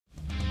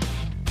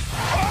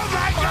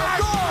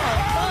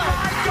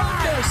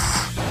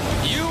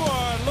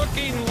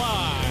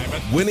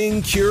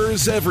Winning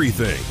cures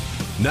everything.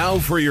 Now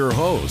for your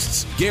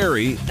hosts,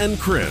 Gary and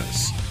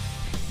Chris.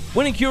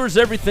 Winning cures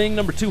everything,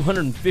 number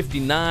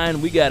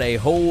 259. We got a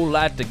whole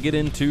lot to get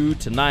into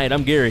tonight.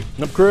 I'm Gary.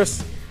 I'm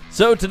Chris.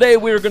 So today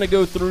we're going to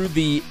go through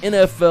the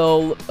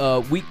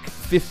NFL Week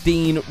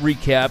 15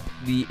 recap,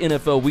 the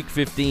NFL Week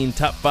 15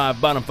 top 5,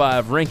 bottom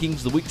 5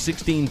 rankings, the Week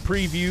 16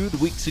 preview, the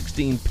Week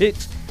 16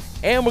 picks,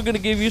 and we're going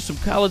to give you some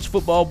college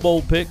football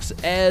bowl picks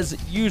as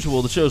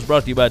usual. The show is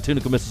brought to you by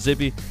Tunica,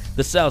 Mississippi,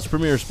 the South's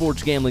premier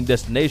sports gambling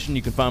destination.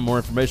 You can find more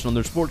information on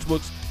their sports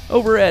books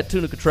over at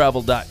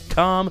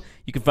tunicatravel.com.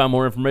 You can find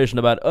more information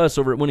about us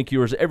over at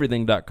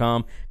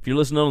winningcureseverything.com. If you're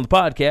listening on the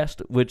podcast,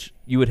 which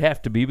you would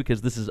have to be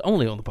because this is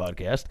only on the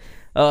podcast,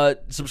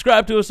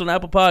 subscribe to us on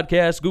Apple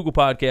Podcasts, Google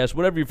Podcasts,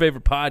 whatever your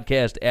favorite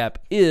podcast app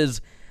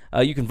is.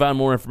 You can find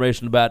more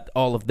information about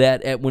all of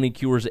that at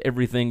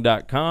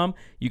winningcureseverything.com.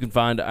 You can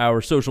find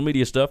our social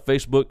media stuff,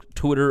 Facebook,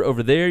 Twitter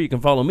over there. You can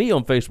follow me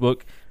on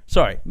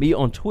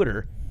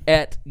Twitter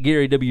at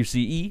Gary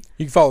WCE.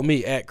 You can follow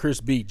me at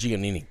Chris B.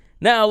 Giannini.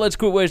 Now, let's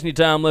quit wasting your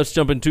time. Let's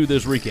jump into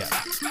this recap.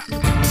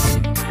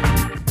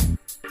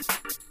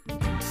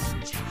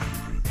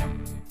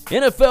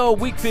 NFL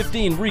Week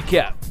 15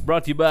 recap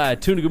brought to you by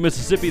Tunica,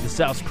 Mississippi, the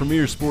South's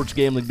premier sports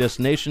gambling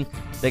destination.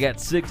 They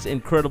got 6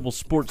 incredible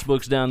sports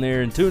books down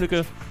there in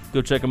Tunica.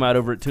 Go check them out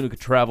over at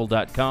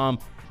tunicatravel.com.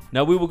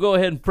 Now, we will go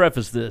ahead and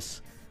preface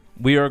this.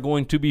 We are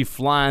going to be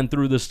flying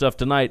through this stuff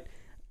tonight.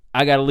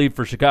 I got to leave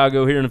for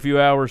Chicago here in a few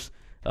hours.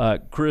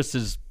 Chris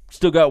has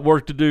still got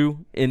work to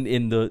do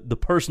in the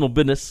personal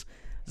business.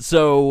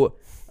 So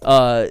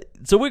we're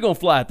going to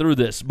fly through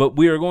this, but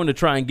we are going to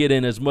try and get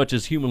in as much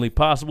as humanly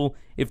possible.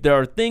 If there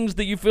are things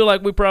that you feel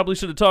like we probably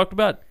should have talked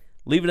about,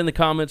 leave it in the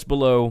comments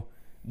below.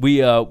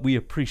 We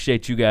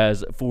appreciate you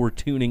guys for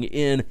tuning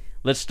in.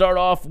 Let's start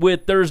off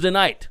with Thursday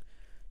night.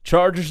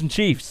 Chargers and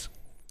Chiefs.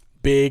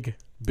 Big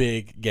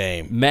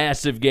game.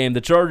 Massive game.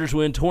 The Chargers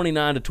win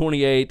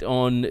 29-28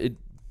 on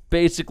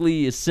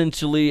basically,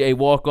 essentially, a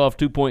walk-off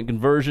 2-point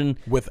conversion.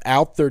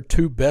 Without their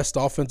 2 best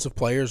offensive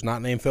players,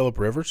 not named Phillip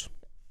Rivers?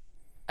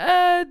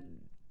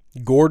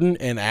 Gordon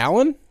and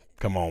Allen?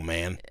 Come on,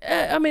 man.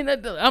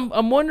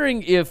 I'm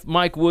wondering if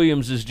Mike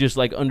Williams is just,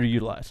 like,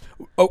 underutilized.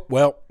 Oh,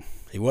 well,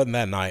 he wasn't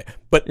that night.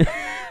 But,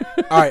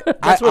 all right.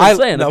 That's what I'm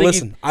saying. Now,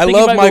 listen, I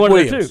love Mike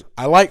Williams.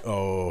 I like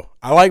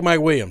Mike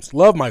Williams.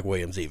 Love Mike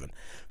Williams, even.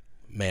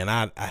 Man,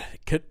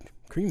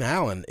 Kareem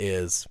Allen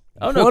is...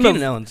 Oh, no,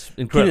 Keenan Allen's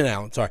incredible. Keenan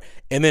Allen, sorry.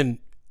 And then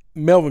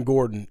Melvin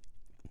Gordon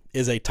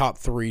is a top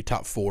 3,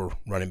 top 4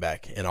 running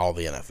back in all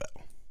the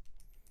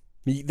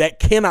NFL. That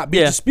cannot be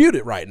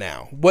disputed right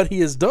now, what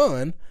he has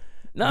done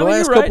the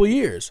last couple of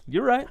years.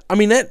 You're right. I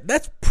mean,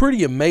 that's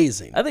pretty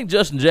amazing. I think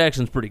Justin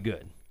Jackson's pretty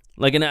good.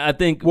 Like, and I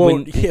think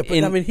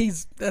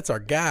that's our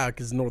guy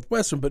because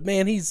Northwestern, but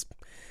man, he's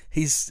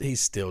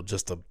still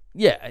just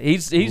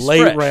he's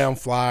late fresh. Round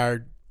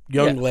flyer,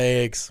 young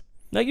legs.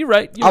 No, you're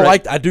right.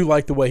 I do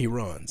like the way he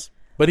runs,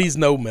 but he's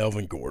no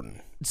Melvin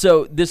Gordon.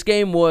 So this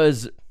game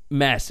was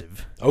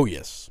massive. Oh,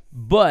 yes.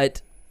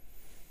 But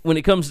when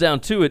it comes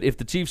down to it, if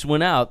the Chiefs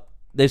win out,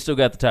 they still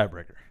got the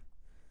tiebreaker.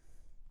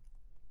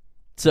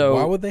 So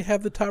why would they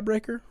have the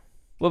tiebreaker?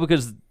 Well,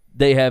 because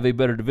they have a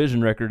better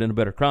division record and a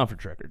better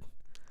conference record.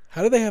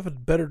 How do they have a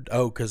better?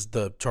 Oh, because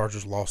the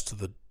Chargers lost to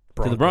the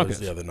Broncos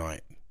the other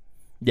night.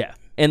 Yeah,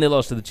 and they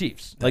lost to the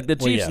Chiefs. Like the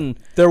Chiefs, and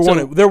they're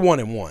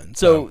 1-1.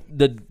 So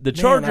the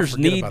Chargers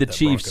need the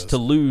Chiefs Broncos to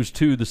lose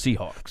to the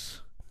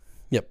Seahawks.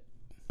 Yep.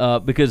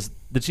 Because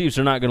the Chiefs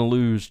are not going to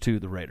lose to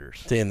the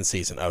Raiders to end the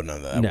season. Oh no,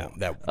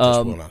 that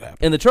just will not happen.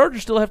 And the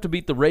Chargers still have to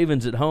beat the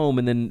Ravens at home,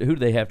 and then who do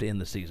they have to end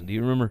the season? Do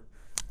you remember?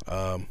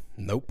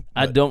 Nope.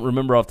 I don't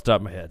remember off the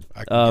top of my head.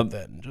 I can get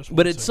that in just one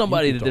But it's second.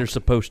 somebody that they're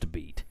supposed to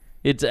beat.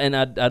 I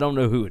don't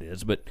know who it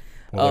is, but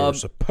they were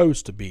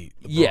supposed to beat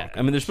the Broncos. Yeah,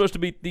 I mean they're supposed to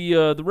beat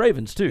the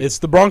Ravens too. It's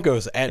the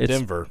Broncos at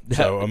Denver,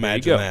 so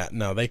imagine that.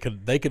 No, they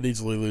could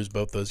easily lose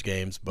both those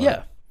games. But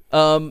yeah.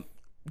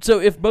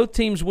 So if both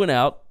teams win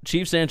out,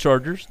 Chiefs and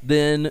Chargers,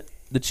 then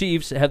the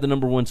Chiefs have the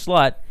number 1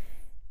 slot,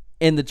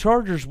 and the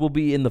Chargers will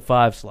be in the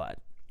 5 slot.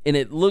 And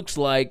it looks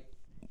like,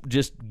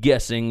 just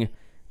guessing,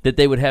 that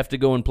they would have to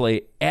go and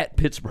play at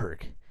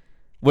Pittsburgh,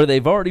 where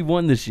they've already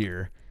won this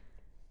year.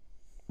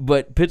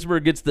 But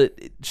Pittsburgh gets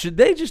should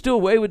they just do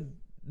away with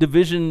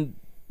division?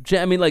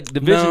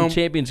 Division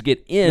champions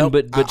get in,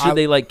 but should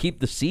they keep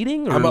the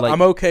seeding? Or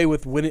I'm okay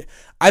with winning.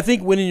 I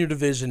think winning your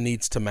division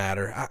needs to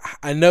matter.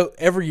 I know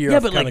every year.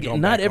 Yeah, but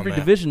not every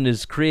division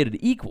is created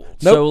equal.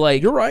 Nope, so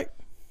you're right.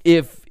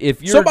 If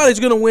you're somebody's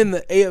going to win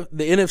the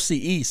NFC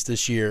East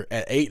this year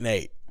at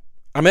 8-8.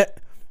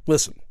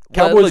 Listen,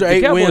 Cowboys are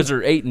 8 Cowboys wins.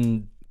 are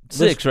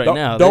 8-6 right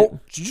now.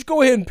 Just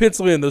go ahead and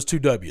pencil in those 2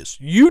 W's.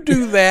 You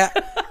do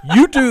that.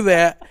 You do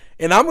that,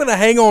 and I'm going to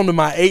hang on to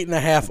my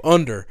 8.5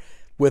 under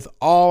with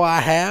all I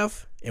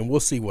have, and we'll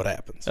see what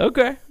happens.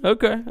 Okay,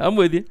 I'm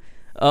with you.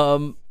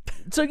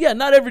 So yeah,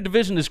 not every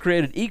division is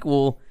created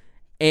equal,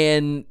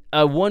 and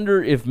I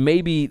wonder if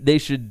maybe they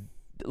should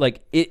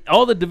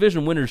all the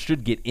division winners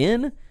should get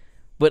in,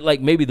 but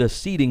maybe the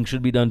seeding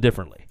should be done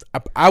differently.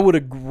 I would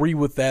agree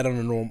with that on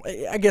a normal.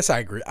 I guess I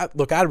agree.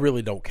 Look, I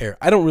really don't care.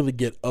 I don't really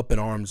get up in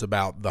arms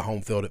about the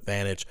home field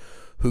advantage,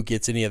 who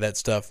gets any of that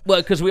stuff. Well,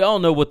 because we all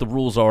know what the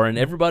rules are, and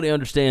everybody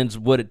understands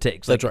what it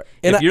takes. That's like, right.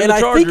 And, if you're and the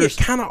Chargers, I think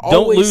it kind of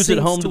don't lose at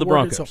home to the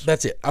Broncos.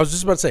 That's it. I was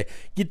just about to say,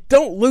 you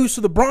don't lose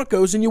to the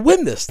Broncos and you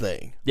win this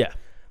thing. Yeah.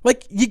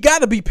 Like, you got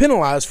to be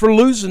penalized for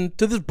losing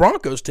to this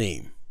Broncos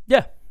team.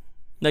 Yeah.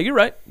 No, you're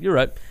right. You're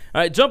right.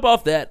 All right, jump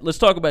off that. Let's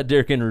talk about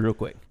Derrick Henry real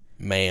quick.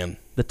 Man.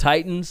 The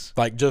Titans.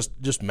 Like,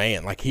 just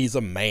man. Like, he's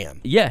a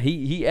man. Yeah,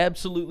 he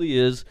absolutely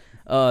is.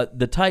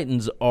 The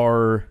Titans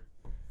are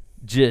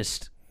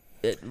just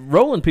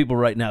rolling people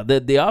right now.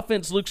 The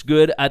offense looks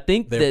good. I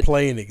think they're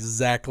playing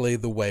exactly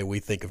the way we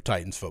think of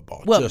Titans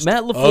football. Well, just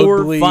Matt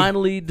LaFleur ugly,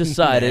 finally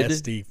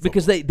decided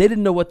because they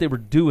didn't know what they were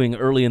doing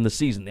early in the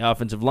season. The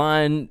offensive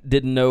line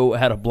didn't know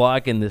how to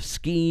block in the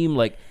scheme,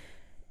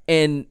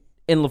 and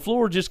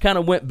LaFleur just kind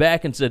of went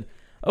back and said,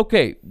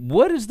 "Okay,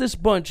 what is this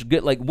bunch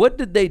get? Like, what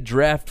did they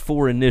draft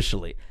for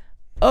initially?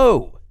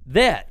 Oh,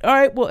 that. All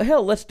right. Well,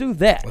 hell, let's do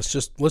that. Let's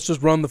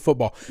just run the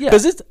football. Yeah.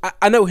 Because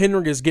I know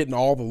Henry is getting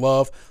all the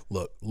love.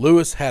 Look,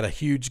 Lewis had a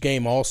huge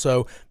game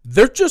also.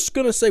 They're just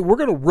going to say, we're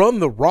going to run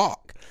the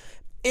rock.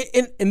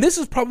 And this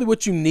is probably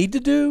what you need to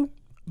do,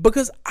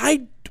 because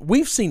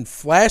we've seen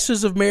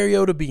flashes of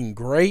Mariota being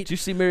great. Did you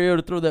see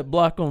Mariota throw that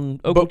block on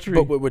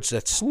Ogletree? But which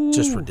that's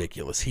just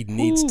ridiculous. He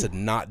needs to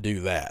not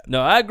do that.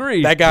 No, I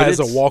agree. That guy is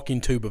a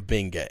walking tube of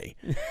being gay.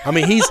 I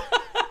mean,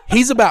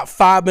 he's about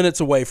 5 minutes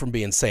away from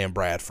being Sam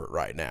Bradford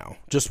right now,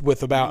 just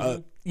with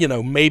about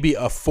maybe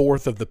a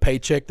fourth of the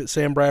paycheck that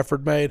Sam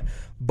Bradford made.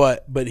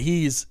 But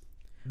he's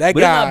that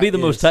Would guy. Would it not be the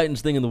most Titans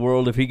thing in the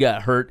world if he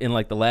got hurt in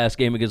like the last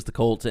game against the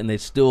Colts and they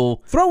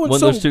still won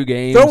those 2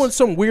 games? Throwing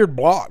some weird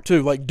block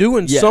too, like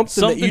doing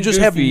something that you just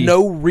goofy, have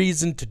no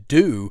reason to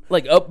do.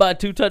 Like up by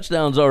 2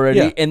 touchdowns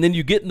already, and then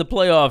you get in the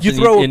playoffs. You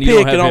throw a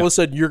pick, and all of a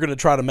sudden you're going to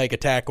try to make a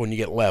tackle and you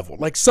get leveled.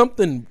 Like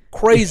something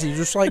crazy,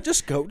 just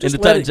go. Just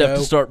and the Titans have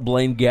to start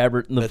Blaine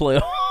Gabbert in the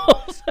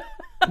playoffs.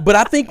 But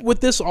I think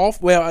with this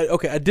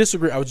I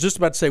disagree. I was just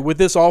about to say, with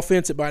this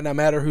offense, it might not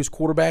matter who's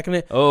quarterbacking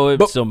it. Oh, it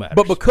still matters.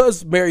 But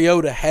because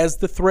Mariota has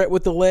the threat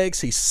with the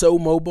legs, he's so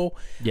mobile.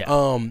 Yeah.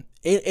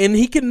 And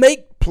he can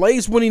make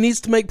plays when he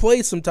needs to make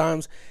plays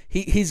sometimes.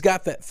 He's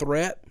got that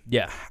threat.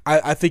 Yeah.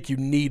 I think you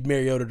need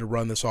Mariota to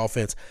run this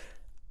offense.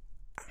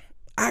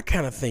 I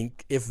kind of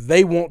think if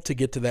they want to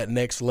get to that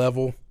next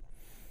level,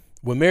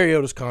 when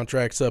Mariota's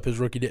contract's up, his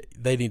rookie day,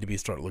 they need to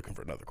start looking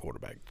for another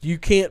quarterback. You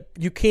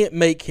can't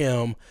make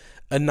him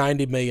a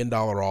 $90 million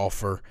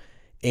offer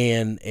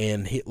and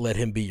let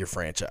him be your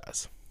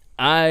franchise.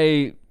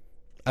 I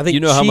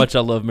think how much I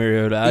love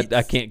Mariota.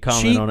 I can't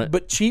comment on it.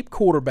 But cheap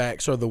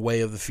quarterbacks are the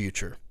way of the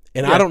future.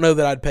 And I don't know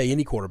that I'd pay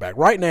any quarterback.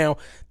 Right now,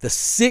 the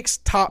 6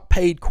 top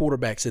paid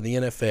quarterbacks in the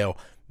NFL,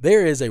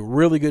 there is a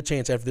really good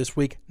chance after this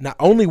week, not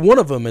only one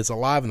of them is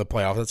alive in the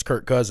playoffs. That's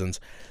Kirk Cousins.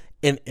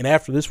 And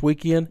after this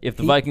weekend, if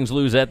the Vikings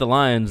lose at the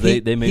Lions,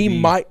 he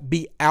might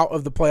be out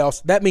of the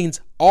playoffs. That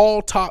means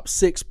all top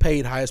 6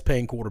 paid, highest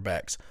paying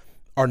quarterbacks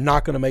are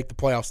not going to make the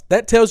playoffs.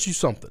 That tells you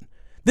something.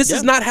 This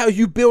is not how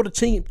you build a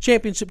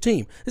championship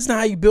team. This is not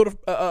how you build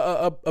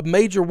a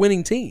major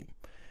winning team.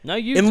 No,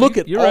 look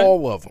at all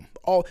right. of them.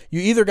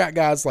 You either got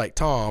guys like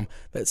Tom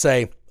that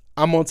say,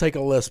 I'm going to take a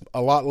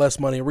lot less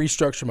money and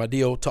restructure my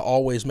deal to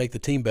always make the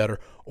team better,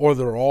 or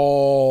they're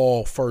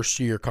all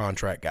first-year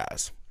contract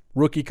guys.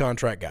 Rookie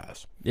contract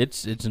guys.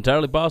 It's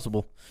entirely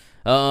possible.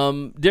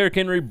 Derrick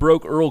Henry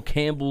broke Earl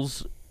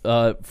Campbell's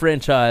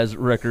franchise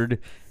record.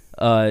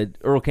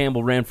 Earl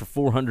Campbell ran for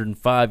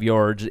 405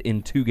 yards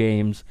in 2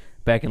 games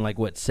back in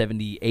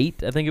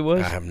 78, I think it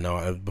was. I have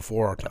no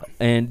before our time.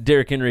 And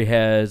Derrick Henry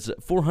has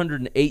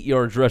 408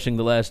 yards rushing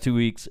the last 2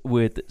 weeks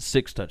with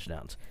 6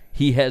 touchdowns.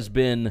 He has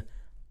been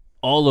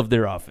all of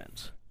their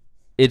offense.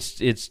 It's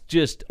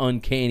just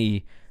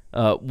uncanny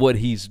what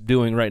he's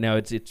doing right now.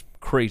 It's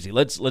crazy.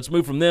 Let's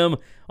move from them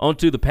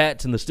onto the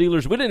Pats and the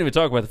Steelers. We didn't even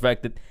talk about the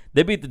fact that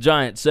they beat the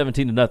Giants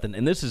 17-0,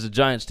 and this is a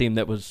Giants team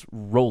that was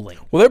rolling.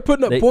 Well, they're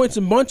putting up points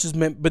in bunches,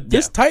 man. But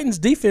this Titans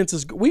defense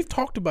is. We've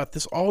talked about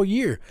this all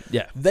year.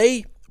 Yeah,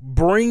 they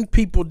bring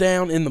people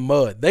down in the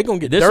mud. They're gonna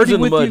get dirty with you.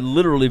 This was in the mud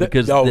literally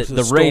because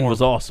the rain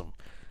was awesome.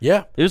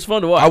 Yeah. It was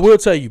fun to watch. I will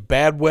tell you,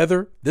 bad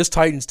weather, this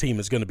Titans team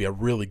is going to be a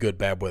really good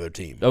bad weather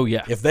team. Oh,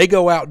 yeah. If they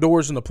go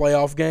outdoors in a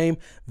playoff game,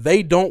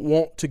 they don't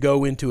want to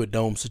go into a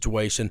dome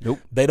situation. Nope.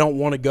 They don't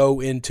want to go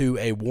into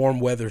a warm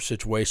weather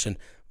situation.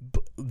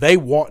 They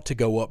want to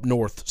go up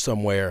north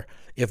somewhere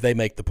if they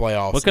make the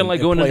playoffs. What kind of like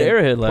going into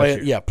Arrowhead last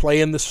year? Yeah,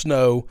 play in the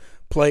snow,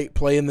 play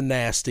in the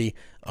nasty.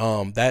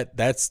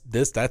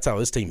 That's how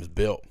this team is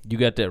built. You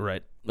got that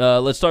right.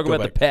 Let's talk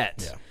about the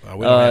Pats. Yeah,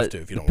 we don't have to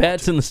if you don't want to. The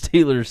Pats and the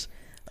Steelers.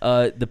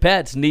 The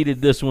Pats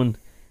needed this one.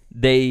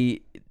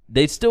 They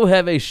still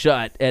have a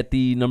shot at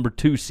the number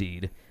 2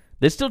 seed.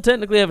 They still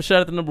technically have a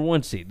shot at the number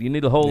 1 seed. You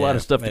need a whole lot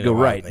of stuff to go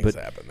right,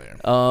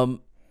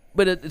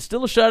 but it's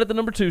still a shot at the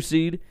number 2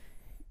 seed.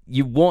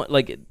 You want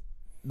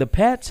the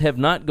Pats have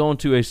not gone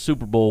to a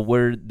Super Bowl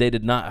where they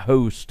did not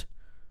host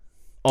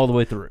all the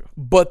way through.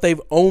 But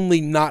they've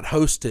only not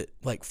hosted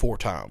like 4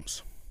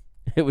 times.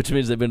 Which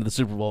means they've been to the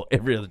Super Bowl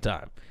every other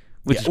time.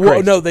 Which is Well,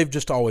 crazy. no, they've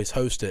just always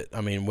hosted.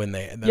 I mean, when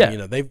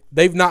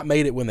they've not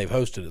made it when they've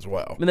hosted as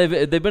well. I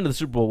mean, they've been to the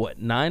Super Bowl,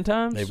 9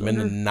 times? They've been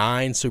to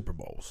 9 Super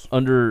Bowls.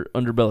 Under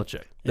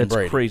Belichick. That's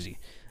crazy.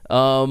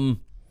 Steelers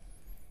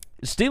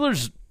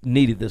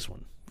needed this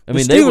one. I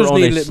mean, they were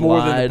on needed a it more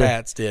than slide. the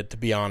Pats did, to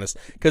be honest.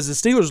 Because the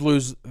Steelers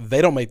lose,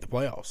 they don't make the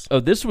playoffs. Oh,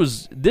 this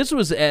was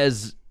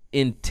as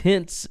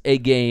intense a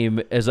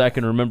game as I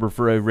can remember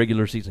for a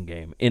regular season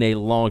game in a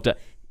long time.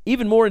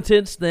 Even more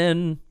intense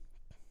than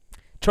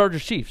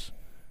Chargers Chiefs.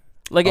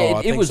 Like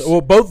it was. So.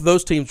 Well, both of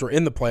those teams were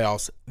in the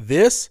playoffs.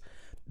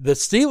 The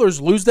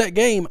Steelers lose that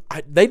game.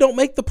 They don't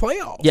make the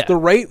playoffs. Yeah.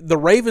 The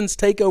Ravens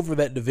take over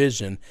that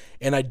division,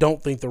 and I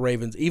don't think the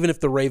Ravens, even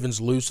if the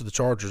Ravens lose to the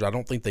Chargers, I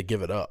don't think they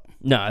give it up.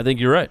 No, I think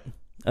you're right.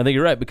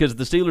 Because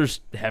the Steelers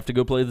have to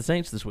go play the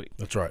Saints this week.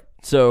 That's right.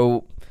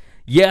 So,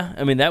 yeah,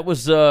 I mean that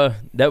was a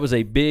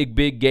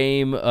big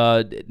game.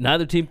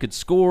 Neither team could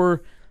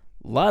score.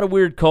 A lot of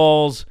weird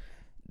calls.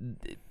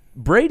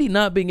 Brady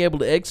not being able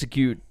to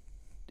execute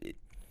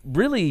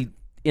really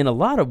in a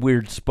lot of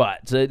weird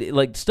spots,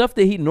 like stuff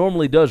that he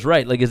normally does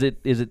right. Like, is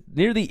it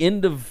near the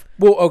end of?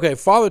 Well, okay,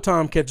 Father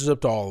Time catches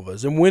up to all of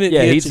us, and when it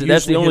hits,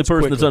 that's the only person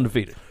quickly. that's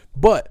undefeated.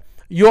 But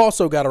you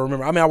also got to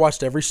remember. I mean, I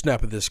watched every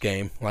snap of this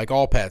game, like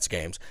all Pats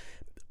games.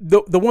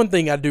 The one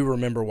thing I do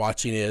remember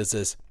watching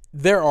is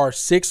there are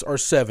 6 or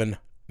 7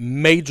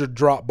 major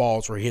drop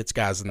balls where he hits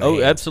guys in the hands.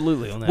 Oh,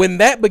 absolutely. On that. When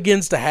that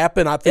begins to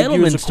happen, I think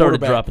Edelman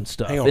started dropping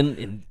stuff.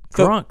 And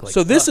Gronk.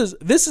 So this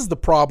is the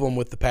problem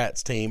with the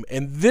Pats team,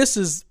 and this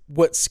is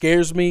what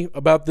scares me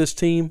about this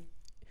team.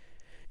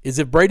 Is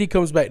if Brady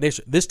comes back next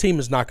year, this team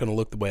is not going to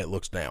look the way it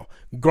looks now.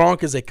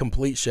 Gronk is a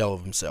complete shell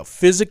of himself.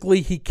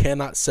 Physically, he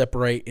cannot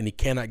separate and he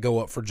cannot go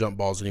up for jump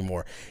balls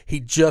anymore. He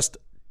just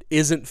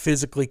isn't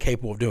physically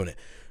capable of doing it.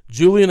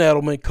 Julian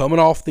Edelman, coming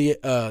off the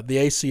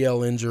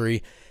ACL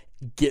injury,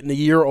 getting a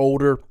year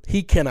older,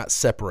 he cannot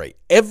separate.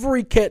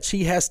 Every catch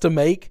he has to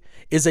make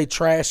is a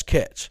trash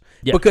catch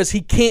because he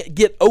can't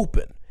get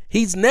open.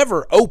 He's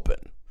never open.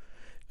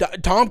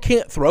 Tom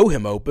can't throw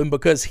him open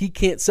because he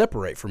can't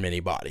separate from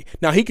anybody.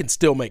 Now, he can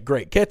still make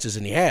great catches,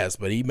 and he has,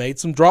 but he made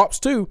some drops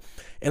too,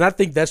 and I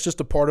think that's just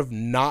a part of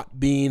not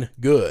being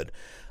good.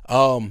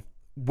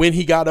 When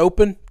he got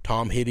open,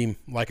 Tom hit him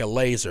like a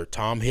laser.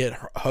 Tom hit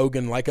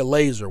Hogan like a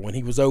laser when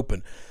he was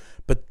open.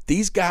 But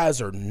these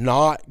guys are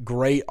not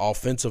great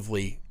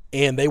offensively,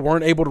 and they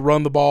weren't able to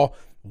run the ball.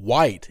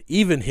 White,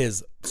 even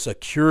his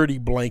security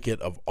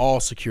blanket of all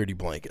security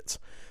blankets,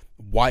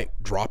 White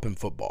dropping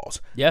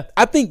footballs. Yeah.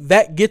 I think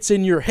that gets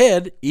in your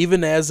head,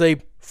 even as a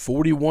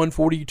 41,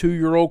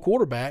 42-year-old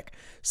quarterback,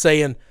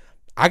 saying,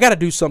 I got to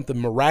do something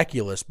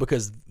miraculous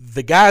because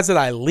the guys that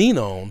I lean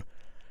on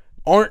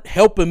aren't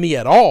helping me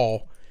at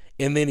all.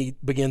 And then he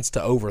begins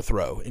to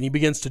overthrow, and he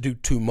begins to do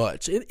too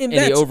much. And he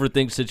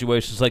overthinks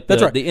situations like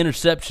the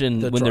interception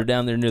they're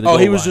down there near the goal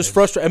line. He was line. Just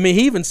frustrated. I mean,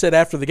 he even said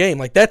after the game,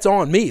 like, that's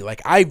on me.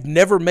 Like, I've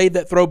never made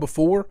that throw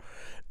before.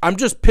 I'm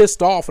just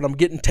pissed off, and I'm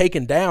getting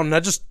taken down, and I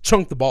just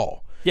chunked the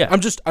ball. Yeah. I'm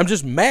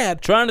just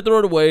mad. Trying to throw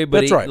it away,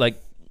 but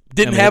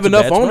didn't have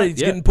enough on it. He's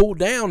getting pulled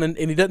down, and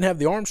he doesn't have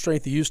the arm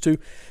strength he used to.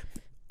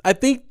 I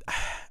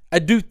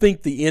do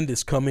think the end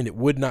is coming. It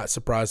would not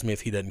surprise me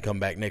if he doesn't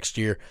come back next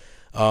year.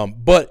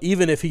 But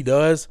even if he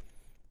does,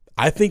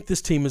 I think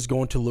this team is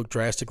going to look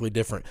drastically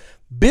different.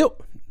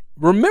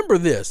 Remember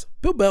this,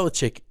 Bill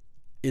Belichick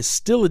is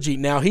still a G.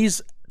 Now,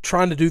 he's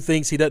trying to do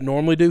things he doesn't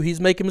normally do. He's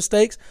making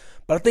mistakes,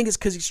 but I think it's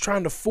because he's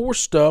trying to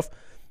force stuff.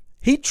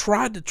 He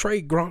tried to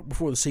trade Gronk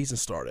before the season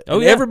started.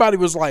 And everybody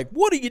was like,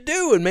 what are you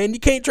doing, man? You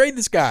can't trade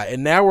this guy.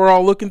 And now we're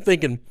all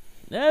thinking,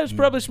 yeah, it's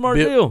probably a smart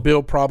deal.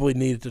 Bill probably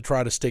needed to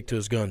try to stick to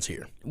his guns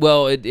here.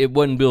 Well, it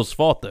wasn't Bill's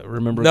fault, though.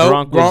 Remember,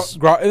 Gronk,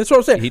 that's what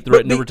I'm saying. He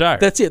threatened to retire.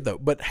 That's it, though.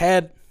 But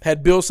had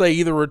Bill say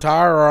either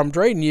retire or I'm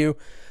trading you,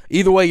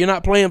 either way, you're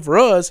not playing for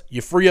us.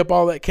 You free up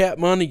all that cap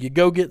money. You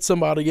go get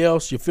somebody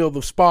else. You fill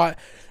the spot.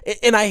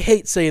 And I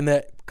hate saying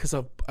that because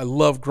I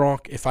love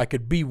Gronk. If I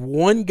could be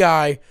one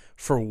guy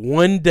for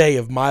one day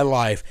of my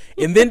life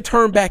and then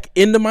turn back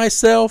into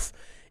myself,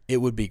 it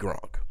would be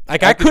Gronk.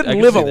 Like, I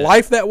couldn't live a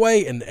life that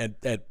way, and at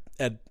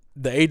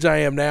the age I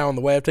am now and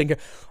the way I've taken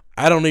care,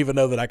 I don't even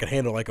know that I could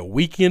handle like a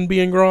weekend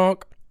being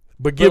Gronk.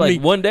 But give me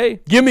one day.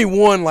 Give me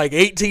one like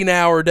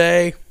 18-hour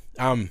day.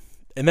 And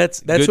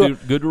that's good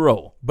to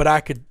roll. But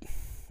I could.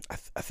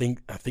 I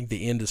think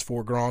the end is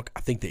for Gronk. I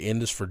think the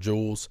end is for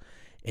Jules,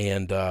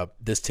 and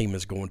this team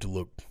is going to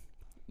look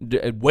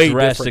way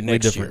drastically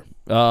different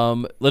next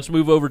year. Let's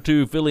move over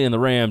to Philly and the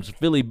Rams.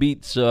 Philly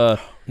beats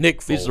Nick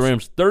Foles. Beats the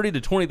Rams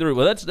 30-23.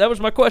 Well, that was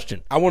my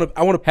question. I want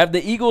to have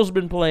the Eagles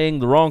been playing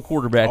the wrong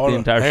quarterback the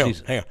entire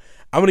season? Hang on.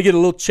 I'm going to get a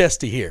little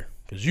chesty here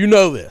because you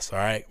know this. All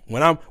right,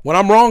 when I'm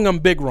wrong, I'm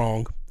big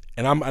wrong,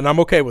 and I'm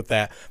okay with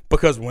that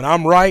because when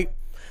I'm right,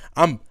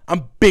 I'm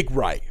big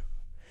right.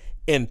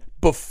 And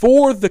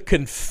before the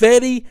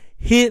confetti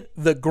hit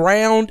the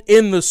ground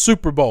in the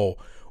Super Bowl,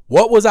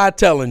 what was I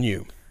telling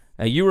you?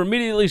 You were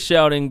immediately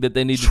shouting that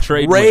they need to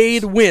trade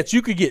Wentz.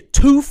 You could get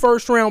 2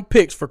 first-round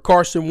picks for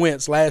Carson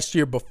Wentz last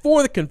year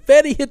before the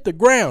confetti hit the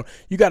ground.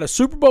 You got a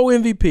Super Bowl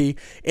MVP,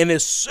 and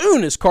as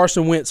soon as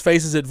Carson Wentz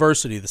faces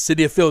adversity, the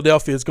city of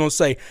Philadelphia is going to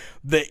say,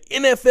 the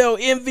NFL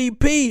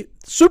MVP,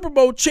 Super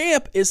Bowl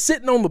champ, is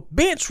sitting on the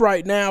bench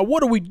right now.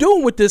 What are we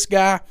doing with this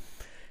guy?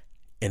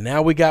 And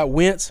now we got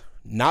Wentz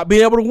not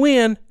being able to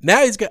win.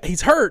 Now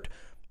he's hurt,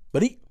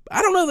 but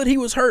I don't know that he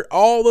was hurt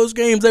all those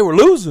games they were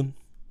losing.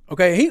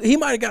 Okay, he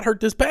might have got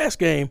hurt this past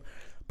game,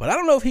 but I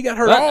don't know if he got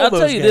hurt all those games. I'll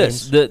tell you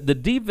this, the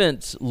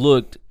defense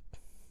looked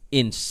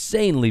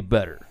insanely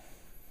better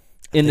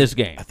in this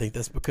game. I think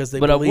that's because they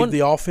believed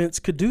the offense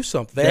could do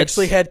something. They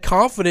actually had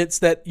confidence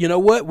that, you know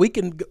what, we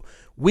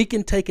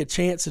can take a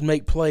chance and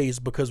make plays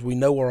because we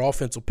know our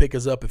offense will pick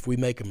us up if we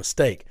make a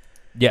mistake.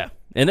 Yeah,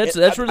 and that's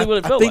really what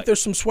it felt like. I think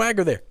there's some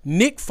swagger there.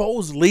 Nick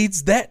Foles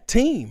leads that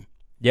team.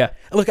 Yeah.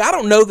 Look, I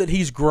don't know that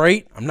he's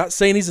great. I'm not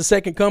saying he's a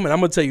second coming. I'm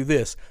going to tell you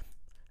this.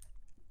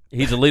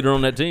 He's a leader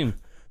on that team.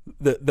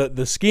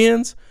 The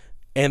Skins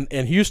and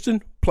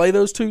Houston play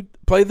those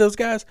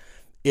guys.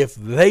 If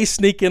they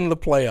sneak into the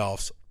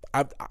playoffs,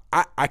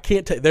 I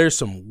can't take. There's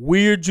some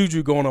weird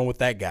juju going on with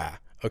that guy.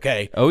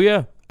 Okay. Oh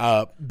yeah.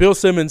 Bill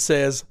Simmons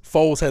says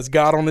Foles has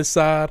God on his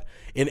side,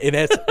 and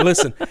that's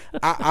listen.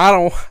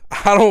 I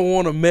don't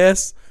want to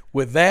mess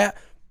with that.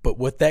 But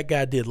what that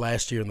guy did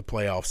last year in the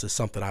playoffs is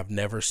something I've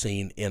never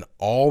seen in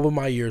all of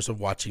my years of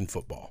watching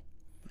football.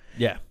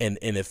 Yeah. And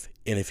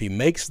if he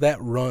makes that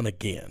run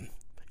again,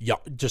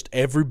 just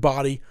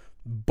everybody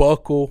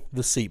buckle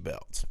the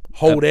seatbelts.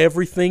 Hold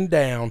everything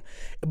down.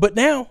 But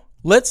now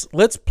let's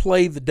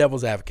play the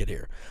devil's advocate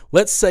here.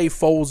 Let's say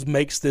Foles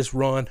makes this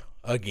run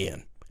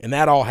again, and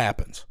that all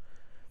happens.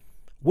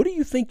 What do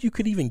you think you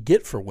could even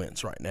get for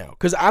Wentz right now?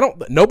 Because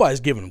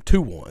nobody's giving him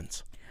 2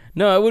 1s.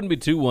 No, it wouldn't be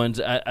 2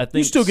 1s. I think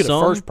you still get a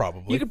first,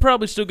 probably. You could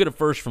probably still get a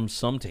first from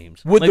some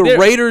teams. Would the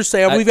Raiders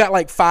say, we've got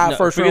like 5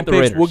 first-round picks,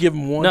 Raiders. We'll give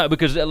them 1? No,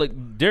 because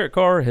Derek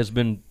Carr has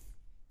been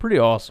pretty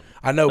awesome.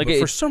 I know, but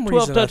for some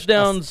reason, 12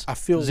 touchdowns, I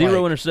feel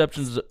 0 like,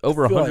 interceptions,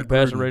 over 100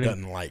 passer rating.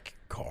 Doesn't like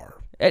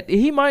Carr.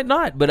 He might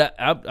not, but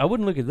I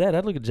wouldn't look at that.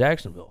 I'd look at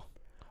Jacksonville.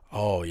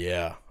 Oh,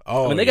 yeah.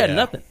 Oh, I mean, they got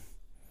nothing.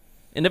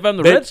 And if I'm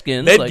the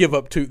Redskins, they'd give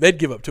up 2. They'd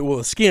give up 2. Well,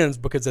 the Skins,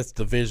 because that's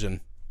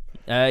division.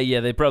 Yeah,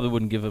 they probably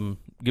wouldn't give him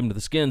to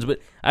the Skins, but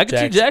I could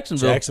see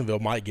Jacksonville. Jacksonville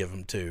might give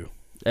him 2.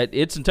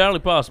 It's entirely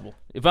possible.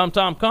 If I'm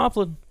Tom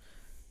Coughlin,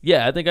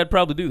 yeah, I think I'd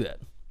probably do that.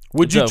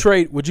 Would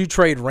you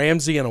trade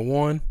Ramsey in a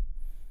 1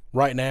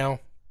 right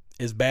now?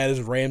 As bad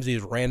as Ramsey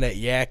has ran that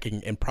yak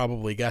and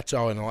probably got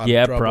y'all in a lot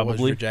of trouble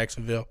probably. For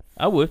Jacksonville.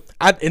 I would.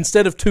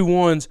 Instead of 2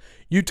 1s,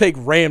 you take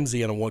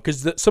Ramsey in a 1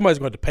 because somebody's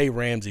going to pay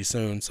Ramsey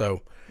soon.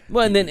 So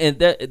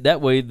that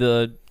way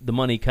the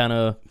money kind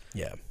of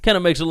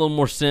makes a little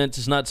more sense.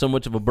 It's not so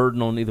much of a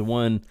burden on either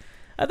one.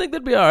 I think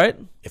that'd be all right.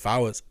 If I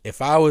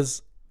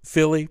was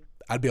Philly,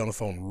 I'd be on the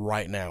phone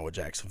right now with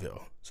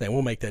Jacksonville saying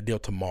we'll make that deal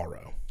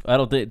tomorrow. I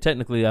don't think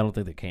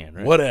they can.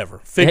 Right? Whatever,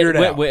 figure it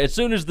out. As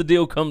soon as the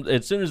deal comes,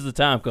 as soon as the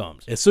time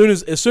comes, as soon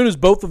as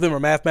both of them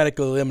are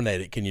mathematically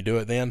eliminated, can you do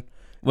it then?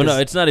 Well, no,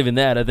 it's not even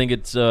that. I think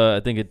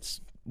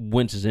it's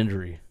Wentz's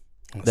injury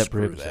that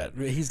prohibits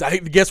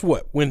that. Guess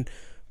what? When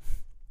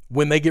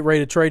they get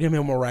ready to trade him,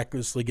 he'll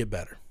miraculously get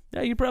better.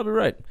 Yeah, you're probably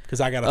right.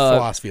 Because I got a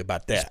philosophy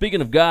about that.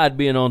 Speaking of God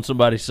being on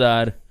somebody's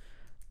side,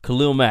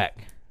 Khalil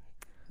Mack.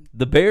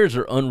 The Bears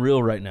are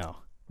unreal right now.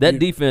 That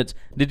defense.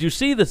 Did you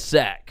see the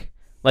sack?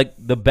 Like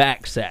the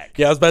back sack.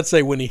 Yeah, I was about to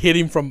say when he hit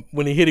him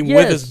with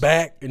his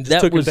back and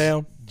just took him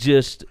down.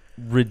 Just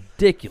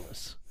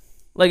ridiculous.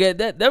 Like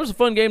that was a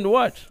fun game to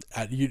watch.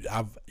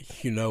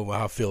 You know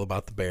how I feel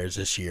about the Bears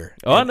this year.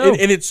 Oh, I know.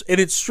 And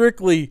it's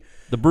strictly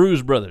the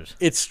Bruise brothers.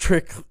 It's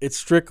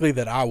strictly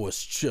that I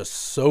was just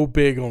so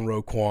big on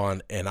Roquan,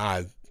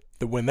 and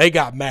when they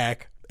got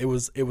Mac, it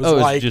was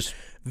like just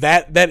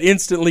that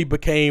instantly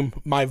became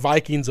my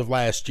Vikings of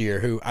last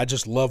year. Who I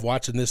just love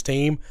watching this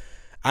team.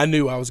 I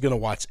knew I was going to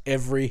watch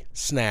every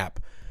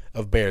snap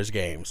of Bears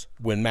games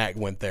when Mac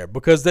went there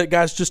because that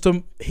guy's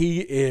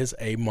he is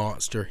a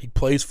monster. He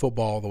plays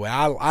football the way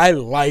I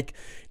like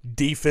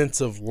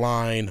defensive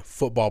line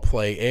football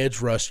play,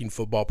 edge rushing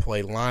football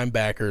play,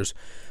 linebackers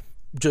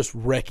just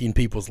wrecking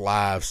people's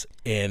lives,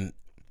 and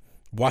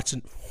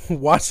watching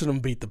them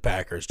beat the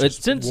Packers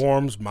just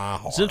warms my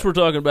heart. Since we're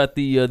talking about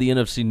the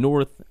NFC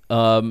North,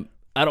 I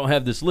don't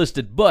have this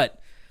listed,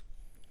 but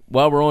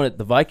while we're on it,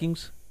 the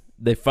Vikings.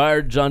 They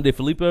fired John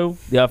DeFilippo,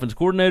 the offensive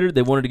coordinator.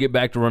 They wanted to get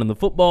back to running the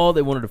football.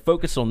 They wanted to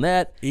focus on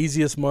that.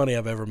 Easiest money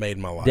I've ever made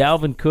in my life.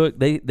 Dalvin Cook,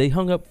 they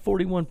hung up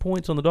 41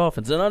 points on the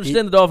Dolphins. And I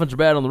understand the Dolphins are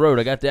bad on the road.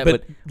 I got that.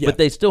 But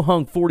they still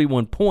hung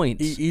 41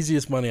 points.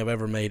 Easiest money I've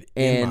ever made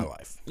in my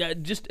life.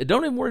 Just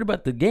don't even worry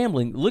about the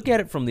gambling. Look at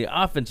it from the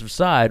offensive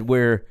side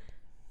where,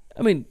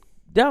 I mean,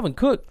 Dalvin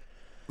Cook,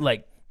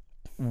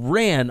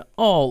 ran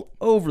all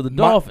over the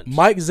Dolphins.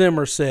 Mike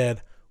Zimmer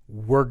said,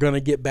 we're going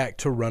to get back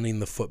to running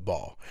the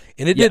football.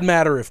 And it didn't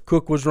matter if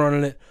Cook was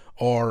running it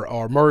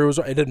or Murray was,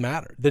 it didn't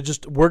matter.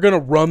 We're going to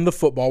run the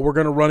football. We're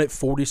going to run it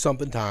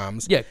 40-something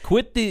times. Yeah,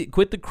 quit the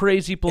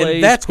crazy plays,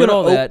 and that's quit gonna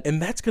all that.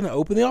 And that's going to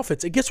open the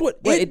offense. And guess what?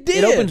 Well, it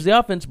did. It opens the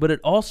offense, but it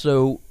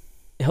also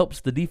helps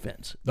the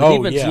defense. The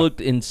defense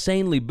looked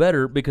insanely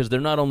better because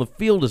they're not on the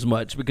field as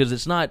much because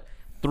it's not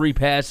 3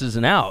 passes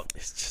and out.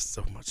 It's just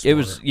so much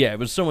smarter. It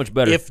was so much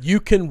better. If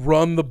you can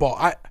run the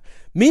ball.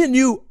 Me and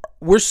you,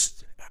 We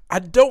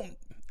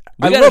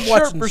got a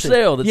shirt for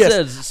sale that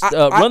says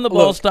run the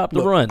ball, stop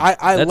the run.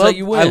 That's how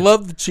you win. I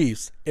love the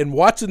Chiefs, and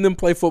watching them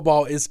play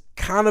football is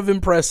kind of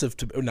impressive.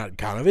 Not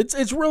kind of.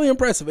 It's really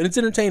impressive, and it's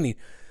entertaining.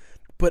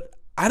 But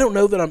I don't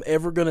know that I'm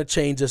ever going to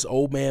change this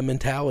old man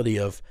mentality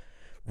of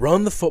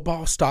run the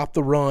football, stop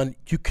the run.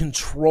 You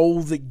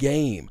control the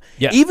game.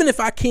 Yeah. Even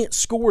if I can't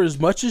score as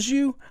much as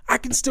you, I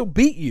can still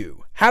beat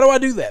you. How do I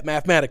do that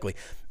mathematically?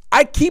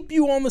 I keep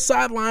you on the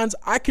sidelines.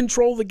 I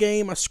control the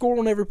game. I score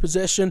on every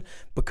possession.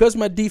 Because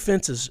my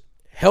defense is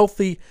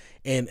healthy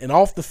and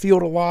off the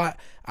field a lot,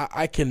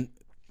 I can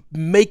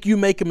make you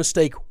make a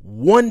mistake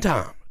 1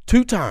 time,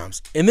 2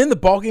 times, and then the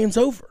ball game's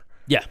over.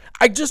 Yeah.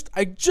 I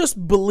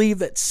just believe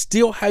that's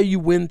still how you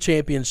win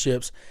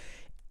championships.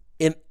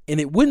 And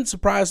it wouldn't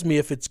surprise me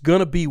if it's going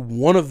to be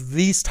one of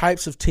these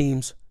types of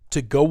teams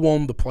to go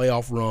on the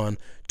playoff run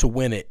to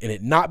win it, and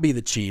it not be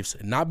the Chiefs,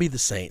 and not be the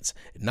Saints,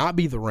 and not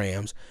be the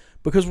Rams,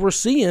 because we're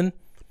seeing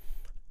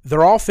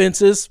their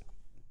offenses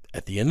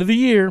at the end of the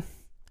year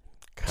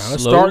kind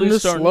of starting to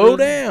slow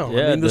down.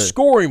 Yeah, I mean, the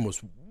scoring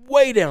was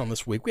way down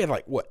this week. We had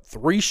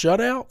 3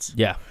 shutouts?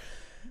 Yeah.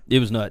 It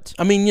was nuts.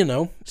 I mean,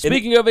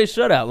 Speaking of a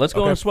shutout, let's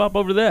go and swap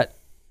over to that.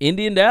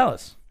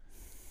 Dallas.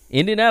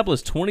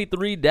 Indianapolis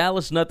 23,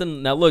 Dallas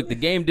nothing. Now, look, the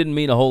game didn't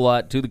mean a whole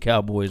lot to the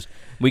Cowboys.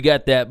 We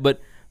got that.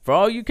 But for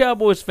all you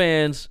Cowboys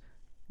fans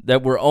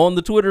that were on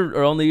the Twitter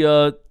or on the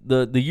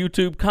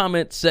YouTube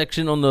comment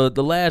section on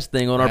the last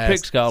thing on our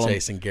picks column.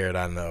 Jason Garrett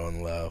I know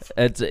and love.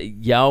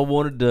 Y'all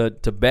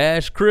wanted to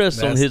bash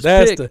Chris on his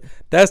pick.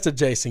 That's the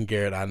Jason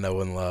Garrett I know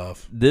and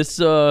love. This,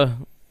 look,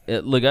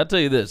 I'll tell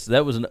you this.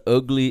 That was an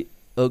ugly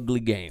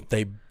game.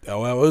 It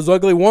was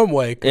ugly one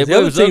way.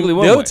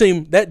 The other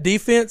team, that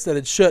defense that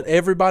had shut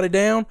everybody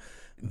down,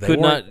 they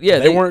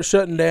weren't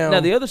shutting down.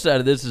 Now, the other side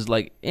of this is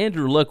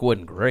Andrew Luck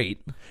wasn't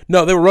great.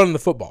 No, they were running the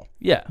football.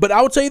 Yeah. But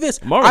I would tell you this.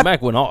 Marlon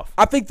Mack went off.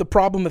 I think the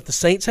problem that the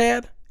Saints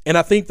had, and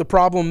I think the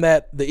problem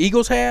that the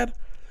Eagles had,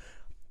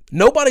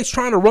 nobody's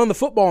trying to run the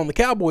football on the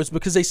Cowboys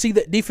because they see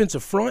that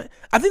defensive front.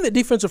 I think that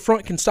defensive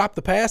front can stop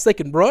the pass. They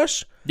can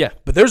rush. Yeah.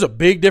 But there's a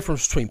big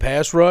difference between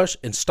pass rush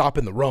and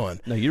stopping the run.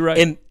 No, you're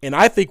right. And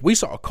I think we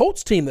saw a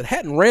Colts team that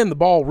hadn't ran the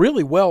ball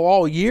really well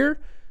all year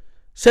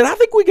said, I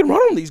think we can run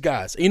on these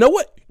guys. And you know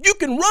what? You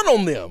can run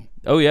on them.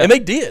 Oh, yeah. And they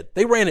did.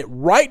 They ran it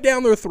right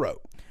down their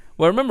throat.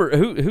 Well, remember,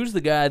 who's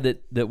the guy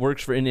that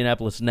works for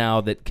Indianapolis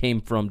now that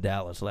came from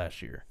Dallas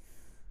last year?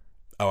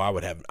 Oh, I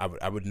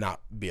would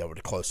not be able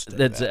to close to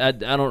that. I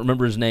don't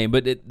remember his name,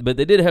 but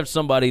they did have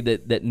somebody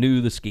that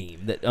knew the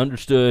scheme, that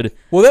understood.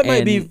 Well, that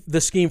might be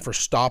the scheme for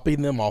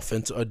stopping them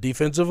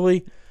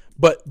defensively,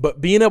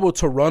 but being able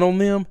to run on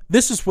them.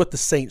 This is what the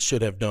Saints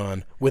should have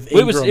done with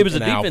Ingram. It was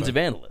a and defensive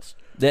Alvin. analyst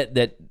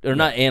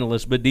not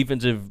analyst, but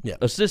defensive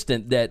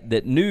assistant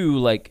that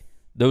knew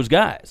those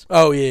guys.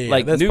 Oh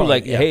yeah.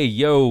 Hey,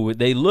 yo,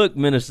 they look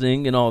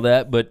menacing and all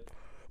that, but.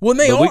 Well,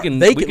 we can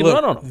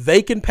run on them.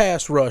 They can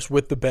pass rush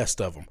with the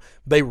best of them.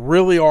 They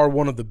really are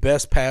one of the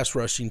best pass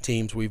rushing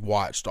teams we've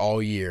watched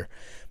all year.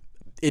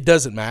 It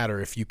doesn't matter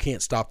if you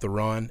can't stop the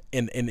run.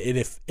 And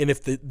if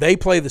they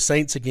play the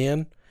Saints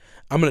again,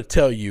 I'm going to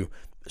tell you,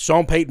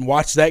 Sean Payton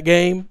watched that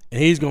game, and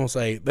he's going to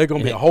say there's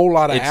going to be a whole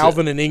lot of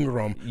Alvin and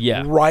Ingram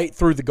right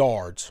through the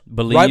guards,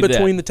 right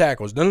between the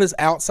tackles. None of this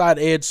outside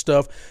edge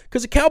stuff,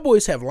 because the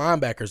Cowboys have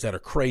linebackers that are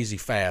crazy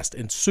fast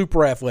and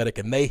super athletic,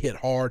 and they hit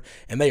hard,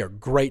 and they are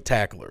great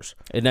tacklers.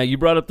 And now you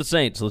brought up the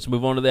Saints, so let's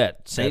move on to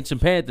that. Saints and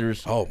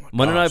Panthers. Oh my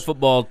Monday Night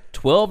Football,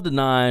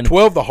 12-9.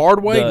 12 the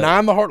hard way,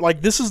 9 the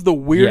hard. This is the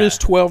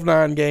weirdest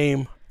 12-9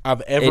 game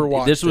I've ever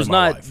watched. This was in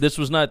my not. life. This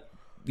was not.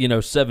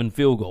 7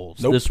 field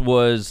goals. Nope. This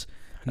was.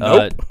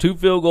 Nope. 2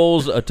 field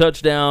goals, a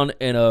touchdown,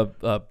 and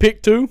a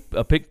pick two,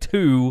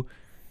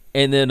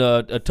 and then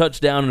a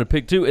touchdown and a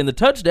pick two. And the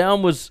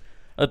touchdown was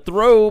a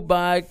throw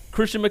by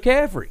Christian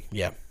McCaffrey.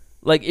 Yeah,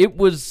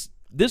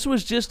 this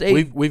was just a.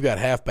 We've got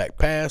halfback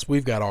pass.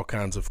 We've got all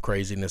kinds of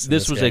craziness.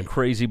 This was game. a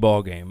crazy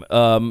ball game.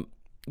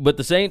 But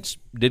the Saints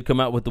did come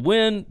out with the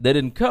win. They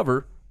didn't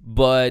cover,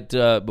 but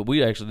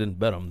we actually didn't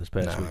bet them this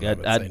past week.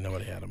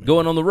 Nobody had them.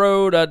 Going on the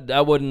road,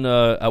 I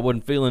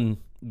wasn't feeling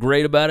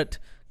great about it,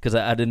 because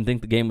I didn't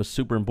think the game was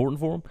super important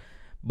for him.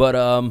 But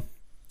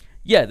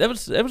that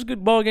was a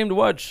good ball game to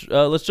watch.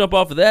 Let's jump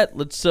off of that.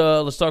 Let's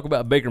talk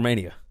about Baker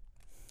Mania.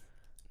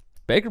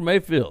 Baker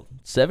Mayfield,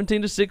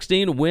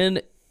 17-16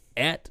 win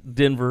at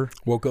Denver.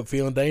 Woke up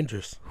feeling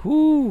dangerous.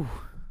 Whoo!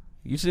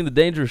 You seen the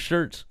dangerous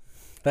shirts?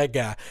 That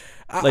guy,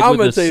 I'm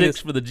with the the 6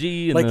 for the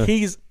G. And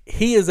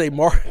he's a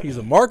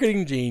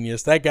marketing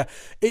genius. That guy.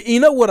 You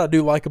know what I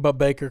do like about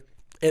Baker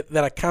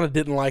that I kind of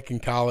didn't like in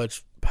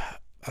college.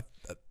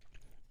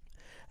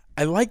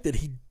 I like that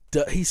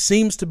he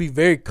seems to be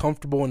very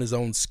comfortable in his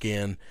own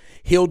skin.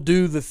 He'll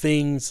do the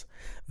things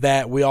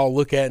that we all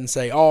look at and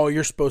say, oh,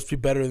 you're supposed to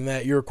be better than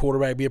that. You're a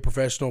quarterback, be a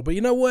professional. But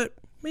you know what?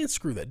 Man,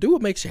 screw that. Do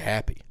what makes you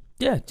happy.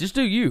 Yeah, just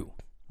do you.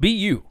 Be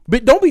you.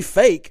 But don't be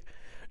fake.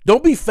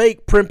 Don't be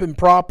fake, prim and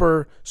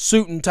proper,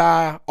 suit and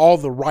tie, all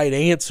the right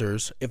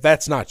answers if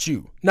that's not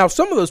you. Now,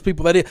 some of those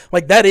people,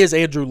 that is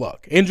Andrew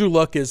Luck. Andrew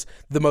Luck is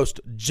the most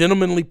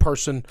gentlemanly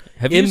person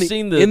Have you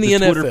seen the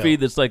Twitter NFL. feed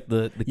that's like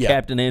the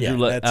Captain Andrew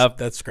Luck?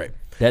 That's great.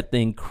 That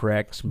thing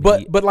cracks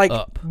me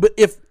up. But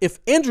if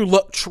Andrew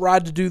Luck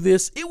tried to do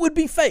this, it would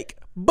be fake.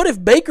 But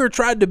if Baker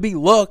tried to be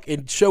Luck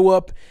and show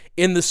up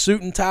in the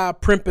suit and tie,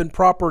 prim and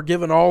proper,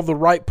 giving all the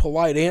right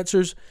polite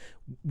answers,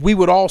 we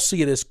would all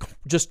see it as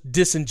just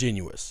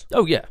disingenuous.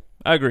 Oh, yeah.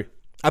 I agree.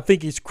 I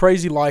think he's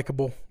crazy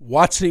likable.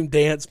 Watching him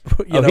dance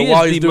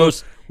while he's doing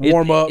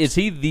warm-ups. Is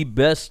he the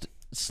best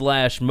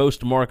 /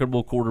 most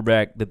marketable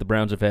quarterback that the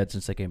Browns have had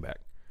since they came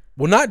back?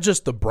 Well, not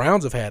just the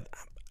Browns have had.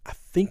 I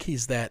think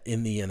he's that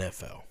in the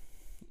NFL.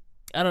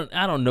 I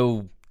don't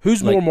know.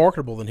 Who's more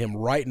marketable than him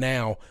right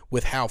now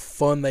with how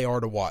fun they are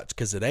to watch?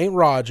 Because it ain't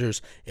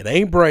Rodgers. It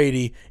ain't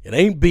Brady. It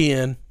ain't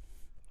Ben.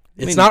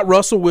 It's not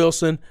Russell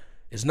Wilson.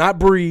 It's not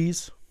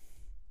Breeze.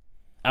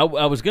 I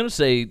was going to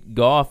say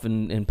Goff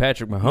and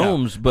Patrick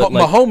Mahomes, but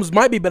Mahomes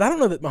might be, but I don't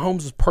know that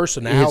Mahomes'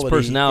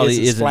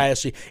 personality is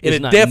flashy. And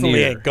it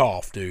definitely ain't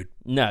Goff, dude.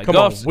 No,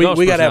 Goff's we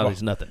got to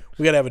have nothing.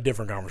 We got to have a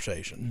different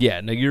conversation.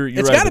 Yeah, no, you're right.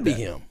 It's got to be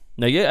him.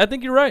 No, yeah, I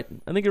think you're right.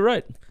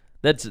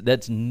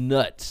 That's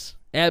nuts.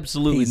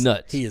 Absolutely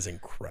nuts. He is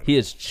incredible. He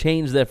has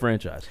changed that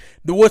franchise.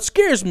 What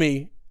scares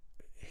me,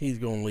 he's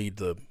going to lead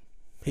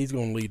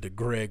to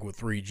Greg with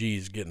 3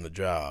 G's getting the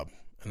job.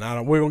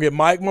 And we're going to get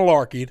Mike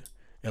Malarkey'd,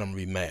 and I'm going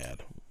to be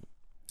mad.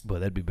 Boy,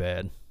 that'd be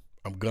bad.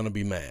 I'm going to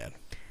be mad.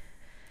 I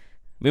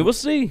mean, we'll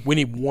see. We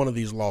need one of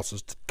these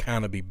losses to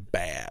kind of be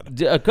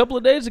bad. A couple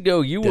of days ago,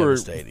 you were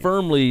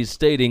firmly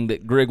stating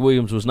that Greg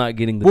Williams was not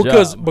getting the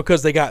job.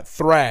 Because they got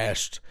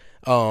thrashed.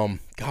 God,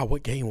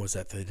 what game was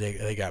that?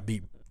 They got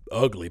beat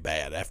ugly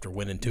bad after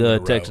winning 2 in a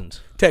row.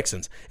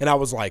 Texans. And I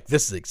was like,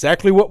 this is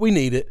exactly what we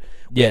needed.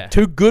 We had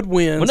 2 good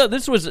wins. Well, no,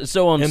 this was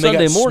so on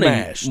Sunday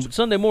morning.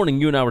 Sunday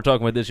morning, you and I were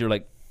talking about this. You're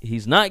like,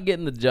 he's not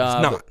getting the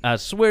job. He's not. I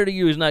swear to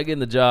you, he's not getting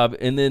the job.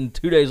 And then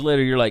 2 days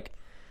later, you're like,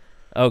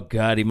 oh,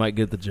 God, he might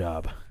get the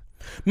job.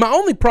 My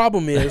only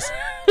problem is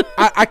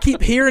I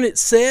keep hearing it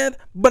said,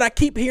 but I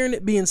keep hearing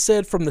it being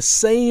said from the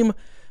same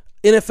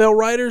NFL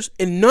writers,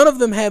 and none of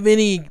them have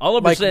any all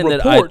of them saying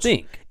reports. That I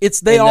think. It's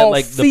they all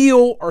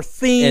feel or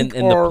think.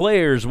 And the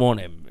players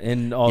want him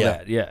and all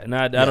that. Yeah, and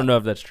I don't know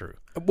if that's true.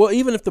 Well,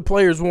 even if the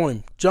players want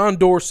him, John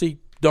Dorsey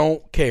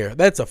don't care.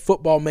 That's a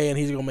football man.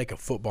 He's going to make a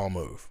football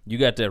move. You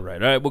got that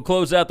right. All right, we'll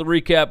close out the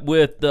recap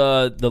with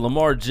the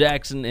Lamar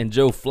Jackson and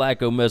Joe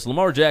Flacco mess.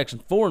 Lamar Jackson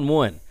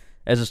 4-1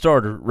 as a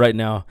starter right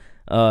now.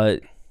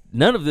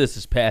 None of this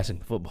is passing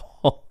the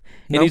football.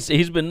 And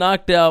he's been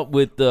knocked out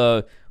with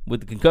the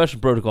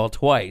concussion protocol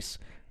twice.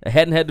 I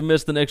hadn't had to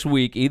miss the next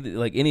week, either,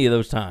 like any of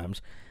those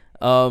times.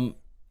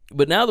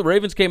 But now the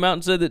Ravens came out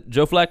and said that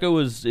Joe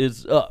Flacco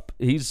is up.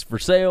 He's for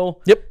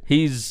sale. Yep.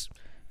 He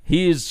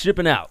is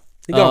shipping out.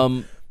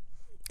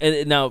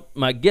 And now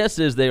my guess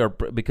is they are,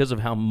 because of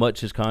how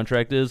much his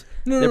contract is,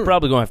 they're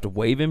probably going to have to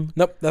waive him.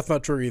 Nope, that's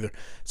not true either.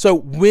 So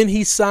when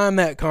he signed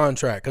that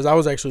contract, because I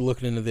was actually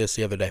looking into this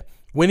the other day,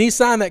 when he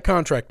signed that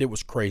contract, it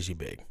was crazy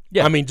big.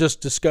 Yeah. I mean,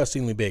 just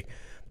disgustingly big.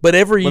 But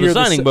every year the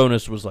signing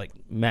bonus was like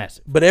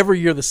massive. But every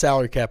year the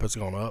salary cap has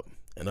gone up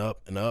and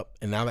up and up,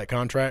 and now that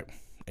contract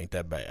ain't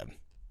that bad.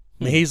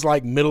 I mean, he's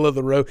like middle of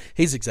the road.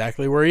 He's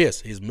exactly where he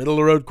is. He's middle of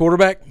the road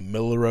quarterback,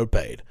 middle of the road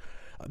paid.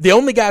 The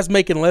only guys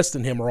making less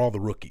than him are all the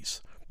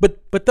rookies.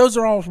 But those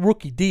are all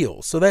rookie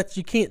deals, so that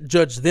you can't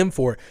judge them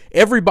for it.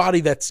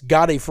 Everybody that's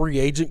got a free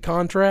agent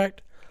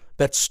contract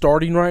that's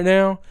starting right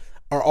now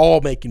are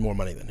all making more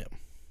money than him.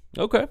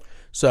 Okay.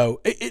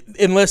 So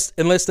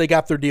unless they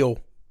got their deal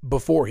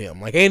before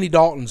him. Like Andy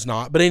Dalton's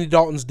not, but Andy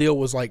Dalton's deal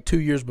was like 2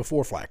 years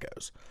before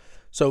Flacco's.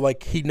 So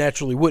like he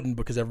naturally wouldn't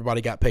because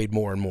everybody got paid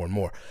more and more and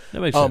more.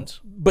 That makes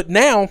sense. But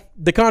now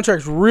the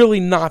contract's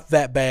really not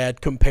that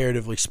bad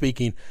comparatively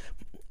speaking.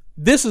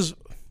 This is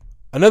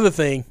another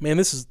thing, man,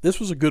 this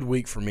was a good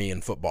week for me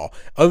in football.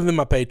 Other than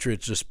my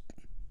Patriots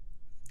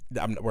we're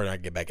not going to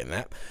get back in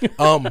that.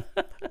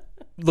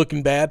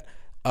 Looking bad.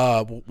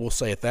 We'll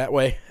say it that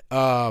way.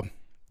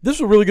 This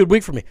was a really good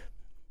week for me.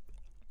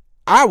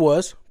 I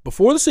was,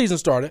 before the season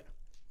started,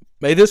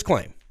 made this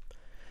claim.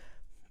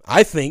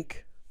 I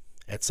think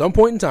at some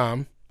point in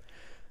time,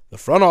 the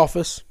front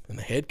office and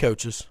the head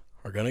coaches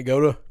are going to go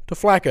to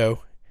Flacco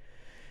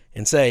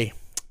and say,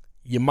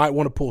 you might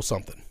want to pull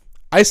something.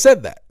 I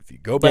said that. If you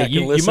go back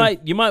and listen.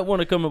 You might want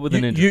to come up with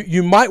an injury.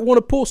 You might want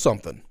to pull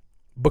something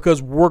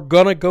because we're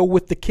going to go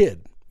with the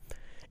kid.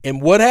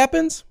 And what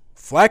happens?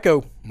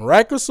 Flacco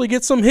miraculously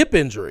gets some hip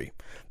injury.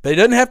 They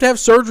doesn't have to have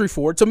surgery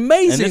for it. It's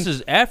amazing. And this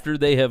is after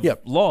they have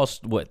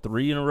lost,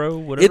 3 in a row,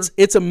 whatever?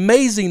 It's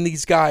amazing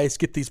these guys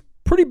get these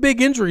pretty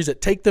big injuries that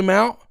take them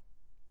out,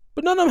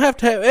 but none of them have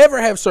to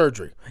ever have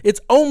surgery. It's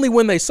only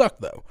when they suck,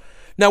 though.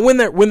 Now, when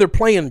they're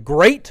playing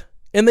great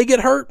and they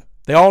get hurt,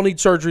 they all need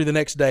surgery the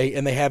next day,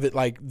 and they have it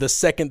like the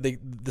second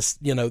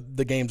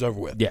the game's over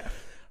with. Yeah.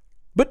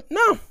 But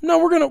no,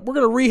 we're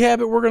gonna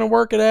rehab it. We're gonna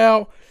work it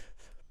out.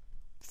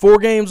 4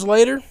 games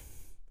later,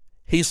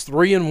 he's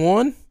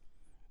 3-1,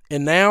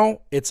 and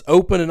now it's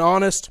open and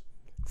honest.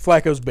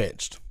 Flacco's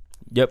benched.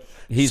 Yep,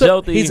 he's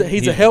healthy.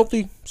 He's a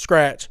healthy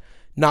scratch,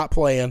 not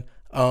playing.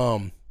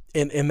 And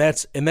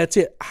that's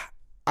it.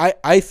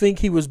 I think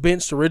he was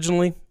benched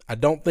originally. I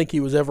don't think he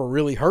was ever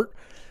really hurt.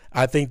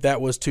 I think that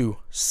was to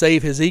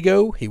save his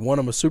ego. He won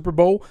him a Super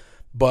Bowl,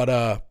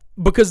 but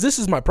because this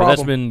is my problem.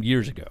 That's been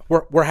years ago.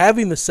 We're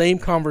having the same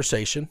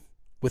conversation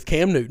with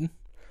Cam Newton,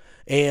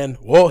 and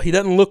he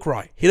doesn't look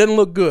right. He doesn't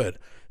look good.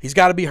 He's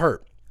got to be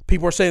hurt.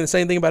 People are saying the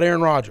same thing about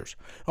Aaron Rodgers.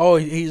 Oh,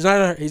 he's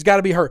not. He's got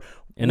to be hurt.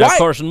 And now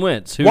Carson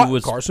Wentz, who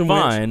was Carson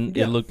fine, Wentz,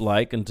 yeah. It looked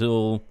like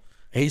until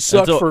he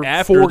sucked for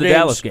after 4 the games,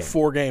 Dallas game.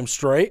 4 games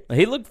straight.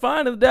 He looked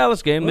fine in the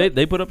Dallas game.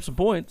 They put up some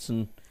points,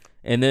 and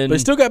then they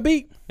still got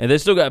beat. And they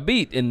still got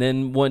beat. And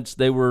then once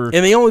they were,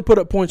 and they only put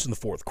up points in the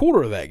fourth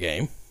quarter of that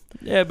game.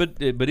 Yeah,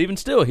 but even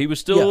still, he was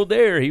still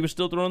there. He was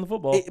still throwing the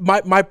football.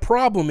 My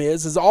problem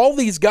is all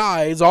these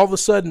guys all of a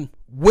sudden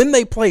when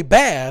they play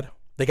bad,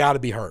 they got to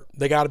be hurt.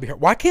 They got to be hurt.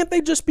 Why can't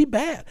they just be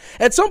bad?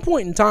 At some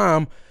point in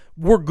time,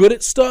 we're good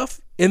at stuff,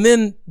 and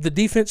then the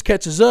defense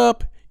catches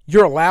up.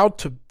 You're allowed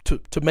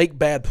to make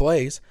bad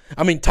plays.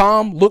 I mean,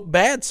 Tom looked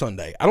bad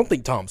Sunday. I don't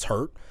think Tom's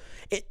hurt.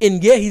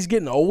 And yeah, he's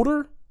getting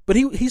older, but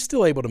he's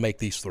still able to make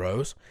these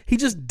throws. He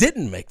just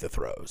didn't make the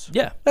throws.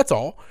 Yeah. That's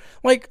all.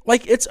 Like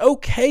it's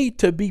okay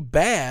to be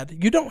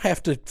bad. You don't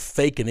have to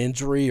fake an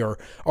injury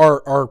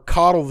or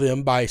coddle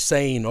them by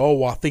saying,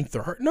 "Oh, I think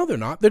they're hurt." No, they're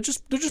not. They're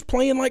just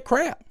playing like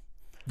crap.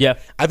 Yeah.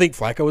 I think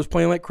Flacco was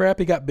playing like crap.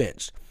 He got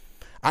benched.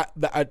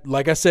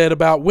 Like I said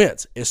about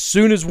Wentz, as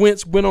soon as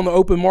Wentz went on the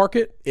open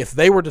market, if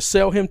they were to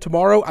sell him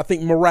tomorrow, I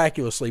think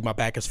miraculously my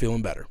back is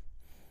feeling better.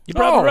 You're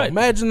probably right.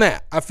 Imagine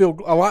that. I feel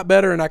a lot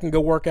better, and I can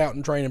go work out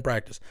and train and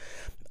practice.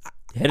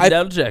 Headed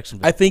down to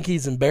Jacksonville. I think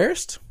he's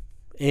embarrassed,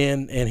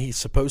 and he's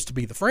supposed to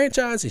be the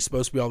franchise. He's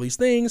supposed to be all these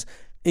things.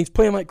 And he's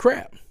playing like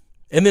crap.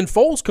 And then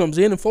Foles comes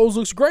in, and Foles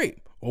looks great.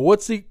 Well,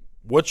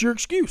 what's your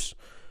excuse?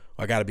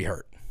 I got to be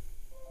hurt.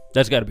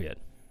 That's got to be it.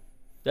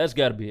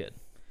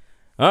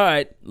 All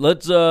right,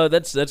 let's.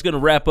 That's going to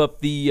wrap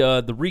up the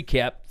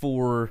recap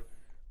for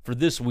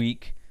this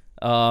week.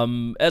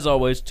 As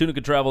always,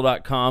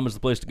 tunicatravel.com is the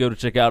place to go to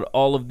check out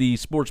all of the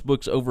sports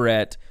books over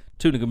at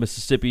Tunica,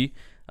 Mississippi.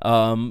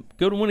 Go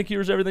to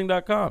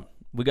winningcureseverything.com.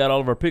 We got all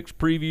of our picks,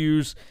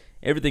 previews,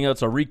 everything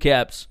else, our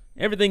recaps,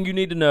 everything you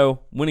need to know.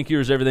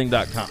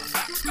 winningcureseverything.com.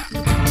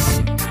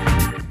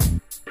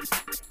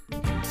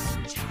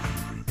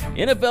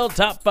 NFL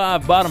top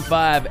 5, bottom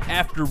 5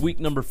 after week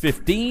number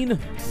 15.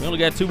 We only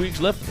got 2 weeks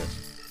left of this.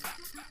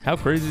 How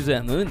crazy is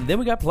that? And then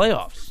we got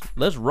playoffs.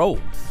 Let's roll.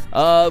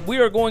 We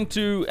are going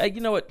to, you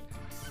know what?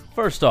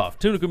 First off,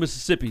 Tunica,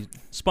 Mississippi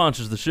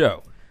sponsors the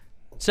show.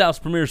 South's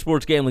premier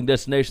sports gambling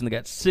destination. They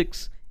got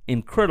 6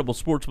 incredible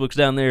sports books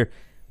down there.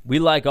 We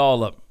like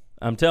all of them.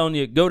 I'm telling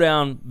you, go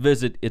down,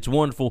 visit. It's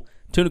wonderful.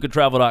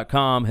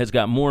 Tunicatravel.com has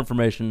got more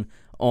information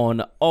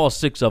on all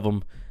 6 of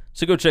them.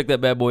 So go check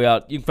that bad boy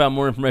out. You can find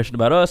more information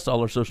about us, all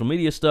our social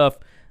media stuff,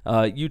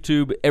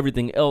 YouTube,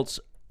 everything else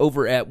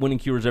over at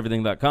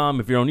winningcureseverything.com.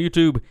 If you're on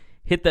YouTube,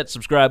 hit that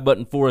subscribe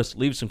button for us.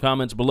 Leave some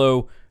comments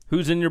below.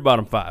 Who's in your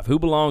bottom 5? Who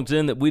belongs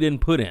in that we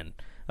didn't put in?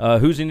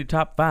 Who's in your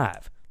top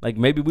 5? Like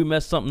maybe we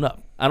messed something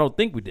up. I don't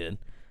think we did.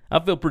 I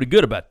feel pretty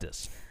good about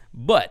this.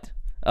 But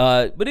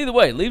either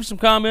way, leave some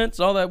comments,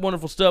 all that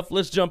wonderful stuff.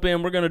 Let's jump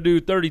in. We're going to do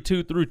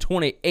 32 through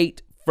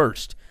 28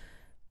 first.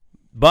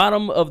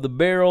 Bottom of the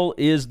barrel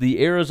is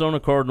the Arizona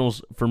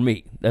Cardinals for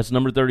me. That's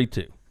number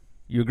 32.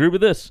 You agree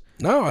with this?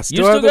 No, I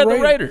still got the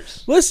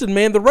Raiders. Listen,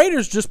 man, the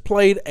Raiders just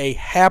played a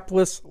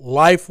hapless,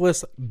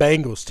 lifeless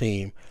Bengals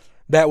team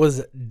that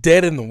was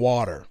dead in the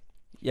water.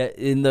 Yeah,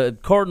 and the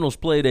Cardinals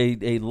played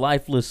a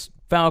lifeless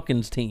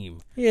Falcons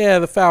team. Yeah,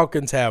 the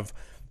Falcons have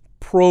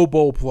Pro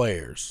Bowl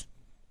players.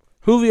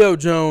 Julio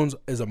Jones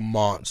is a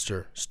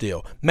monster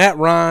still. Matt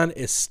Ryan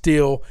is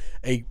still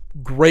a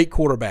great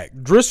quarterback.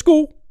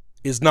 Driscoll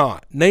is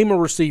not. Name a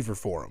receiver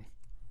for him.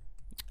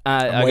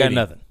 I got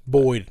nothing.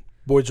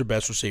 Boyd's your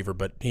best receiver,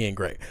 but he ain't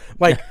great.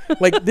 Like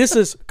this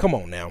is, come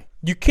on now.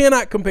 You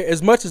cannot compare,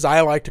 as much as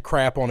I like to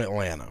crap on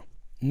Atlanta,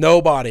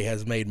 nobody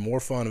has made more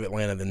fun of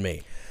Atlanta than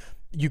me.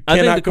 I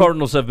think the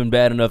Cardinals have been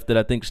bad enough that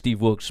I think Steve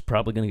Wilkes is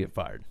probably going to get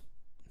fired.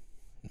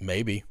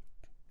 Maybe.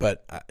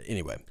 But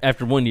anyway.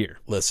 After 1 year.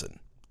 Listen,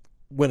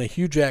 when a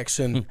Hugh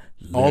Jackson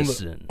on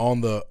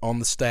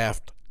the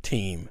staff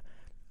team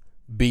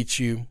beats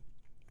you,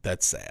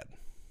 that's sad.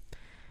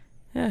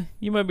 Yeah,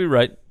 you might be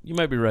right. I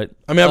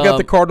mean, I've got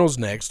the Cardinals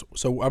next,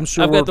 so I'm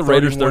sure I've got the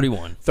Raiders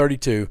 31.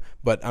 32,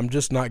 but I'm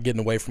just not getting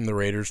away from the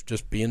Raiders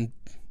just being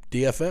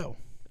DFL. All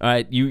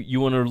right,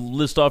 you want to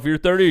list off your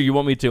 30, or you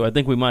want me to? I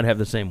think we might have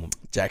the same one.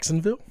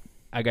 Jacksonville?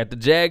 I got the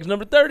Jags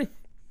number 30.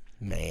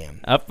 Man.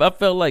 I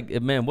felt like,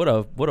 man, what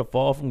a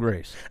fall from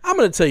grace. I'm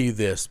going to tell you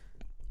this.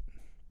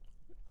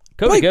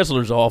 Cody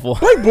Kessler's awful.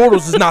 Blake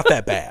Bortles is not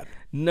that bad.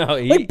 No,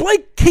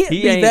 Blake can't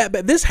be that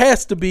bad. This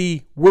has to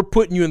be, we're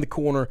putting you in the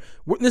corner.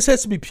 This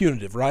has to be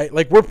punitive, right?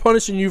 Like, we're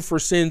punishing you for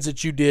sins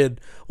that you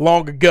did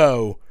long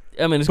ago.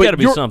 I mean, it's got to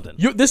be something.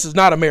 This is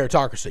not a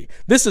meritocracy.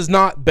 This is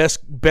not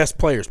best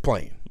players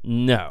playing.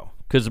 No,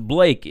 because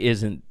Blake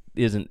isn't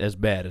as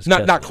bad as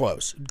Kessler. Not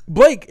close.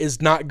 Blake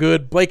is not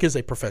good. Blake is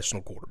a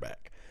professional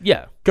quarterback.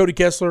 Yeah. Cody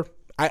Kessler,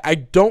 I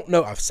don't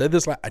know. I've said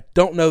this. I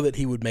don't know that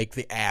he would make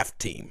the AF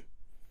team.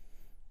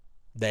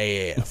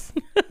 The AF.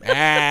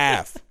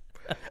 AF.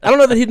 I don't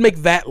know that he'd make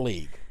that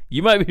league.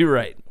 You might be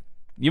right.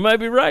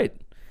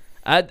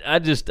 I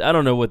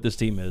don't know what this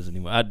team is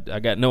anymore. I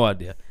got no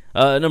idea.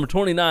 Number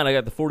 29, I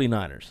got the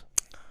 49ers.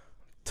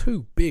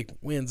 2 big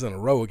wins in a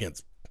row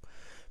against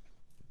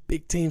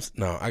big teams.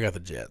 No, I got the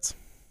Jets.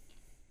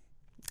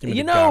 Give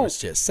me the garbage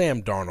Jets.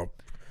 Sam Darnold,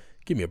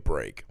 give me a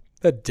break.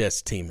 That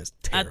Jets team is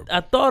terrible.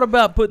 I thought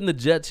about putting the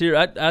Jets here.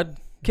 I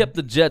kept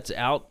the Jets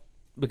out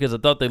because I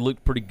thought they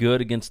looked pretty good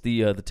against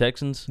the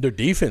Texans. Their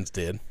defense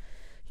did.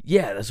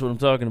 Yeah, that's what I'm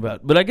talking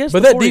about. But I guess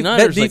that 49ers,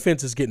 that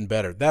defense is getting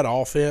better. That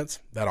offense,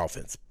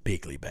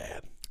 bigly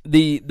bad.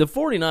 The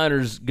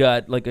 49ers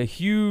got like a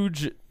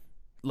huge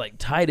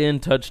tight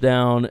end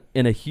touchdown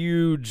and a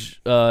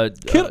huge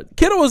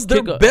Kittle is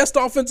their best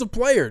offensive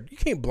player. You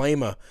can't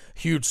blame a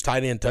huge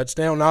tight end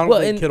touchdown. I don't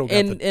think Kittle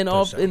got the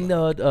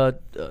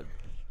touchdown.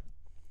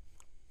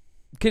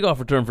 Kickoff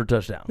return for a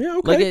touchdown. Yeah,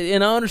 okay.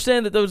 And I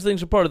understand that those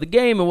things are part of the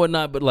game and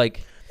whatnot, but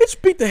they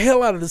just beat the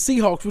hell out of the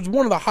Seahawks, which is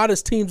one of the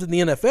hottest teams in the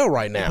NFL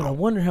right now. I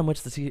wonder how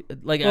much the Seahawks.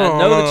 I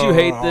know that you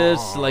hate this.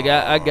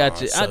 I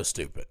got you. So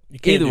stupid. You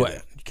can't do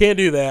that. You can't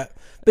do that.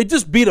 They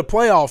just beat a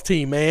playoff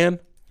team, man.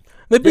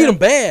 They beat them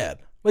bad.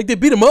 They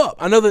beat them up.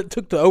 I know that it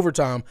took to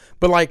overtime,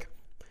 but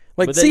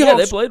Seahawks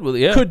they played with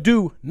it, could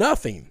do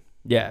nothing.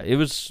 Yeah, it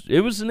was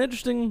an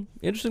interesting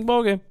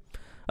ball game.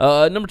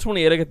 Number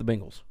 28, I got the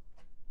Bengals.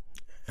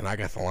 And I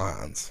got the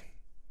Lions.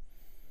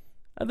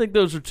 I think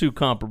those are 2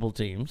 comparable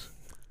teams.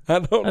 I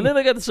think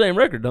they got the same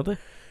record, don't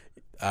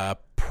they?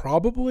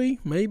 Probably,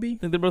 maybe. I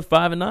think they're both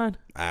 5-9.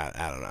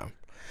 I don't know.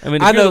 I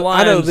mean, I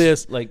know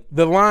this.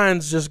 The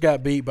Lions just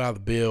got beat by the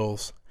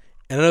Bills,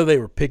 and I know they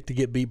were picked to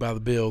get beat by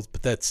the Bills,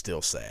 but that's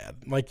still sad.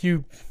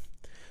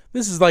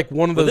 This is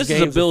one of those games. This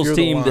is a Bills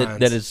team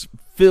that is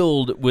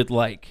filled with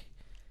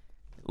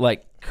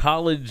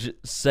college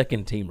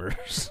second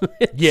teamers.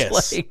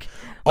 Yes.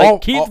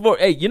 Keith Ford.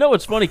 Hey, you know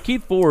what's funny?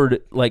 Keith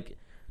Ford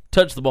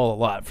touched the ball a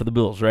lot for the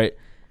Bills, right?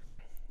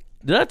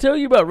 Did I tell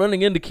you about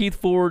running into Keith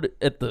Ford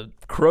at the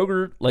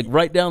Kroger,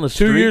 right down the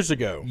street? 2 years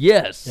ago.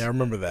 Yes. Yeah, I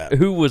remember that.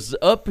 Who was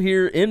up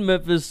here in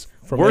Memphis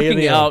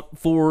working out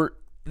for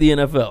the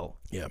NFL.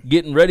 Yeah.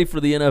 Getting ready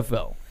for the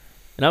NFL.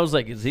 And I was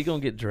like, is he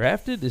going to get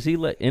drafted?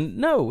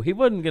 No, he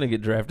wasn't going to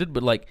get drafted,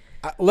 but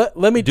let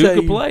me Duke tell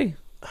you. could play.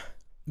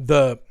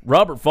 The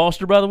Robert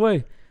Foster, by the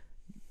way,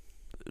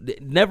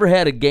 never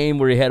had a game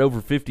where he had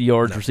over 50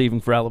 yards receiving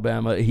for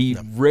Alabama. He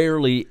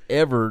rarely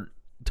ever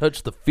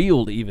touched the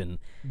field even.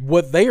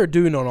 What they are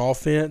doing on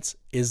offense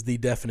is the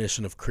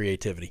definition of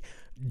creativity.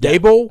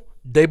 Dable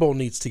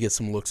needs to get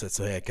some looks at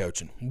some head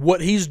coaching. What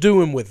he's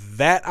doing with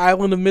that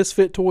island of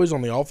misfit toys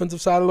on the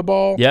offensive side of the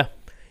ball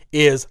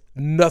is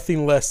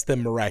nothing less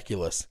than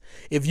miraculous.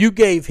 If you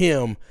gave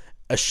him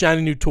a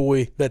shiny new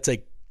toy that's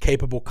a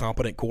capable,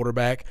 competent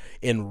quarterback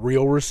and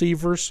real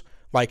receivers,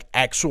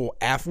 actual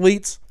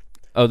athletes.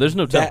 Oh, there's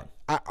no talent.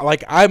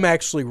 I'm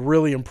actually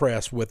really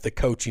impressed with the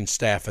coaching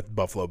staff at the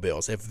Buffalo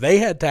Bills. If they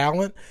had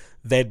talent,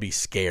 they'd be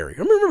scary.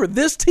 Remember,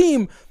 this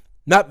team,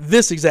 not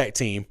this exact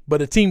team,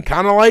 but a team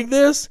kind of like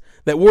this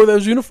that wore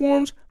those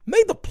uniforms,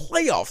 made the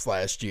playoffs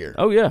last year.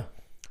 Oh, yeah.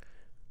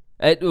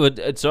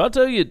 So I'll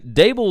tell you,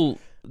 Dable,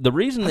 the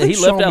reason that he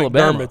left Sean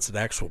Alabama. McDermott's an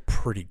actual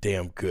pretty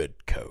damn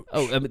good coach.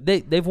 Oh, I mean,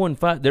 they've won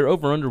 5. Their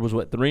over-under was,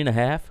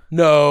 3.5?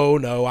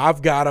 No.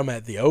 I've got them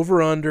at the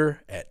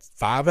over-under at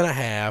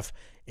 5.5.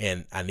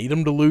 And I need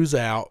them to lose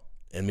out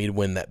and me to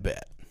win that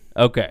bet.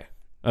 Okay.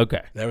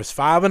 There was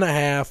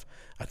 5.5.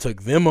 I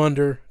took them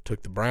under,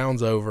 took the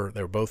Browns over.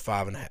 They were both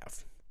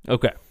 5.5.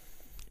 Okay.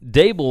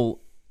 Dable,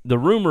 the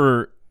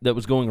rumor that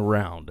was going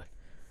around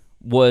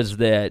was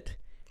that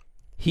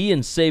he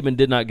and Saban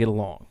did not get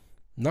along.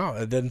 No,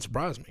 it didn't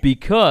surprise me.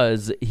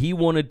 Because he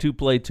wanted to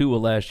play Tua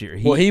last year.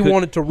 He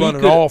wanted to run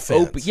an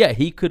offense.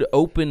 He could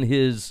open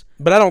his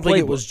But I don't think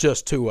it was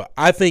just Tua.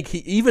 I think he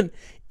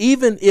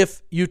even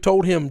if you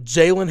told him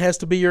Jalen has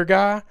to be your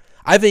guy,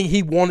 I think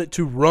he wanted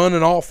to run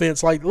an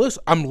offense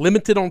listen, I'm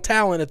limited on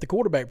talent at the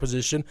quarterback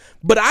position,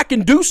 but I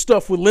can do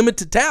stuff with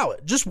limited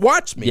talent. Just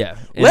watch me. Yeah.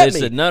 And they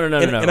said, no.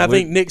 And I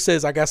think Nick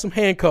says, I got some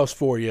handcuffs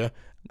for you.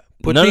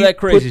 None of that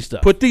crazy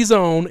stuff. Put these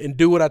on and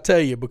do what I tell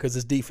you because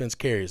this defense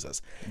carries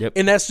us. Yep.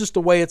 And that's just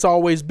the way it's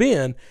always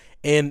been.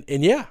 And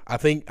yeah, I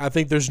think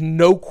there's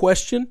no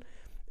question.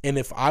 And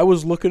if I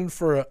was looking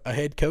for a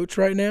head coach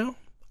right now,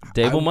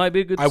 Dable might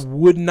be a good. I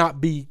would not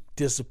be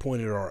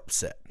disappointed or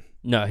upset.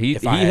 No, he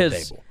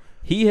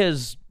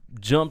has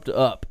jumped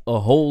up a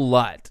whole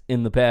lot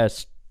in the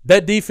past.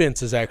 That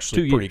defense is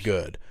actually pretty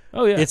good.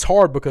 Oh, yeah. It's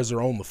hard because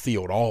they're on the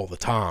field all the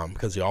time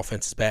because the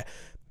offense is bad.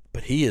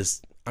 But he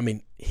is, I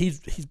mean,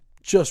 he's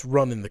just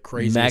running the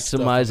craziest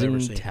stuff I've ever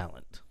seen. Maximizing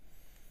talent.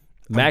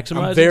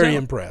 Maximizing I'm very talent.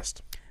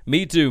 impressed.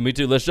 Me too.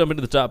 Let's jump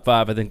into the top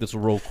 5. I think this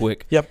will roll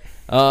quick. Yep.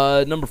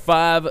 Number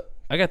 5,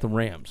 I got the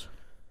Rams.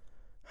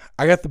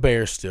 I got the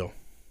Bears still.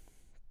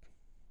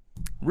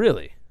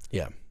 Really?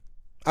 Yeah.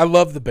 I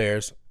love the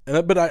Bears.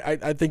 But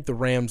I think the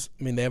Rams,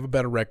 I mean, they have a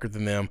better record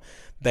than them.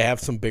 They have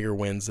some bigger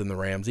wins than the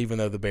Rams, even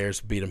though the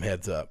Bears beat them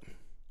heads up.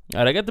 All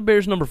right, I got the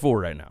Bears number 4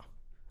 right now.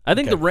 I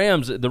think the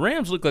Rams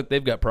look like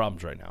they've got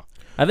problems right now.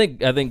 I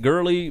think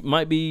Gurley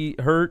might be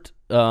hurt,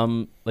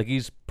 like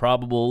he's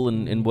probable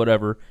and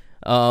whatever.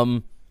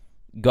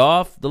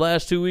 Goff the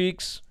last 2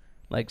 weeks,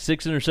 like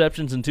 6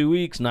 interceptions in 2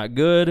 weeks, not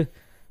good.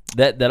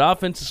 That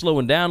offense is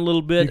slowing down a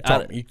little bit. You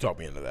can talk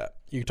me into that.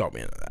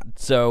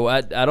 So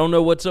I don't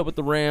know what's up with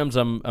the Rams.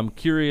 I'm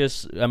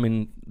curious. I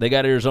mean, they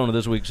got Arizona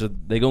this week, so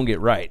they're gonna get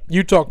right.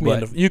 You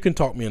can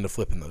talk me into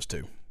flipping those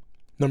two.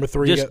 Number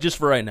 3, just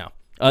for right now.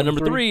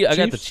 Number 3, I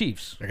got the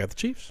Chiefs. I got the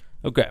Chiefs.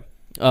 Okay.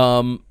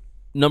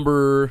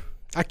 Number.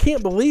 I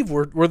can't believe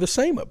we're the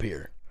same up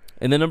here.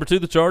 And then number 2,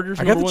 the Chargers.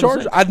 I got the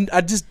Chargers.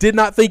 I just did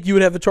not think you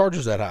would have the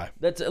Chargers that high.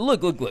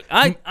 Look.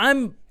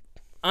 I'm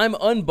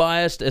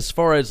unbiased as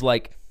far as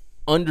like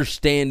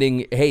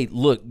understanding. Hey,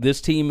 look, this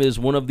team is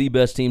one of the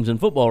best teams in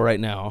football right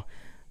now.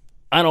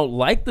 I don't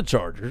like the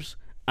Chargers.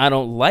 I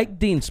don't like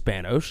Dean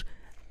Spanos.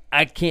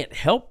 I can't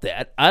help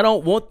that. I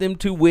don't want them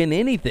to win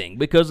anything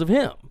because of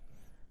him.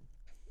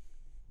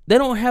 They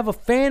don't have a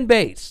fan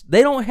base.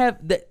 They don't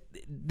have that.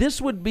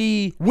 This would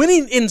be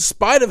winning in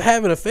spite of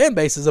having a fan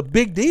base is a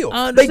big deal.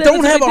 They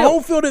don't have a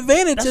home field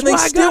advantage, and they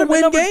still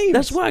win games.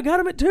 That's why I got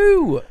them at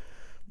 2.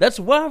 That's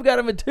why I've got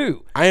them at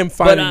 2. I am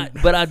fine,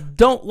 but I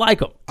don't like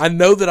them. I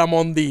know that I'm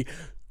on the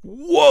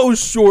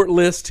short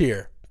list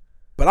here,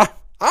 but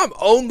I'm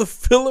on the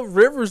Phillip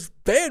Rivers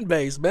fan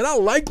base, man. I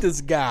like this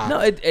guy. No,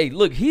 hey,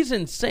 look, he's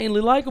insanely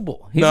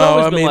likable.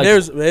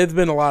 There's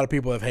been a lot of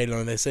people that have hated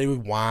on him. They say he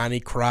whine, he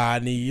cried,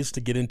 and he used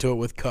to get into it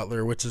with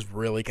Cutler, which is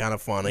really kind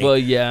of funny. Well,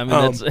 yeah, I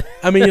mean,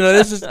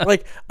 that's. This is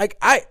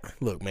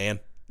look,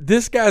 man.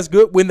 This guy's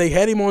good. When they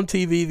had him on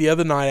TV the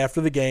other night after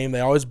the game,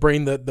 they always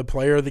bring the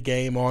player of the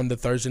game on the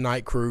Thursday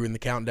night crew and the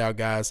countdown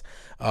guys,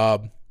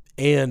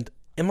 and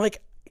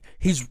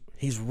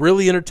he's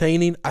really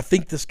entertaining. I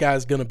think this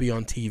guy's going to be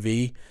on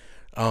TV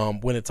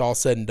when it's all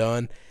said and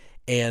done.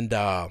 And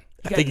I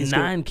think he's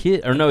 9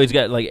 kids, or no, he's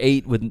got like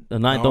 8 with a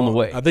 9th on the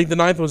way. I think the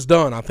 9th one's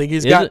done. I think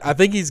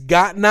he's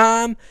got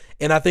 9,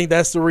 and I think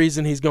that's the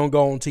reason he's going to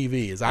go on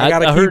TV. Is I got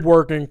to keep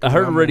working. I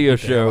heard a radio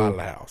show. Out of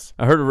the house.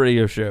 I heard a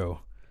radio show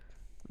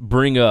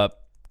bring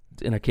up,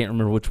 and I can't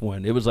remember which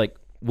one. It was like,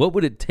 what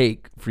would it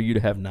take for you to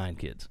have 9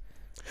 kids?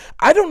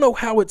 I don't know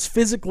how it's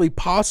physically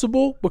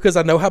possible because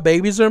I know how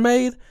babies are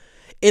made.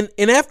 And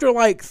after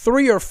like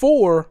 3 or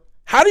 4,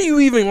 how do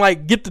you even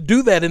like get to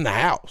do that in the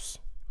house?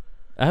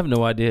 I have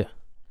no idea.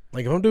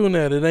 Like if I'm doing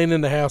that, it ain't in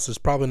the house. It's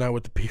probably not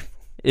with the people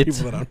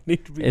that I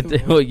need to be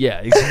doing. Well, yeah,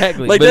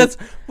 exactly. Look, we got a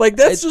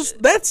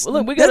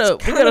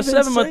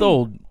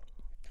 7-month-old.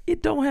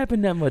 It don't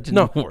happen that much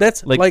anymore. No,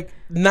 that's like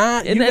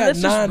 9. You got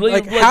 9.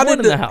 Like how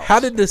did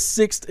the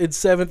 6th and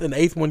 7th and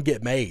 8th one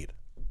get made?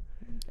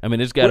 I mean,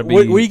 it's got to be.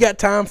 Where you got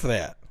time for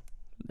that?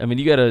 I mean,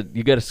 you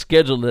gotta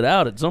schedule it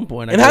out at some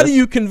point. And how do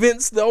you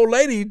convince the old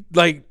lady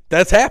like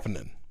that's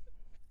happening?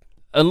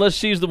 Unless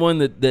she's the one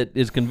that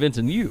is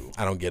convincing you.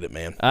 I don't get it,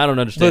 man. I don't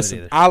understand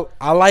it either.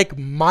 I like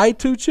my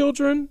 2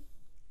 children.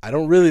 I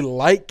don't really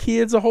like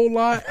kids a whole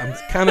lot. I'm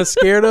kind of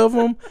scared of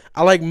them.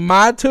 I like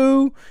my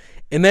 2,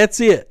 and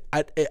that's it.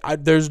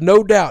 There's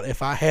no doubt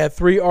if I had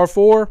 3 or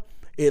 4,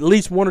 at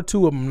least 1 or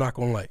 2 of them I'm not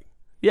gonna like.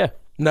 Yeah.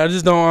 No,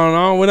 just don't.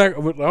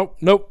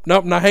 Nope.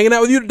 Not hanging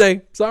out with you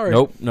today. Sorry.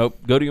 Nope.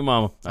 Go to your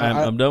mama.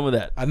 I'm done with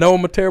that. I know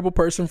I'm a terrible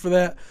person for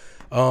that.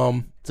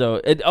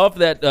 So off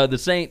that, the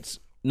Saints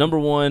number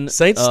 1.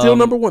 Saints still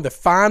number 1. They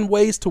find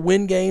ways to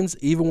win games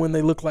even when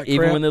they look like crap.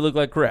 Even when they look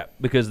like crap,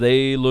 because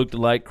they looked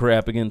like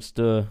crap against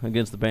the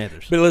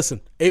Panthers. But listen,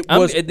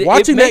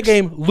 watching that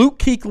game. Luke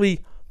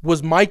Kuechly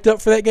was mic'd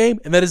up for that game,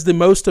 and that is the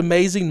most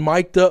amazing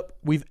mic'd up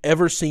we've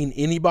ever seen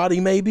anybody.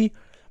 Maybe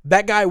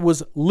that guy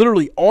was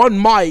literally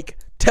on mic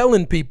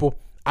telling people,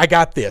 I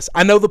got this.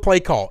 I know the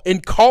play call.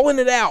 And calling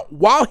it out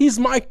while he's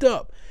mic'd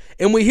up.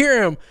 And we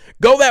hear him,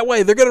 go that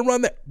way. They're going to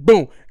run that.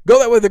 Boom. Go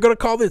that way. They're going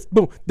to call this.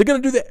 Boom. They're going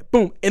to do that.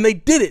 Boom. And they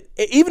did it.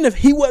 Even if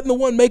he wasn't the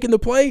one making the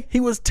play, he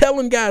was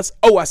telling guys,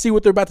 oh, I see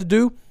what they're about to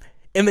do.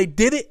 And they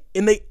did it.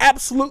 And they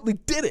absolutely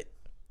did it.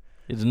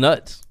 It's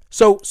nuts.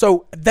 So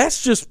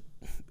that's just,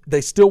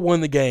 they still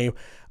won the game.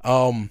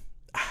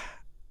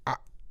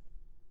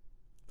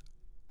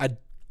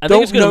 I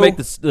think it's going to make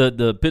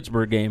the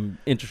Pittsburgh game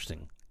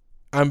interesting.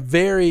 I'm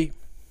very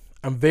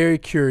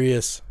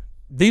curious.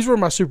 These were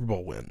my Super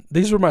Bowl win.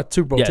 These were my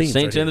Super Bowl teams.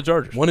 Saints and the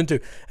Chargers. 1 and 2.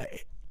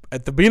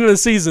 At the beginning of the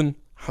season,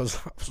 I was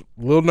a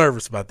little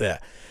nervous about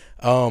that.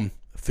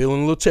 Feeling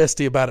a little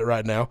chesty about it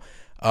right now.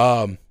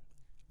 I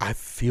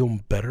feel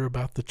better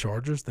about the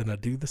Chargers than I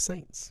do the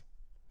Saints.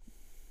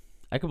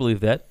 I can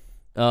believe that.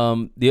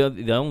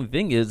 The only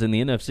thing is in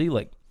the NFC,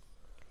 like,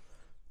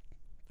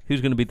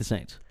 who's going to beat the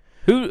Saints?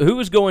 Who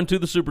is going to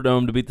the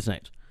Superdome to beat the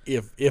Saints?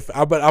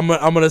 But I'm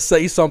going to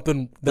say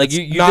something that's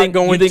like you not think,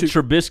 going you think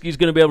to. Trubisky's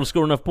going to be able to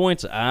score enough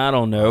points? I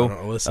don't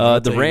know.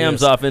 Listen, the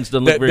Rams' offense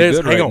doesn't look very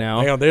good right now.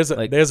 Hang on. There's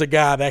a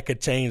guy that could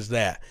change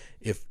that.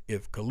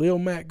 If Khalil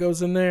Mack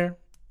goes in there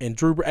and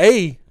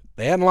they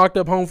hadn't locked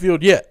up home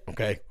field yet.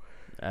 Okay,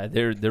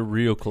 they're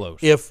real close.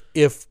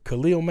 If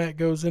Khalil Mack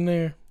goes in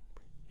there,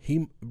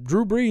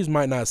 Drew Brees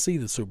might not see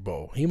the Super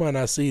Bowl. He might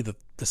not see the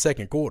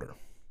second quarter.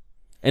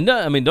 And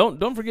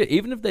don't forget,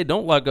 even if they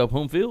don't lock up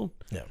home field,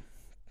 yeah,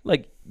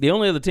 like the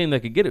only other team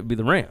that could get it would be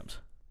the Rams.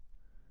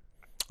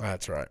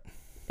 That's right.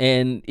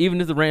 And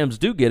even if the Rams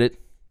do get it,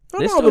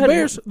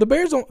 the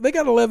Bears they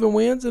got 11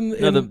 wins and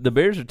the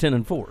Bears are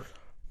 10-4.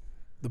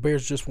 The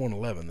Bears just won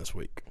 11 this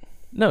week.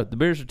 No, the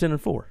Bears are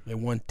 10-4. They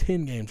won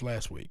 10 games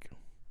last week.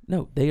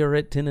 No, they are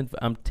at 10-4.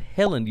 I'm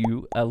telling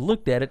you, I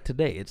looked at it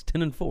today. It's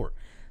 10-4.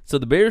 So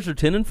the Bears are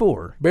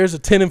 10-4. Bears are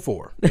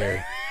 10-4.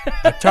 Barry.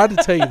 I tried to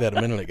tell you that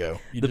a minute ago.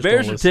 The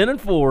Bears are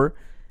 10-4.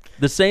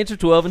 The Saints are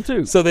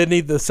 12-2. So they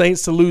need the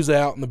Saints to lose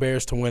out and the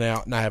Bears to win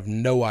out. And I have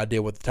no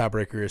idea what the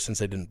tiebreaker is since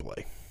they didn't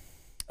play.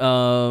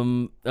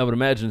 I would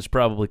imagine it's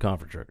probably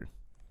conference record.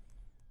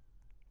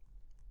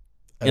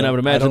 And I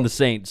would imagine the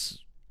Saints.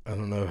 I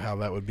don't know how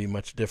that would be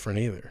much different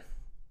either,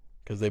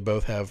 because they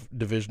both have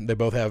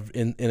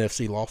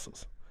NFC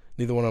losses.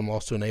 Neither one of them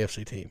lost to an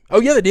AFC team. Oh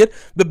yeah, they did.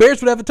 The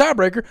Bears would have the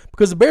tiebreaker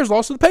because the Bears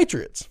lost to the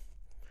Patriots.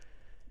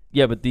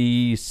 Yeah, but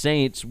the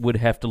Saints would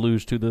have to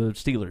lose to the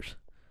Steelers.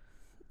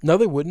 No,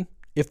 they wouldn't.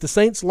 If the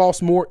Saints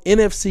lost more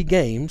NFC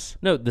games.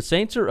 No, the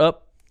Saints are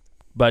up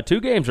by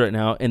 2 games right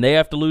now, and they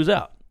have to lose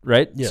out,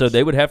 right? Yes. So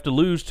they would have to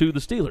lose to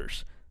the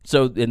Steelers.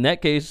 So in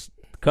that case,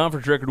 the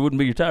conference record wouldn't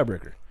be your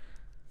tiebreaker.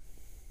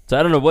 So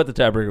I don't know what the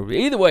tiebreaker would be.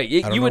 Either way,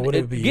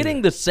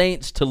 getting the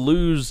Saints to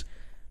lose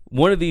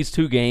one of these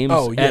 2 games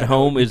at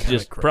home is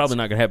just crazy. Probably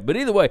not going to happen. But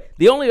either way,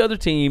 the only other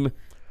team,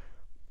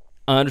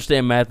 I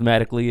understand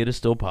mathematically it is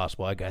still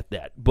possible. I got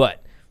that.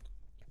 But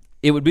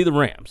it would be the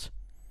Rams.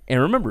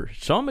 And remember,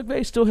 Sean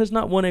McVay still has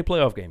not won a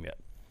playoff game yet.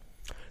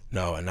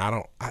 No, and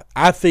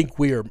I think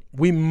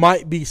we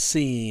might be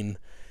seeing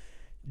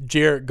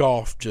Jared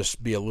Goff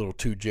just be a little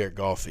too Jared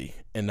Goffy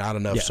and not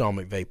enough Sean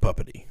McVay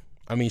puppety.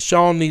 I mean,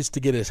 Sean needs to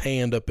get his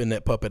hand up in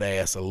that puppet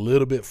ass a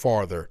little bit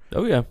farther.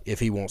 Oh yeah, if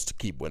he wants to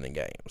keep winning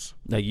games.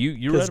 Now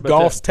you're right about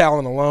Goff's that.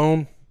 talent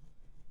alone,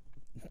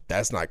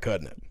 that's not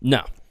cutting it.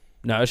 No,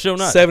 it's still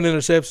not. 7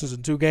 interceptions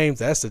in 2 games.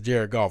 That's the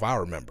Jared Goff I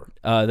remember.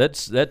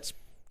 That's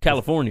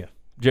California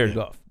Jared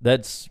Goff.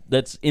 That's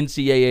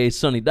NCAA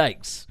Sonny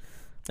Dykes.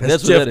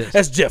 That's what that is.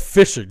 That's Jeff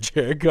Fisher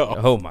Jared Goff.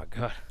 Oh my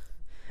God.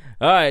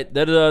 All right,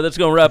 that's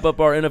going to wrap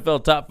up our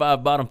NFL Top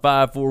 5, Bottom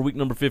 5 for week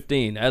number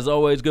 15. As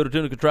always, go to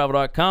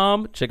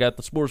tunicatravel.com. Check out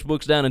the sports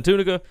books down in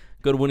Tunica.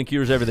 Go to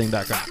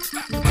winningcureseverything.com.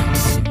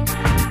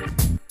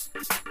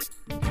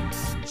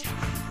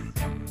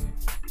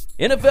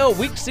 NFL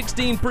Week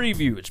 16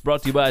 preview. It's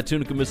brought to you by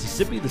Tunica,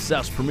 Mississippi, the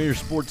South's premier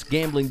sports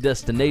gambling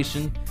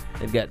destination.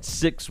 They've got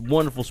 6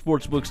 wonderful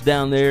sports books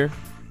down there.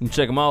 You can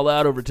check them all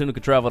out over at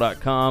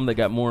tunicatravel.com. They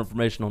got more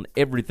information on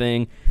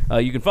everything.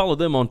 You can follow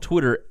them on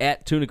Twitter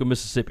at Tunica,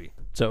 Mississippi,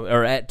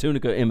 or at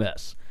Tunica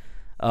MS.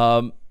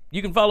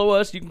 You can follow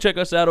us. You can check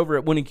us out over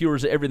at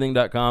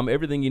winningcureseverything.com.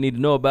 Everything you need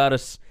to know about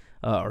us,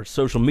 our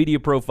social media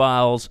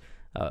profiles,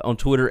 on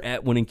Twitter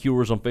at Winning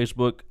Cures, on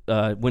Facebook,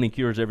 Winning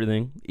Cures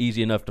Everything.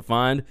 Easy enough to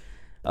find.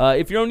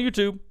 If you're on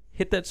YouTube,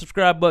 hit that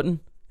subscribe button.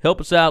 Help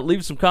us out.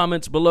 Leave some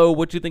comments below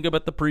what you think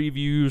about the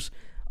previews,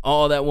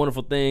 all that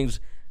wonderful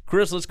things.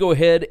 Chris, let's go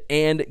ahead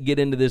and get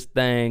into this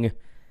thing.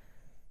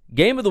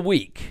 Game of the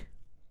week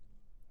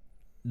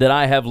that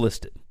I have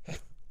listed.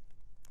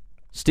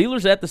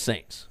 Steelers at the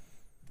Saints.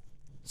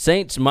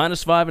 Saints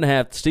minus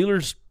 5.5. The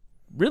Steelers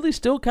really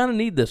still kind of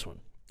need this one.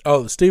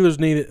 Oh, the Steelers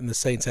need it, and the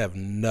Saints have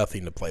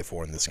nothing to play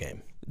for in this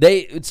game.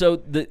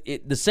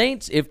 The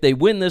Saints, if they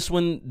win this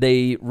one,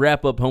 they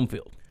wrap up home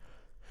field.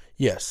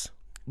 Yes.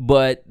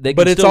 But they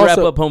can still wrap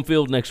up home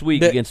field next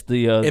week against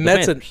the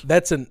Panthers.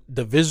 That's a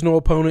divisional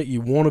opponent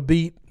you want to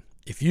beat.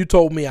 If you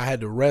told me I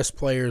had to rest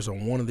players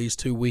on one of these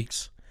 2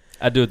 weeks,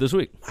 I'd do it this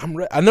week.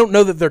 I don't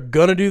know that they're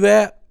going to do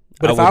that,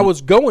 but if I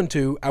was going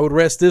to, I would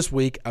rest this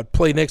week. I'd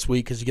play next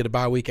week because you get a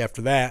bye week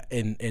after that,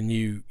 and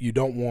you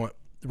don't want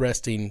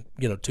resting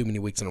too many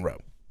weeks in a row.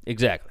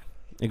 Exactly.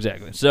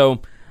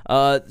 So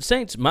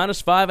Saints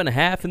minus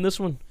 5.5 in this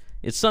one.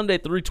 It's Sunday,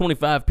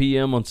 3:25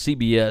 p.m. on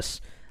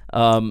CBS.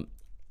 I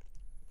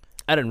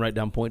didn't write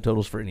down point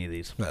totals for any of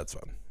these. That's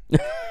fine.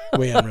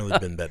 We haven't really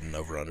been betting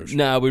over-unders.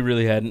 No, we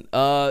really hadn't.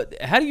 How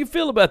do you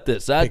feel about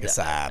this? Pick a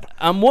side.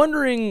 I'm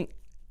wondering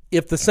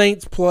if the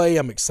Saints play.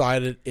 I'm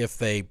excited. If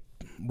they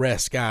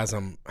rest guys,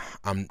 I'm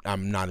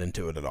not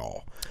into it at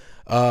all.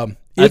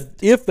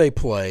 If they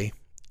play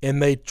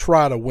and they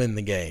try to win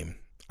the game,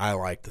 I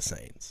like the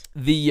Saints.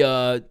 The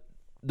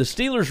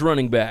Steelers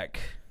running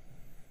back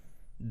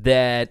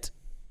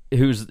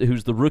who's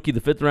the rookie,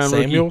 the 5th round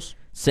rookie?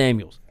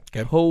 Samuels.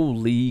 Okay.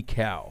 Holy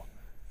cow.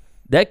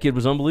 That kid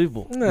was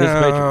unbelievable.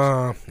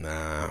 Nah.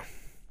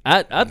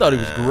 I thought he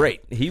was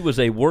great. He was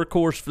a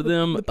workhorse for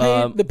them.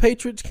 The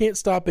Patriots can't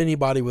stop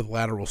anybody with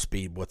lateral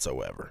speed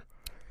whatsoever.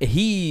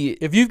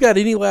 If you've got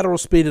any lateral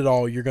speed at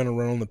all, you're going to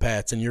run on the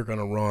Pats, and you're going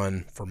to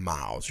run for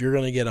miles. You're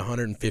going to get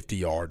 150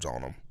 yards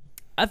on them.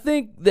 I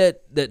think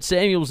that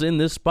Samuel's in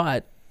this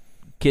spot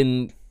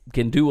can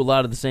do a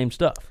lot of the same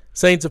stuff.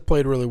 Saints have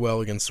played really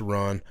well against the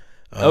run.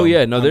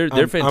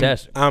 They're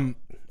fantastic.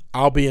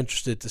 I'll be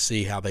interested to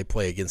see how they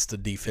play against a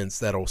defense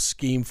that'll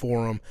scheme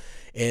for them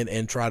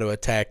and try to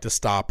attack to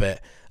stop it.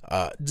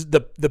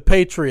 The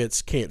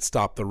Patriots can't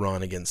stop the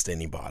run against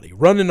anybody.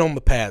 Running on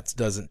the Pats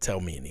doesn't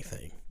tell me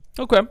anything.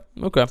 Okay.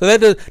 So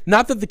that does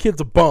not that the kid's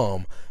a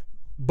bum,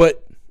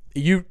 but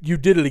you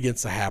did it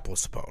against a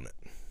hapless opponent.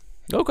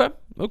 Okay.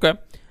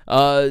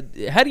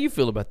 How do you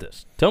feel about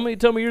this? Tell me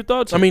your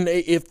thoughts. I mean,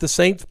 if the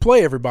Saints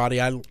play everybody,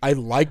 I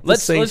like the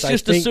Saints. Let's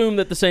just assume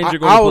that the Saints are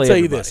going to play I will tell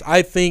everybody. you this: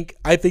 I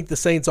think the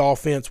Saints'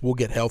 offense will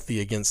get healthy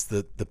against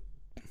the.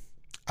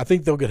 I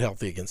think they'll get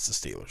healthy against the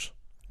Steelers.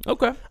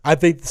 Okay. I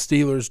think the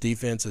Steelers'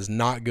 defense is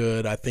not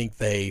good. I think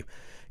they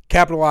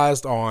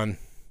capitalized on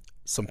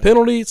some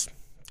penalties,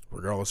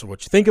 regardless of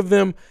what you think of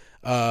them,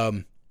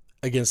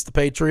 against the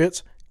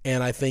Patriots,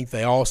 and I think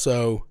they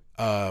also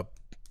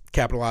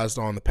capitalized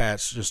on the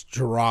Pats just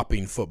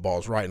dropping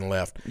footballs right and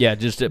left. Yeah,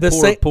 just poor the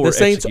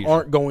Saints execution.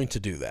 aren't going to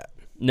do that.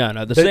 No,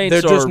 the Saints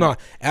Saints they're just not.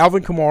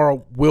 Alvin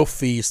Kamara will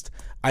feast.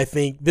 I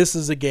think this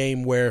is a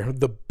game where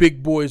the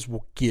big boys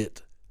will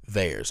get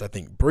theirs. I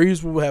think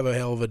Breeze will have a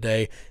hell of a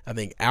day. I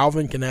think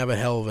Alvin can have a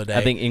hell of a day.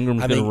 I think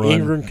Ingram's going to run.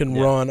 Ingram can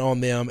run on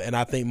them, and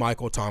I think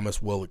Michael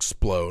Thomas will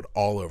explode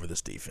all over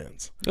this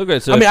defense. Okay,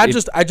 so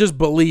I just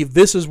believe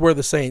this is where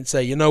the Saints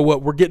say, you know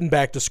what, we're getting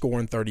back to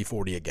scoring 30,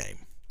 40 a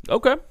game.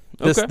 Okay.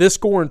 This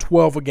scoring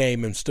 12 a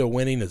game and still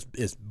winning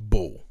is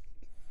bull.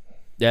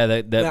 Yeah,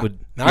 that would.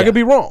 Now I could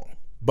be wrong,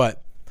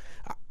 but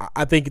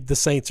I think the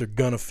Saints are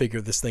gonna figure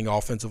this thing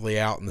offensively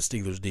out, and the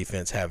Steelers'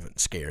 defense haven't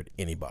scared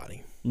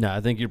anybody. No, I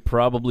think you're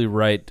probably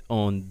right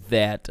on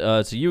that.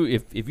 So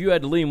if you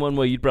had to lean one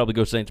way, you'd probably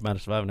go Saints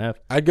minus 5.5.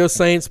 I'd go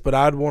Saints, but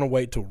I'd want to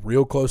wait till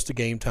real close to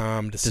game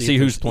time to see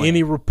if who's playing.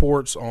 Any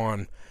reports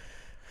on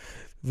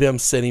them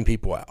sending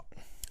people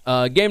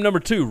out. Game number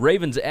 2,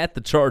 Ravens at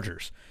the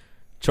Chargers.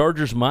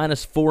 Chargers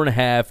minus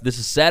 4.5. This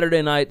is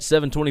Saturday night,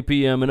 7:20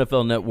 p.m.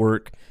 NFL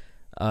Network.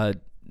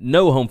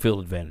 No home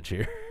field advantage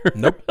here.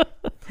 Nope.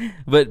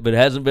 but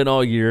hasn't been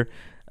all year.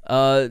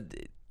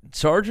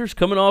 Chargers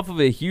coming off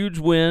of a huge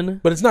win.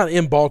 But it's not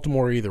in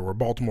Baltimore either, where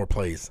Baltimore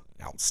plays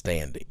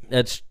outstanding.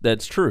 That's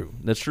true.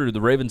 That's true.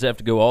 The Ravens have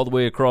to go all the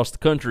way across the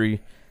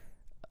country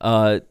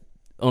on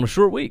a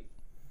short week.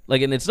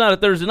 And it's not a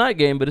Thursday night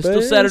game, but it's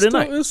still Saturday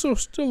night. It's still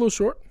a little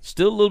short.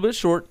 Still a little bit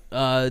short.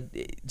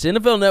 It's an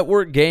NFL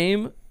Network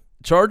game.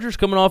 Chargers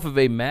coming off of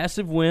a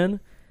massive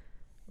win.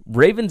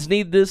 Ravens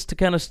need this to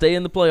kind of stay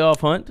in the playoff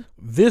hunt.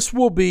 This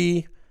will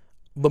be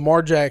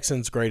Lamar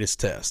Jackson's greatest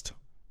test.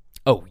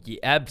 Oh, yeah,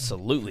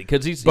 absolutely,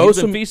 because he's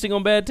been feasting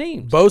on bad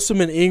teams. Bosa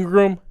and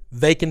Ingram,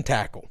 they can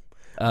tackle.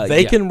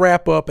 They can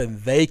wrap up, and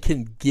they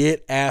can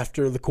get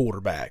after the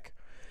quarterback.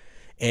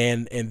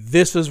 And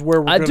this is where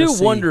we're going to see. I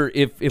do wonder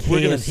if we're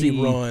going to see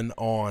run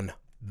on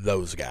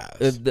those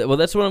guys. Well,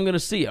 that's what I'm going to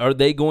see. Are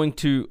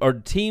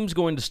teams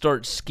going to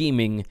start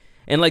scheming?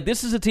 And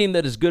this is a team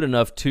that is good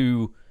enough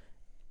to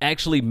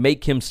actually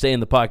make him stay in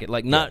the pocket,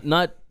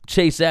 not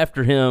chase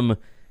after him,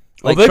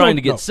 trying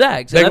to get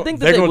sacks. And I think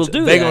that they will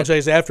do that. They're going to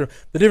chase after him.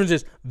 The difference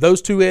is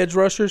those two edge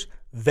rushers,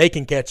 they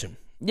can catch him.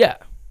 Yeah.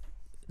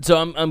 So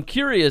I'm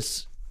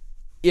curious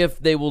if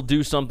they will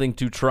do something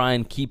to try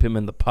and keep him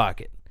in the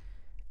pocket,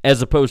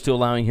 as opposed to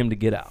allowing him to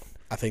get out.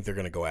 I think they're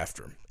going to go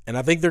after him. And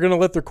I think they're going to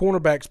let their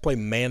cornerbacks play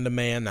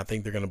man-to-man. I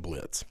think they're going to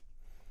blitz.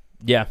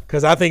 Yeah.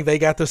 Because I think they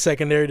got the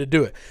secondary to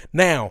do it.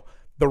 Now,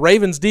 the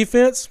Ravens'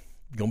 defense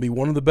going to be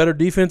one of the better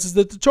defenses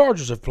that the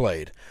Chargers have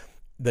played.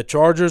 The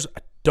Chargers,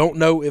 I don't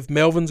know if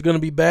Melvin's going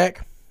to be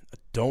back. I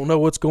don't know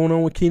what's going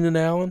on with Keenan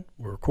Allen.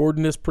 We're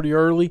recording this pretty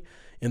early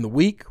in the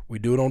week. We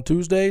do it on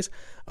Tuesdays.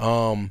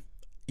 Which,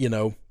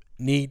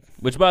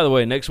 by the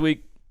way, next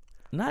week,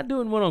 not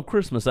doing one on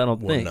Christmas, I don't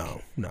think.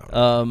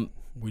 No.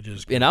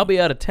 And I'll be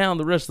out of town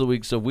the rest of the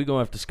week, so we're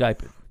going to have to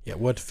Skype it. Yeah,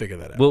 we'll have to figure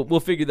that out. We'll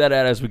figure that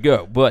out as we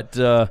go. But,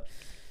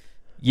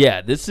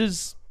 this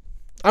is...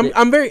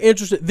 I'm very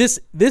interested.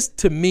 This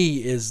to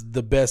me is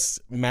the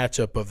best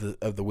matchup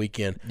of the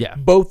weekend. Yeah.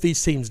 Both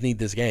these teams need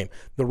this game.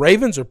 The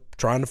Ravens are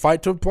trying to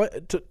fight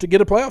to get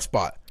a playoff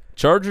spot.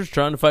 Chargers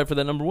trying to fight for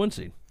that number 1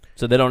 seed,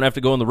 so they don't have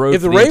to go on the road.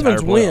 If the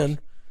Ravens win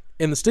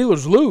and the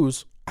Steelers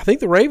lose, I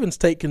think the Ravens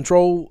take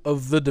control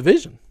of the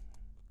division.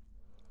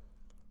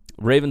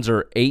 Ravens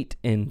are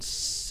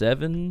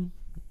 8-7.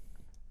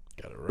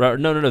 Got it right.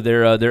 No.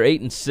 They're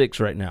 8-6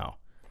 right now.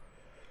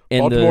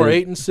 And Baltimore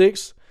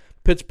 8-6.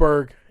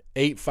 Pittsburgh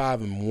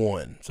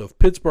 8-5-1. So if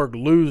Pittsburgh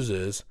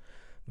loses,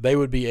 they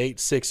would be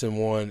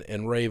 8-6-1,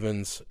 and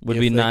Ravens would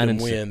be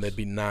 9-6. Win, they'd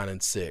be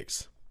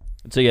 9-6.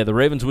 So yeah, the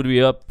Ravens would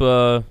be up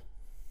by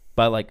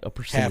a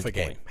percentage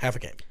half a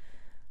game.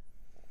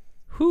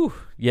 Whew.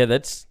 Yeah,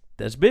 that's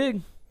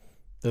big.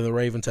 Then the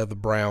Ravens have the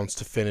Browns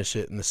to finish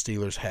it, and the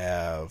Steelers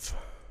have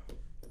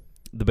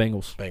the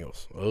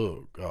Bengals.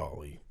 Oh,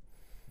 golly.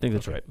 I think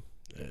that's right.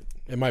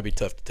 It might be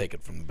tough to take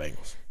it from the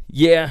Bengals.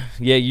 Yeah.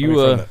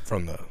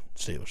 From the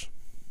Steelers.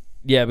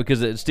 Yeah,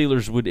 because the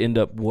Steelers would end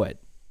up,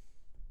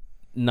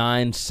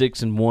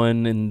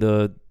 9-6-1 in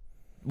the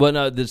 – well,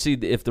 no,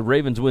 if the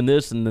Ravens win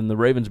this and then the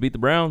Ravens beat the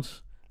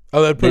Browns,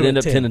 they'd end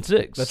up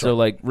 10-6. That's so,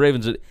 right.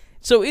 Ravens –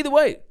 so, either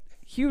way,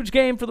 huge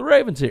game for the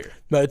Ravens here.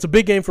 No, it's a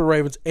big game for the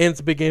Ravens, and it's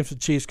a big game for the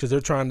Chiefs because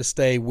they're trying to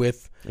stay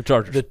with the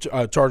Chargers.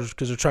 The Chargers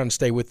because they're trying to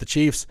stay with the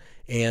Chiefs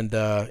and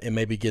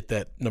maybe get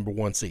that number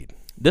 1 seed.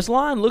 This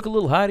line look a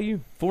little high to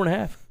you,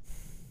 4.5.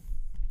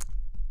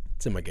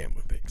 It's in my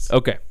gambling picks.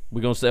 Okay,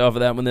 we're going to stay off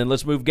of that one then.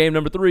 Let's move game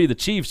number 3, the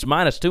Chiefs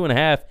minus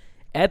 2.5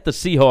 at the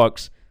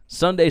Seahawks,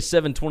 Sunday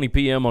 7:20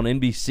 p.m. on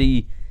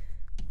NBC.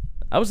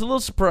 I was a little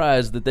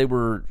surprised that they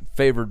were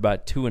favored by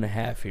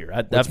 2.5 here.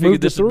 I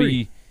figured this would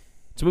be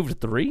 – it's moved to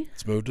 3?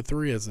 It's moved to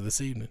 3 as of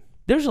this evening.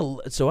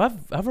 So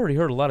I've already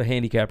heard a lot of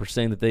handicappers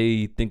saying that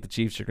they think the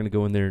Chiefs are going to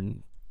go in there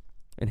and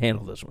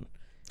handle this one.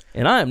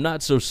 And I am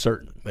not so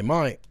certain. They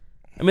might.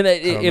 I mean,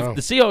 if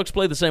the Seahawks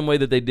play the same way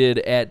that they did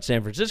at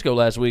San Francisco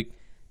last week,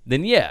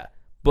 then yeah.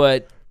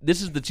 But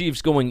this is the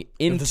Chiefs going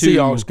into – If the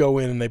Seahawks go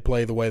in and they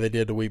play the way they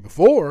did the week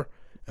before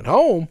at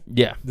home,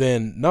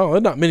 then no,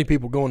 there's not many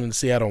people going into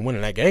Seattle and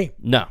winning that game.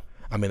 No.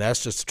 I mean,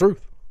 that's just the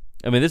truth.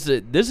 I mean, this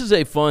is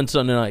a fun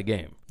Sunday night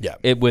game. Yeah.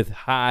 With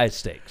high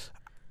stakes.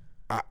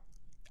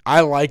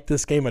 I like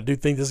this game. I do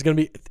think this is going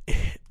to be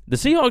 – The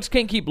Seahawks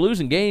can't keep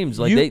losing games.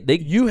 Like they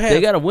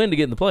got to win to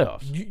get in the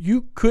playoffs.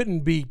 You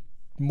couldn't be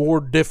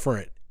more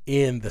different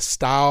in the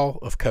style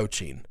of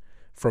coaching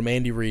from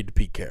Andy Reid to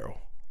Pete Carroll.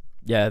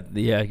 Yeah,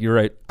 you're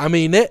right. I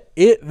mean, they're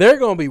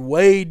going to be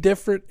way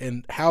different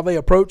in how they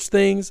approach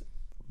things,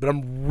 but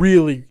I'm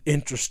really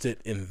interested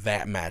in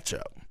that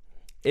matchup.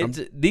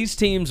 These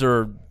teams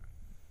are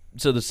 –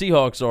 so the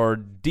Seahawks are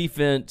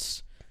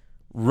defense,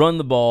 run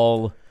the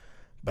ball.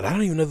 But I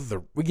don't even know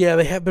that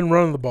they have been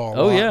running the ball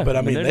a lot. Yeah. But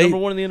I mean, they're number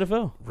 1 in the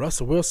NFL.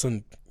 Russell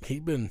Wilson, he's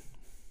been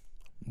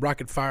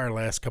rocket fire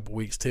last couple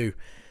weeks too.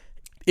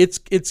 It's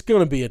going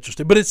to be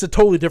interesting, but it's a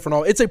totally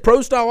different. It's a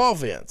pro style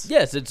offense.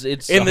 Yes, it's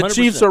and 100%. The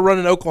Chiefs are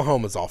running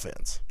Oklahoma's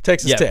offense,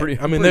 Texas Tech.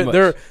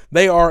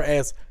 They are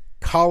as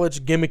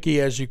college gimmicky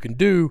as you can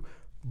do,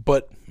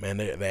 but man,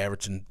 they're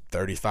averaging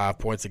 35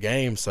 points a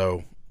game,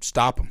 so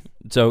stop them.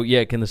 So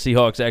yeah, can the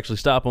Seahawks actually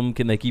stop them?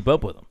 Can they keep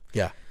up with them?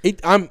 Yeah,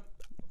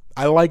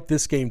 I like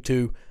this game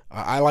too.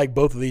 I like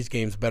both of these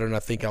games better than I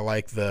think I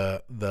like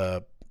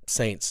the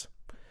Saints.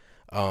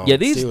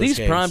 These games.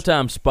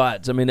 primetime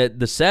spots. I mean,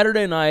 the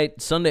Saturday night,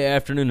 Sunday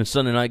afternoon, and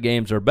Sunday night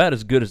games are about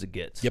as good as it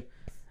gets. Yep.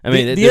 I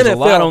mean, the there's NFL a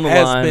lot on the line.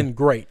 has been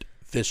great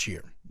this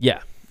year.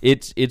 Yeah,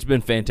 it's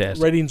been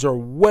fantastic. Ratings are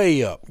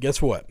way up.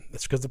 Guess what?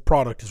 That's because the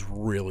product is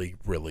really,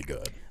 really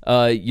good.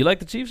 You like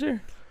the Chiefs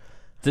here?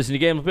 Is this in your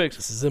gambling picks?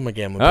 This is in my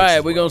gambling picks. All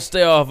right, we're going to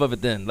stay off of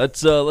it then.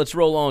 Let's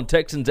roll on.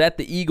 Texans at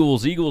the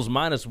Eagles. Eagles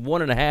minus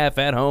 1.5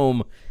 at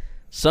home.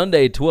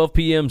 Sunday, 12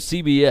 p.m.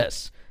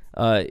 CBS.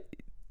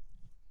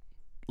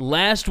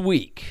 Last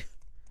week,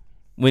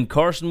 when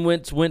Carson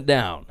Wentz went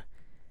down,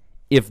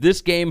 if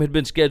this game had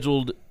been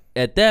scheduled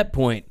at that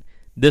point,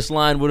 this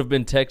line would have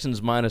been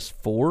Texans minus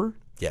 4.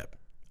 Yep.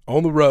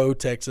 On the road,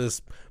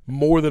 Texas,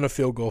 more than a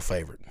field goal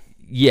favorite.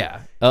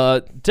 Yeah.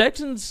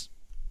 Texans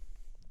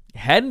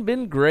hadn't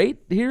been great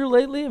here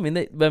lately. I mean,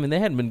 they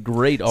hadn't been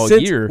great all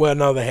year. Well,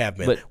 no, they have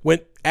been.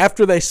 But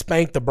after they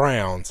spanked the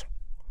Browns,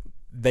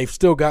 they've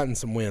still gotten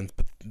some wins,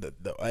 but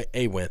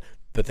a win,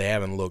 but they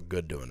haven't looked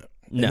good doing it.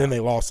 And then they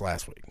lost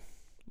last week.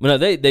 Well,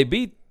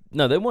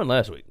 no, they won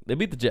last week. They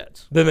beat the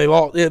Jets. Then they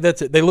lost. Yeah,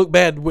 that's it. They looked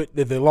bad.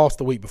 They lost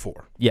the week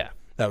before. Yeah,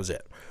 that was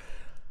it.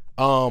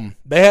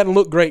 They hadn't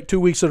looked great 2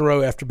 weeks in a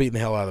row after beating the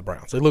hell out of the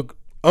Browns. They looked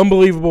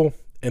unbelievable,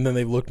 and then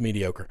they looked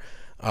mediocre,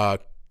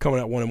 coming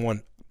out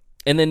 1-1.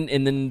 And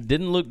then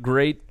didn't look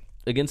great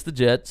against the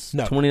Jets.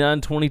 No.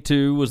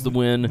 29-22 was the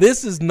win.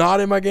 This is not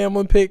in my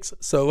gambling picks,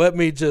 so let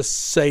me just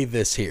say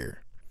this here.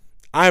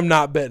 I'm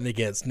not betting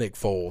against Nick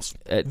Foles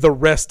the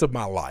rest of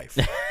my life.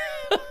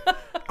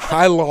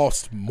 I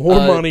lost more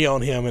money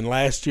on him in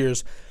last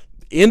year's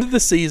end of the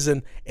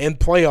season and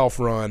playoff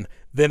run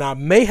than I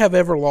may have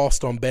ever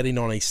lost on betting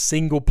on a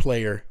single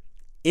player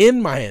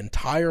in my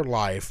entire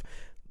life.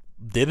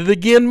 Did it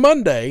again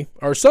Monday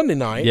or Sunday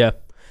night. Yeah.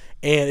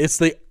 And it's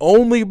the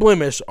only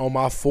blemish on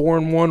my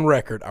 4-1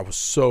 record. I was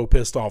so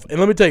pissed off. And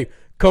let me tell you,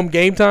 come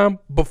game time,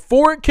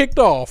 before it kicked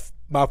off,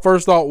 my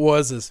first thought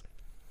was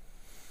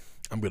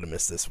I'm going to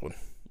miss this one.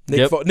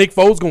 Nick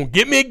Foles going to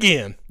get me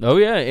again. Oh,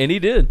 yeah, and he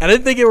did. I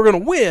didn't think they were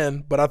going to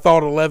win, but I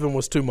thought 11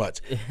 was too much.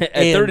 At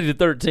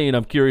 30-13,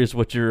 I'm curious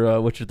what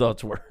your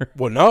thoughts were.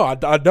 Well, no,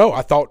 I know.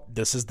 I thought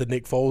this is the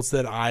Nick Foles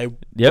that I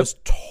was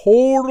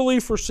totally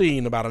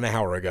foreseeing about an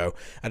hour ago.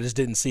 I just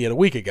didn't see it a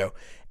week ago.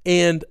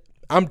 And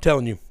I'm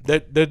telling you,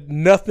 that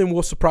nothing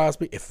will surprise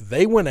me. If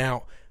they went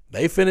out,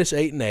 they finish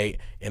 8-8,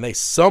 and they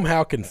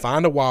somehow can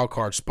find a wild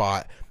card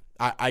spot,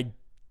 I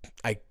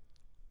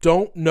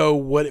don't know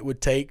what it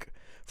would take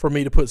for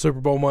me to put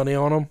Super Bowl money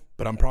on them,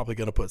 but I'm probably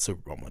going to put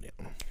Super Bowl money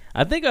on them.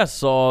 I think I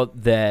saw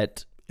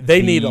that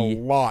they need a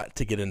lot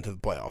to get into the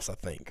playoffs, I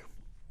think.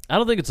 I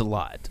don't think it's a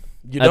lot.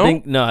 You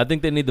don't? I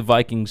think they need the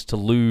Vikings to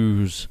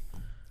lose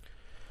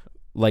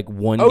like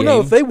one game. Oh,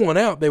 no, if they won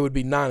out, they would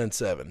be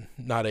 9-7,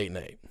 not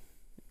 8-8.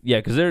 Yeah,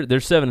 because they're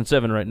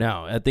 7-7 right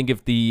now. I think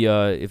if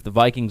the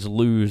Vikings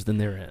lose, then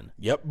they're in.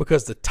 Yep,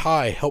 because the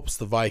tie helps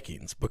the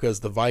Vikings,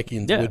 because the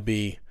Vikings would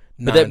be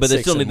 9-6. But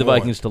they still need the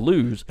Vikings to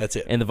lose. That's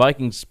it. And the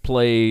Vikings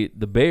play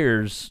the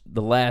Bears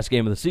the last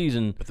game of the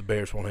season. But the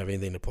Bears won't have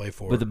anything to play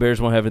for.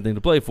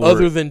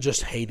 Other than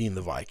just hating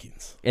the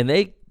Vikings. And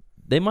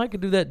they might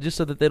could do that just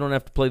so that they don't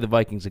have to play the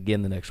Vikings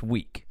again the next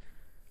week.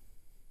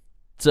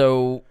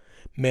 So,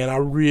 man, I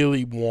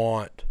really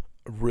want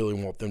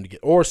them to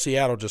get, or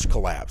Seattle just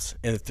collapse.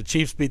 And if the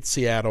Chiefs beat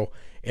Seattle,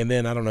 and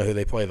then I don't know who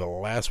they play the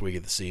last week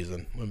of the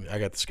season. I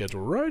got the schedule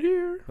right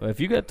here. Well,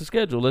 if you got the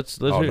schedule, let's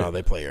hear. No,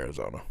 they play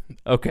Arizona.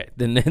 Okay,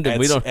 then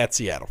we don't at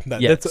Seattle.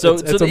 So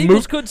the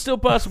Eagles could still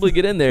possibly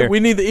get in there. We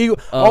need the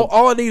Eagles.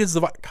 All I need is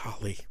the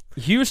golly.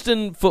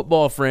 Houston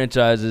football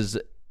franchises,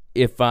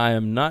 if I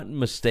am not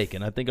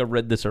mistaken, I think I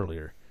read this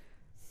earlier.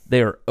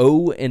 They are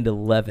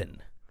 0-11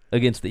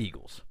 against the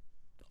Eagles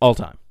all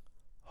time.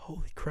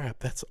 Holy crap,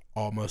 that's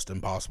almost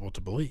impossible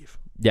to believe.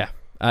 Yeah,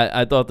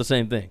 I thought the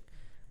same thing.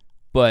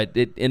 But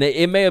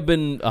it may have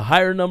been a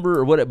higher number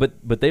or whatever,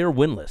 but they are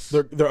winless.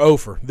 They're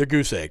over. They're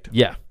goose-egged.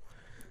 Yeah.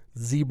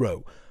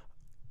 0.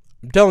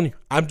 I'm telling you,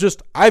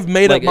 I've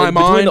made up my mind.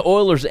 Between the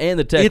Oilers and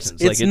the Texans.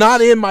 It's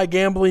not in my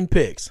gambling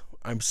picks.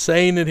 I'm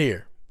saying it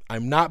here.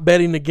 I'm not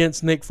betting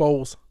against Nick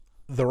Foles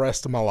the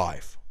rest of my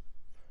life.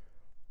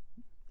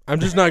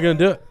 I'm just not going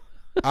to do it.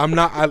 I'm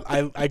not.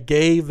 I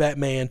gave that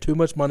man too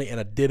much money, and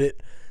I did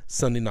it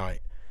Sunday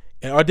night.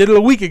 And I did it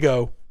a week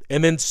ago,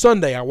 and then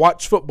Sunday I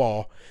watched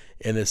football.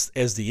 And as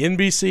the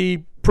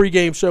NBC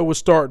pregame show was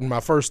starting,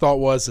 my first thought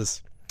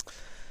was,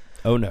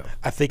 "Oh no!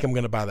 I think I'm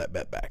going to buy that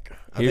bet back.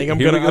 I think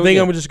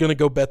I'm just going to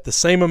go bet the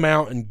same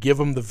amount and give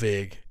them the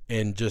vig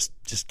and just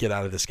get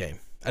out of this game."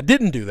 I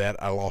didn't do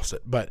that. I lost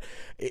it, but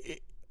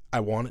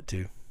I wanted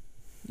to.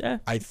 Yeah,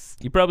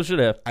 you probably should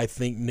have. I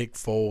think Nick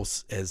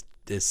Foles has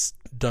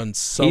done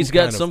some. He's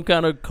got some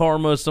kind of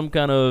karma, some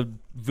kind of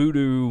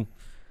voodoo.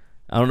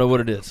 I don't know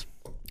what it is.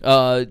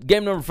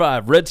 Game number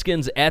 5: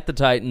 Redskins at the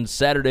Titans,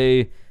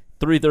 Saturday.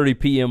 3:30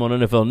 p.m. on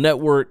NFL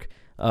Network.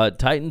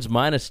 Titans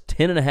minus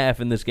 10.5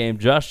 in this game.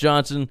 Josh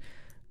Johnson,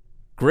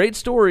 great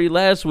story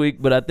last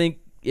week, but I think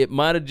it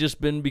might have just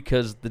been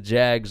because the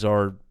Jags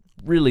are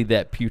really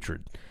that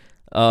putrid.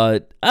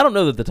 I don't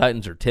know that the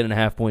Titans are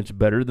 10.5 points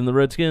better than the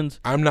Redskins.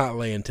 I'm not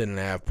laying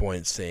 10.5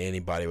 points to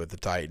anybody with the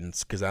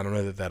Titans because I don't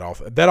know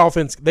that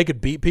offense, they could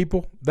beat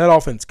people. That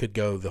offense could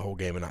go the whole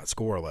game and not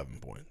score 11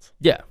 points.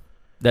 Yeah,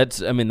 that's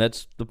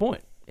the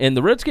point. And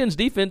the Redskins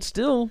defense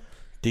still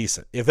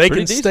decent. If they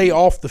can stay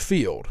off the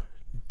field,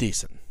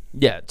 decent.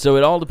 Yeah, so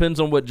it all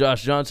depends on what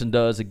Josh Johnson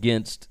does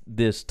against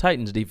this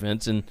Titans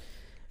defense, and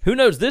who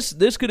knows?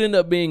 This could end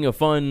up being a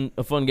fun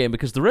game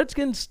because the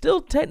Redskins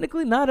still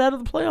technically not out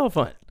of the playoff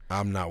hunt.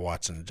 I'm not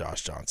watching the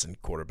Josh Johnson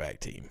quarterback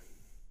team.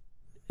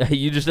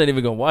 You just ain't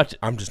even gonna watch it.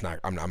 I'm just not.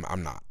 I'm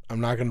not. I'm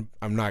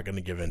not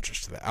gonna give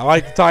interest to that. I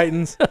like the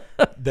Titans.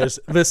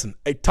 Listen,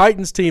 a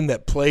Titans team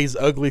that plays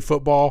ugly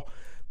football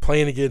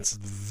playing against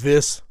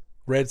this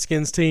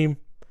Redskins team.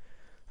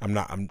 I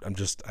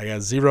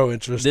got zero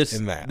interest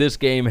in that. This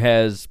game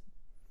has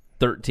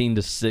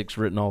 13-6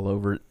 written all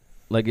over it.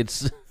 Like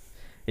it's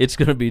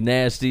going to be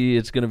nasty.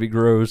 It's going to be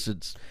gross.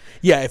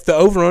 If the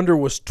over/under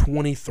was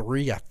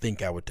 23, I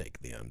think I would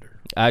take the under.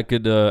 I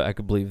could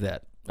believe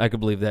that. All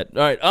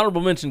right,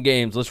 honorable mention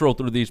games. Let's roll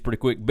through these pretty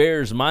quick.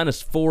 Bears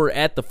 -4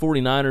 at the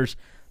 49ers,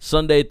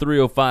 Sunday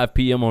 3:05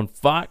 p.m. on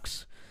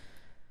Fox.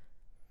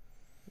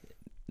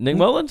 Nick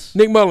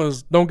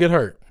Mullins, don't get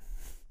hurt.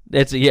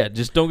 That's it. Yeah,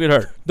 just don't get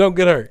hurt. Don't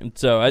get hurt. And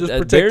so just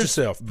protect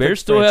yourself. Bears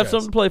still have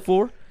something to play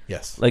for.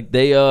 Yes. Like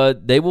they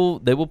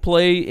will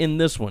play in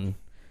this one.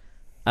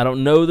 I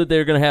don't know that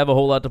they're going to have a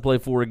whole lot to play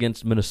for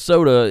against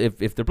Minnesota.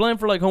 If they're playing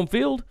for like home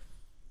field,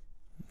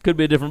 could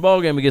be a different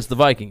ballgame against the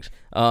Vikings.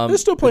 They're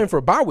still playing for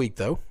a bye week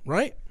though,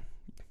 right?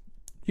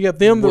 You got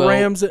them, the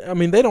Rams. I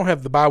mean, they don't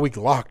have the bye week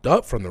locked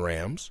up from the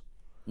Rams.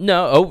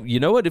 No. Oh, you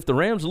know what? If the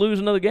Rams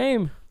lose another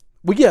game.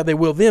 Well, yeah, they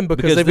will then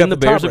because they've then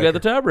got the Bears have got the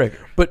tiebreaker.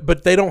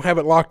 But they don't have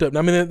it locked up.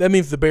 I mean, that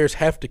means the Bears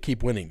have to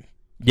keep winning.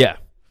 Yeah.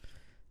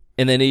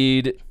 And they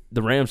need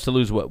the Rams to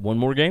lose, what, one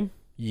more game?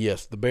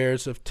 Yes, the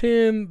Bears have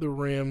 10. The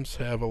Rams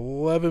have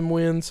 11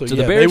 wins. So the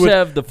Bears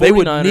have the 49ers. They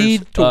would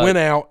need to win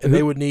out, and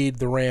they would need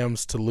the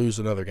Rams to lose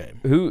another game.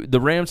 The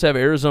Rams have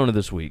Arizona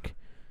this week.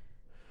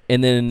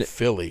 And then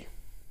Philly.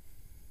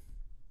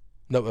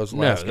 No, that was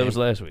last game. That was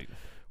last week.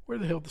 Where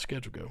the hell did the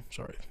schedule go?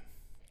 Sorry.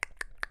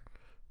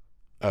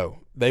 Oh,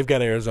 they've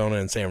got Arizona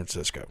and San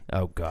Francisco.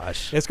 Oh,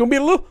 gosh. It's going to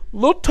be a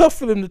little tough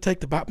for them to take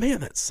the bye. Man,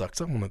 that sucks.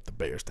 I want the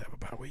Bears to have a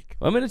bye week.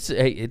 I mean,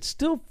 it's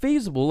still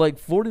feasible. Like,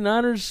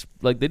 49ers,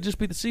 like, they just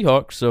beat the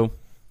Seahawks, so.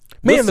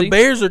 Man, the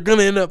Bears are going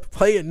to end up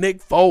playing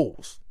Nick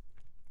Foles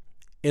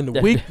in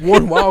the week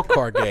 1 wild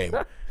card game.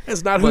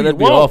 That's not who Well, you that'd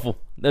be want. awful.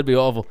 That'd be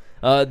awful.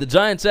 The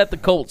Giants at the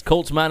Colts.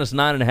 Colts minus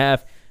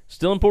 9.5.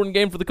 Still important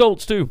game for the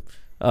Colts too.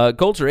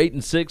 Colts are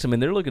 8-6. I mean,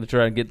 they're looking to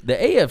try and get the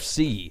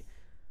AFC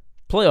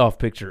playoff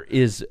picture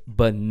is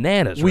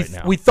bananas right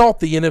now. We thought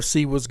the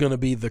NFC was going to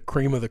be the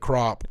cream of the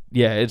crop.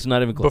 Yeah, it's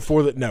not even close.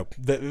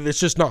 It's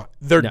just not.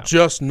 They're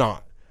just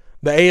not.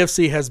 The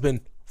AFC has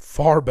been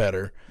far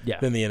better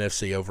than the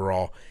NFC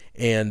overall,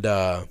 and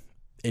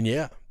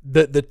yeah,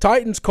 the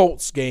Titans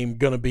Colts game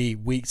going to be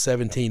Week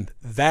 17.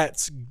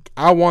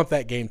 I want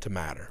that game to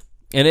matter.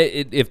 And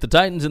if the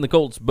Titans and the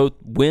Colts both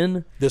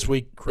win this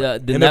week,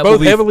 then and they're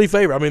both heavily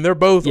favored. I mean, they're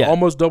both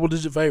almost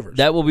double-digit favorites.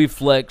 That will be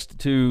flexed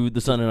to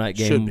the Sunday night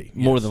game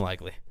more than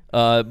likely.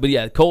 But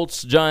yeah,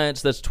 Colts,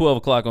 Giants, that's 12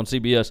 o'clock on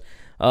CBS.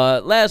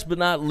 Last but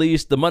not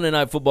least, the Monday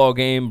Night Football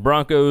game,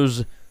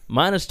 Broncos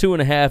minus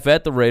 2.5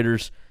 at the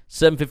Raiders,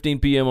 7:15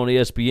 p.m. on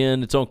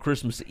ESPN. It's on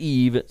Christmas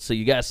Eve, so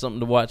you got something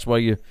to watch while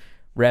you're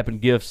wrapping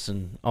gifts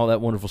and all that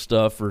wonderful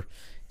stuff, or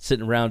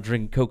sitting around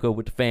drinking cocoa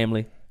with the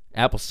family,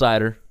 apple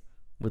cider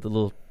with a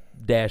little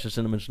dash of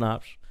cinnamon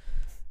schnapps,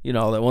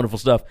 all that wonderful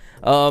stuff.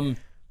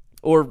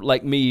 Or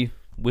like me,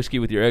 whiskey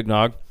with your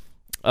eggnog.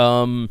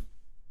 How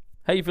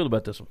you feel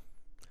about this one?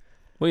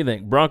 What do you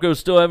think? Broncos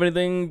still have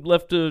anything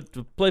left to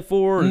play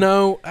for?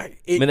 No.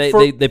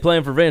 They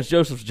playing for Vance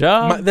Joseph's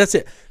job? That's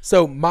it.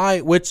 So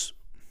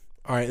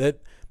all right,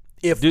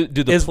 do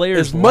the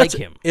players like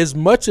him? As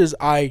much as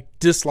I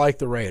dislike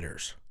the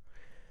Raiders,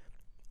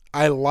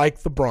 I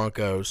like the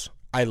Broncos.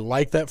 I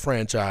like that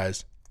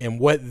franchise. And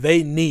what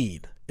they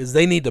need is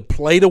they need to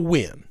play to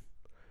win.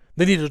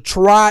 They need to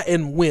try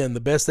and win the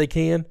best they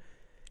can,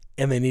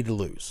 and they need to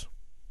lose.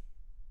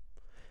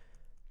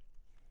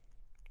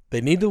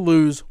 They need to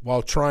lose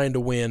while trying to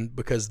win,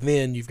 because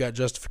then you've got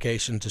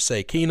justification to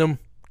say, Keenum,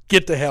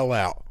 get the hell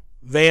out.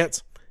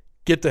 Vance,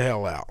 get the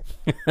hell out.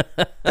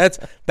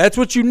 That's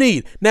what you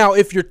need. Now,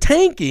 if you're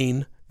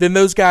tanking, then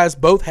those guys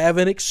both have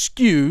an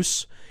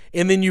excuse,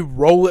 and then you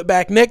roll it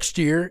back next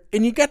year,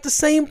 and you got the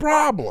same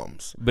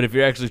problems. But if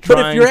you're actually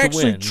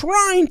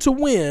trying to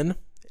win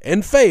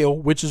and fail,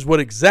 which is what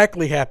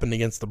exactly happened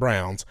against the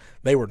Browns,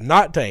 they were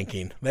not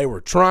tanking. They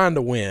were trying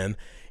to win,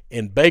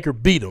 and Baker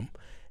beat them.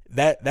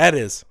 That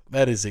is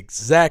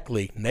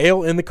exactly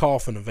nail in the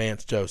coffin of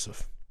Vance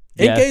Joseph.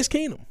 And Case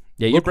Keenum.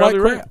 Yeah, you're probably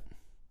right.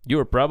 You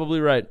are probably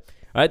right.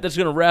 All right, that's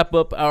going to wrap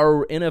up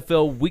our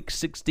NFL Week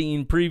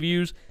 16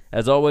 previews.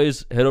 As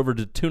always, head over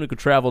to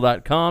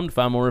tunicatravel.com to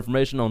find more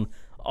information on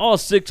all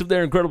 6 of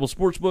their incredible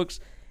sports books,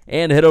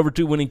 and head over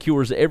to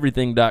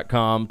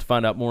winningcureseverything.com to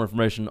find out more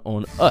information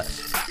on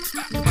us.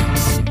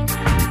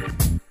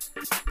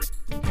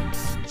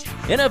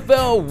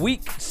 NFL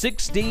Week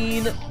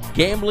 16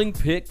 gambling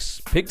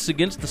picks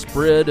against the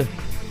spread.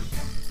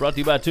 Brought to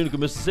you by Tunica,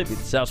 Mississippi,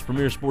 the South's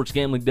premier sports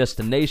gambling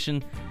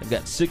destination. They've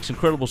got 6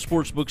 incredible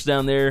sports books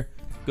down there.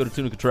 Go to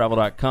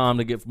tunicatravel.com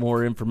to get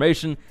more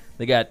information.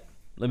 They got,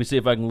 let me see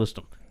if I can list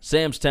them,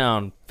 Sam's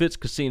Town, Fitz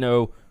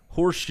Casino,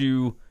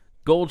 Horseshoe,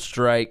 Gold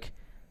Strike,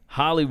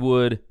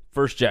 Hollywood,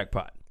 First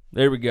Jackpot.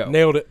 There we go.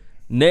 Nailed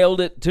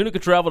it.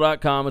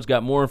 Tunicatravel.com has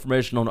got more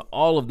information on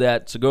all of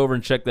that, so go over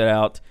and check that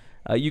out.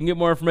 You can get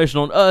more information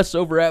on us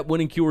over at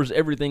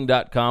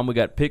winningcureseverything.com. We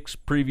got picks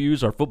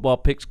previews. Our football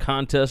picks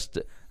contest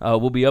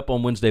will be up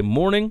on Wednesday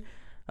morning.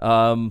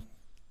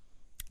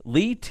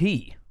 Lee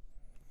T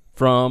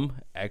from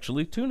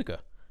actually Tunica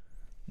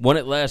won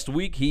it last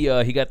week. He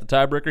got the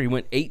tiebreaker. He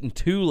went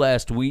 8-2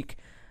 last week.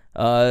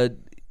 I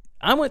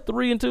went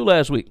 3-2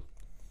 last week.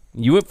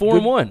 You went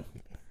 4-1.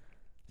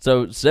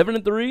 So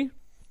 7-3.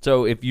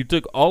 So if you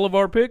took all of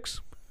our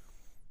picks,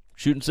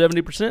 shooting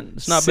 70%,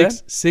 it's not bad.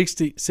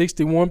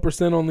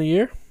 61% on the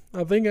year,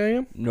 I think I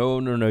am. No.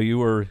 You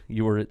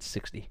were at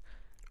 60.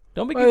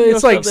 Don't be.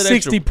 It's like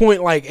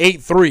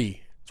 60.83.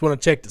 It's when I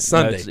checked it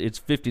Sunday. No, it's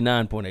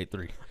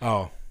 59.83.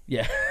 Oh,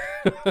 yeah.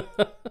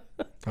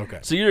 Okay.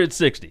 So you're at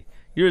 60.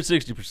 You're at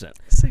 60%.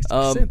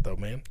 60% though,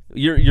 man.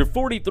 You're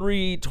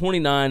 43,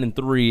 29, and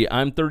 3.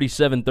 I'm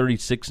 37,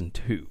 36, and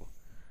 2.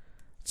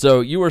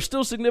 So you are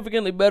still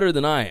significantly better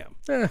than I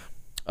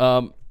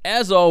am.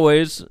 As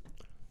always,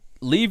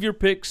 leave your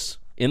picks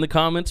in the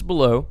comments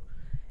below,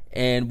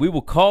 and we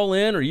will call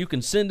in, or you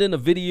can send in a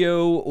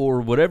video or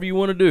whatever you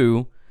want to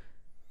do.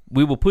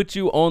 We will put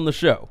you on the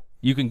show.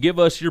 You can give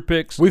us your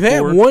picks. We've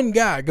had one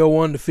guy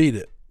go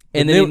undefeated.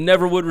 And then he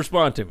never would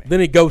respond to me. Then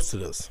he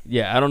ghosted us.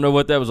 Yeah, I don't know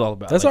what that was all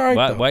about. That's all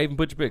right. Why even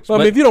put your picks? Well,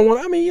 I mean, if you don't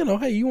want,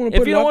 hey, you want to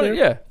put them out there.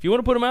 Yeah, if you want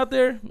to put them out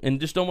there and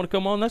just don't want to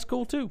come on, that's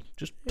cool too.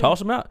 Just toss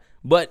them out.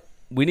 But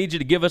we need you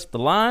to give us the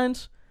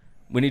lines.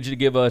 We need you to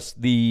give us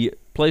the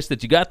place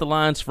that you got the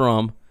lines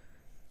from.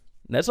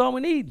 That's all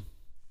we need.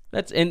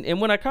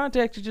 And when I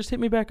contact you, just hit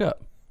me back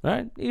up. All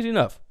right? Easy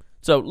enough.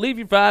 So leave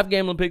your 5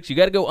 gambling picks. You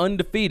got to go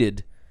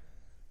undefeated.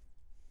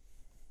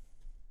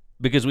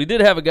 Because we did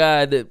have a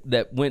guy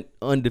that went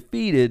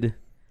undefeated,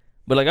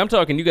 but I'm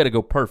talking, you got to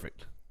go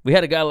perfect. We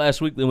had a guy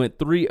last week that went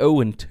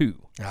 3-0-2.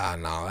 Ah,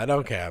 no, that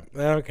don't count.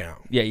 That don't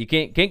count. Yeah, you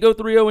can't go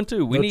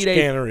 3-0-2. We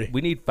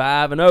need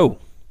 5-0.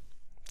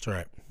 That's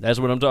right. That's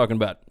what I'm talking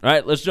about. All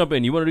right, let's jump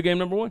in. You want to do game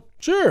number 1?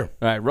 Sure. All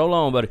right, roll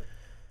on, buddy.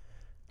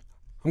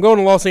 I'm going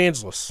to Los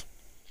Angeles.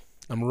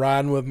 I'm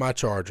riding with my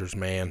Chargers,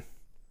 man.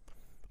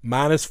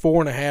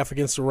 -4.5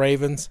 against the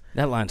Ravens.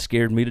 That line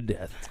scared me to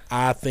death.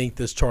 I think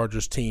this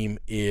Chargers team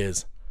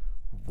is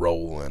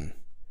rolling.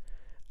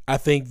 I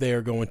think they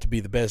are going to be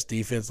the best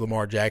defense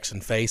Lamar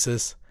Jackson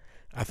faces.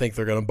 I think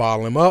they're going to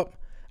bottle him up.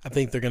 I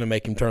think they're going to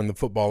make him turn the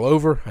football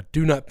over. I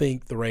do not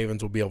think the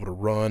Ravens will be able to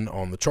run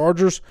on the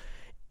Chargers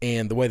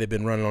and the way they've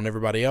been running on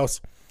everybody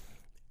else.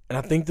 And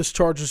I think this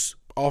Chargers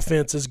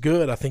offense is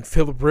good. I think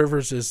Phillip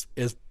Rivers is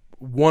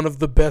one of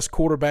the best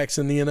quarterbacks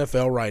in the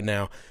NFL right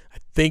now. I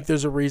think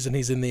there's a reason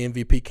he's in the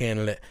MVP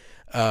candidate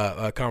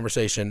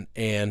conversation.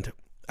 And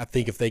I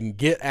think if they can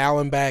get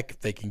Allen back,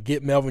 if they can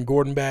get Melvin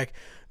Gordon back,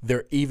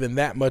 they're even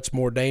that much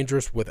more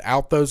dangerous.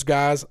 Without those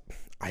guys,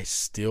 I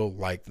still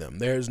like them.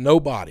 There's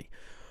nobody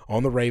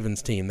on the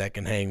Ravens team that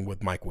can hang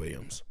with Mike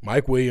Williams.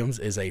 Mike Williams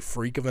is a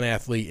freak of an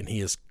athlete, and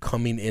he is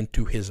coming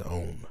into his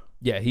own.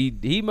 Yeah,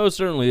 he most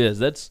certainly is.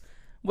 That's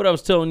what I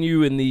was telling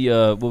you in the,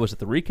 what was it,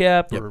 the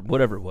recap or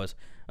whatever it was.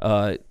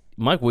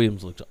 Mike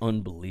Williams looks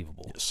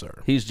unbelievable. Yes,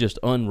 sir. He's just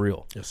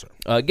unreal. Yes,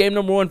 sir. Game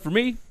number 1 for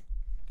me,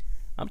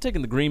 I'm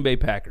taking the Green Bay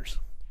Packers.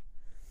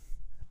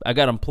 I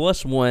got them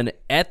 +1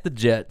 at the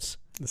Jets.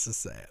 This is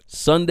sad.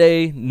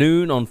 Sunday,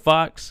 noon on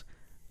Fox.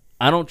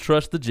 I don't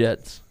trust the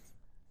Jets.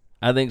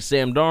 I think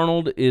Sam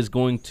Darnold is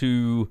going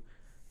to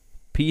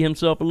pee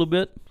himself a little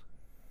bit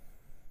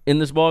in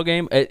this ball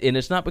game, and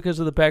it's not because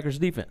of the Packers'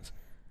 defense.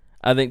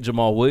 I think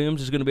Jamal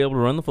Williams is going to be able to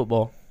run the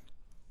football.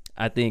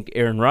 I think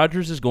Aaron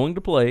Rodgers is going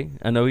to play.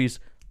 I know he's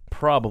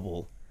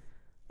probable.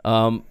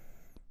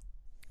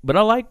 But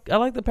I like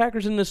the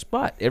Packers in this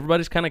spot.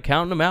 Everybody's kind of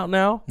counting them out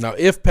now. Now,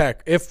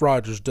 if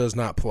Rodgers does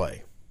not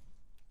play,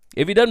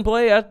 if he doesn't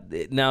play,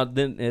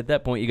 then at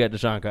that point you got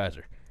Deshaun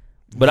Kaiser.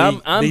 But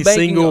I'm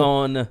banking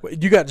on.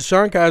 You got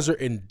Deshaun Kaiser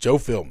and Joe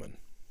Philbin.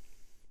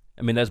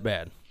 I mean, that's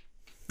bad.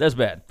 That's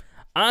bad.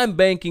 I'm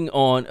banking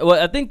on.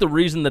 Well, I think the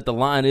reason that the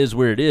line is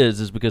where it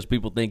is because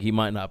people think he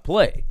might not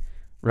play,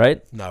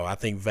 right? No, I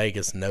think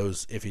Vegas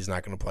knows if he's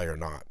not going to play or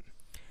not.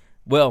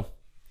 Well,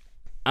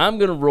 I'm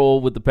going to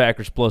roll with the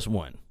Packers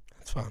 +1.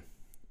 That's fine.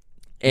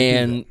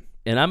 And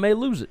I may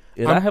lose it.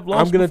 And I have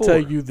lost. I'm going to before.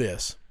 tell you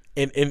this,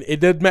 and it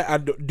doesn't matter. I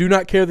do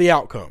not care the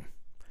outcome.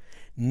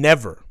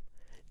 Never,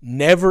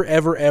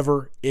 ever,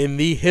 ever in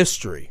the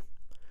history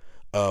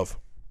of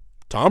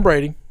Tom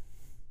Brady,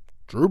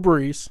 Drew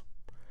Brees,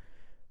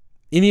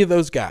 any of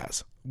those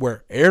guys,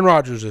 where Aaron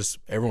Rodgers is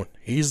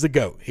he's the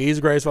GOAT. He's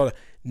the greatest of all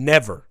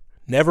time.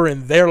 Never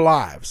in their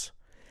lives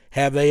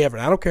have they ever.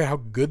 And I don't care how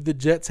good the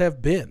Jets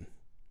have been.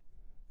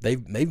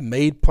 They've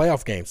made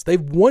playoff games.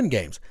 They've won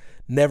games.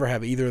 Never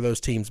have either of those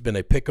teams been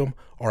a pick'em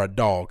or a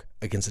dog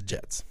against the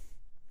Jets.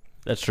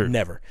 That's true.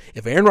 Never.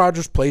 If Aaron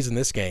Rodgers plays in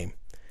this game,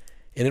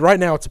 and right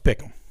now it's a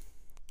pick'em,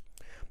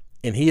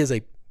 and he is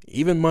a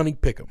even money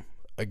pick'em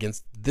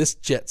against this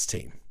Jets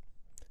team,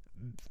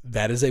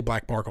 that is a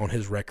black mark on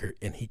his record,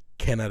 and he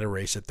cannot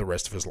erase it the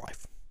rest of his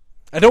life.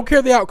 I don't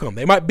care the outcome.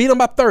 They might beat him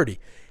by 30.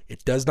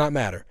 It does not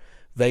matter.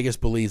 Vegas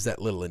believes that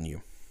little in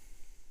you.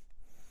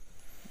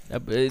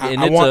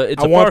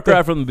 It's a far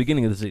cry from the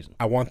beginning of the season.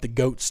 I want the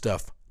GOAT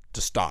stuff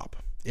to stop.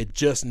 It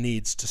just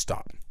needs to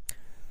stop.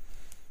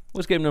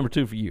 What's game number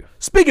 2 for you?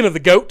 Speaking of the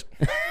GOAT,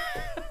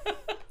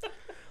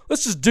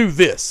 let's just do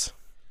this.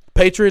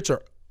 Patriots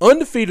are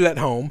undefeated at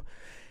home,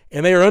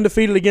 and they are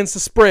undefeated against the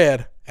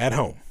spread at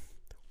home.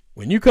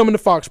 When you come into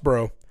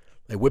Foxborough,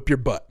 they whip your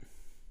butt.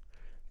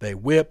 They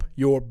whip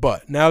your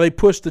butt. Now, they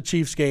pushed the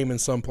Chiefs game in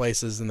some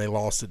places, and they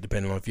lost it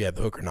depending on if you had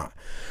the hook or not.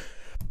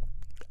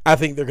 I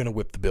think they're going to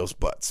whip the Bills'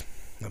 butts.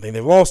 I think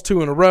they've lost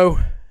 2 in a row.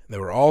 They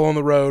were all on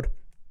the road.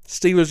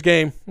 Steelers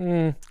game,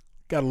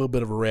 got a little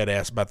bit of a red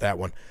ass about that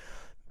one.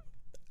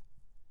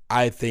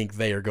 I think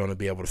they are going to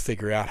be able to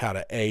figure out how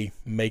to,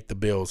 make the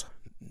Bills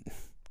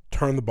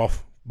turn the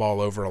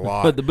ball over a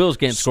lot. But the Bills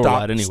can't score a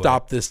lot anyway.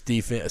 Stop this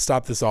defense,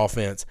 stop this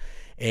offense,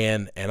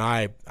 and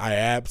I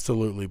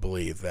absolutely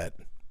believe that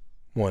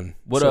one.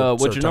 What's your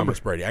Thomas number?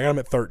 Brady. I got him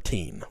at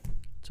 13.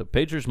 So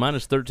Patriots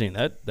 -13.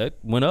 That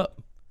went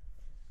up.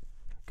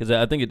 Because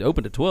I think it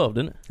opened at 12,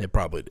 didn't it? It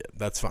probably did.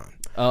 That's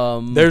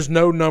fine. There's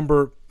no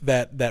number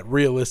that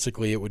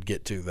realistically it would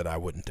get to that I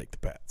wouldn't take the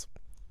Pats.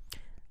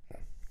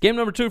 Game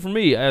number 2 for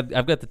me,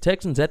 I've got the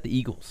Texans at the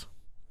Eagles.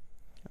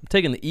 I'm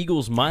taking the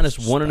Eagles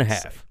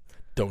 -1.5.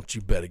 Don't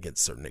you bet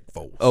against Sir Nick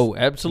Foles. Oh,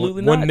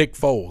 absolutely not. One Nick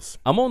Foles.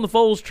 I'm on the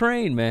Foles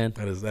train, man.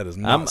 That is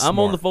not smart. I'm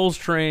on the Foles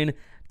train.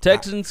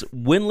 Texans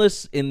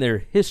winless in their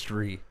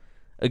history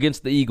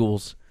against the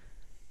Eagles.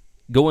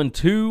 Going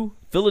to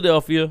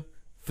Philadelphia.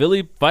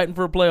 Philly fighting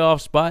for a playoff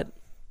spot.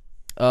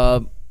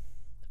 I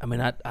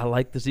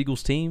like this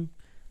Eagles team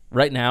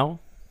right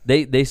now.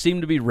 They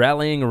seem to be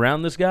rallying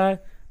around this guy.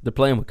 They're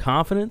playing with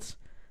confidence.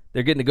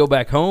 They're getting to go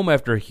back home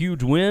after a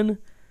huge win.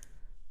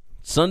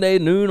 Sunday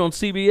noon on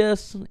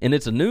CBS, and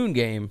it's a noon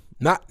game.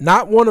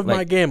 Not one of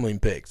my gambling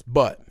picks,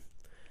 but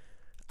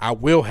I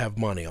will have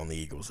money on the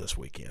Eagles this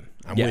weekend.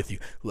 I'm with you.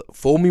 Look,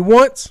 fool me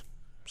once,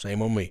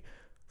 shame on me.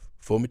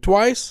 Fool me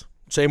twice,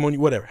 shame on you,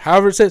 whatever.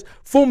 However it says,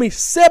 fool me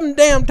 7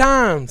 damn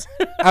times.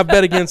 I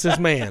bet against this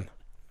man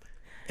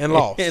and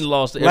lost. And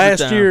lost every last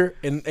time. year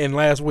and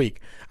last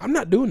week. I'm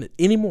not doing it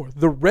anymore.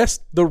 The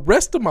rest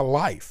of my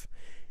life.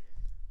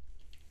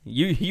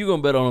 You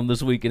gonna bet on him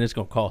this week, and it's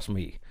gonna cost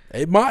me.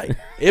 It might.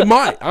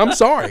 I'm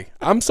sorry.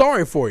 I'm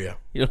sorry for you.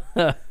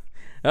 All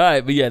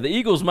right, but yeah, the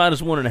Eagles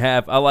minus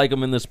 1.5. I like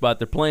them in this spot.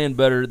 They're playing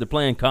better. They're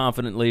playing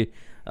confidently.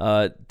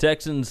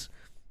 Texans,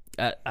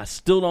 I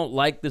still don't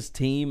like this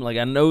team. Like,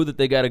 I know that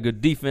they got a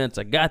good defense.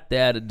 I got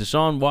that.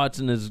 Deshaun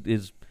Watson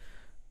is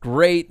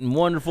great and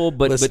wonderful,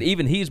 but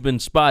even he's been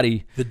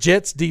spotty. The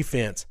Jets'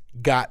 defense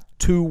got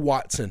to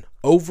Watson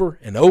over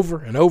and over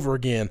and over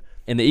again.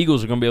 And the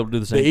Eagles are going to be able to do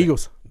the same thing.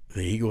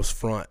 The Eagles'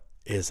 front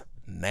is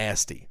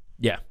nasty.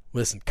 Yeah.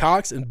 Listen,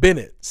 Cox and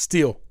Bennett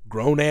still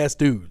grown-ass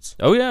dudes.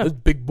 Oh, yeah. Those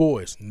big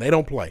boys, and they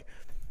don't play.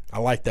 I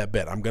like that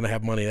bet. I'm going to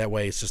have money that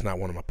way. It's just not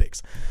one of my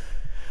picks.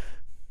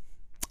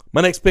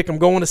 My next pick, I'm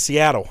going to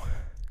Seattle.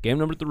 Game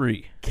number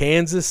 3.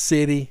 Kansas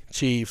City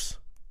Chiefs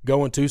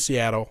going to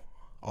Seattle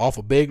off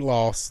a big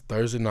loss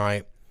Thursday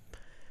night.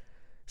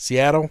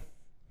 Seattle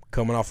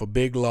coming off a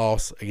big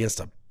loss against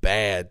a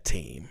bad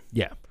team.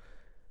 Yeah.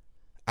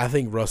 I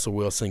think Russell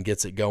Wilson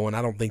gets it going.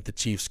 I don't think the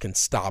Chiefs can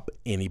stop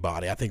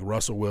anybody. I think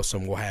Russell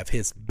Wilson will have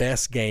his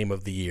best game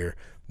of the year,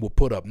 will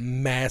put up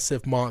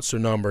massive monster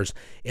numbers,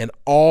 and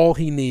all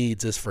he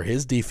needs is for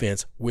his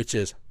defense, which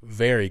is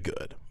very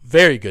good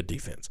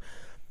defense,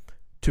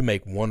 to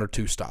make 1 or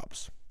 2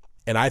 stops.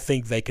 And I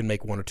think they can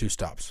make 1 or 2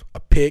 stops. A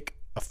pick,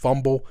 a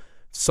fumble,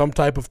 some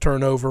type of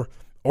turnover,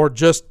 or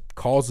just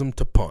cause them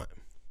to punt.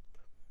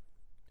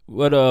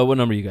 What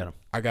number you got them?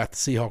 I got the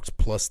Seahawks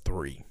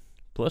 +3.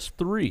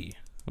 +3.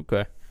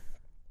 Okay.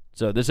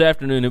 So this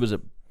afternoon it was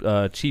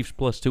a Chiefs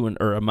 +2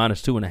 or a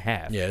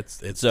 -2.5. Yeah,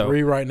 it's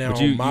 3 right now.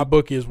 My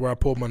book is where I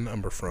pulled my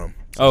number from.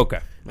 So okay.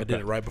 I did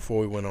it right before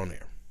we went on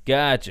there.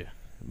 Gotcha.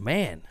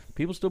 Man,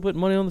 people still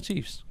putting money on the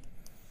Chiefs.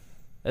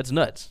 That's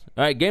nuts.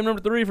 All right, game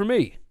number 3 for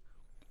me.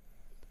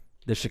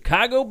 The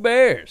Chicago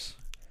Bears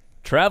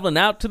traveling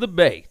out to the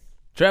Bay,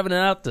 traveling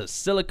out to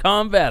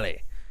Silicon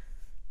Valley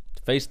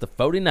to face the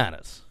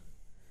 49ers.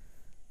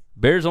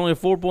 Bears only a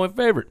 4-point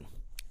favorite.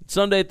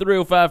 Sunday,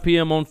 3:05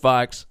 p.m. on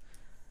Fox.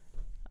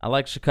 I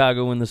like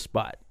Chicago in this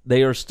spot.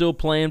 They are still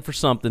playing for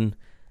something.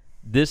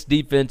 This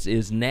defense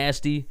is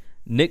nasty.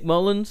 Nick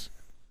Mullins,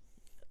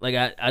 like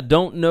I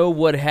don't know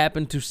what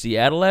happened to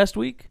Seattle last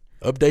week.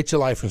 Update your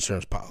life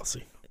insurance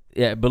policy.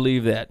 Yeah,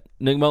 believe that.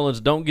 Nick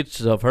Mullins, don't get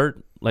yourself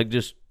hurt. Like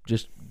just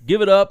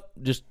give it up.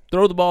 Just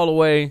throw the ball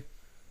away.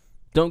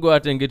 Don't go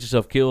out there and get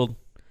yourself killed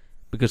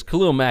because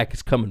Khalil Mack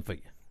is coming for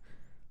you.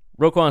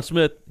 Roquan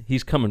Smith,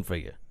 he's coming for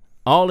you.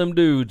 All them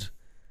dudes,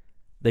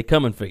 they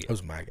coming for you.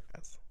 Those are my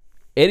guys.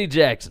 Eddie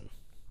Jackson.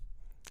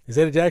 Is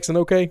Eddie Jackson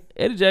okay?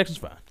 Eddie Jackson's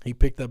fine. He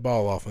picked that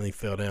ball off and he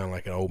fell down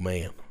like an old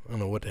man. I don't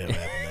know what the hell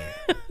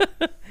happened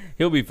there.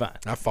 He'll be fine.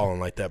 I've fallen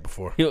like that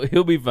before.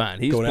 He'll be fine.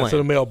 He's going playing. out to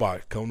the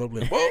mailbox, coming up,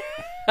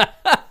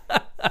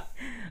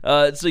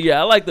 whoa. So yeah,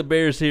 I like the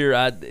Bears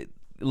here.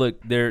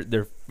 Look,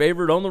 they're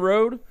favored on the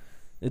road.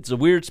 It's a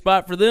weird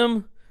spot for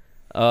them,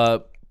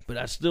 but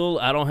I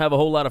don't have a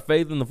whole lot of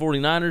faith in the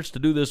 49ers to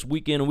do this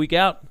week in and week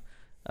out.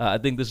 I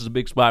think this is a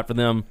big spot for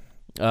them.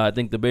 I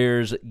think the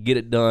Bears get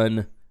it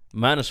done.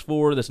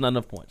 -4, that's not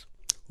enough points.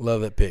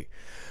 Love that pick.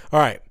 All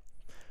right,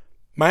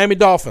 Miami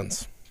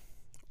Dolphins,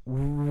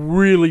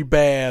 really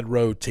bad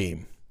road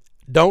team.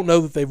 Don't know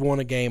that they've won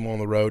a game on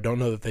the road. Don't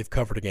know that they've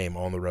covered a game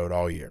on the road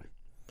all year.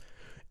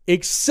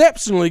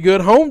 Exceptionally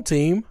good home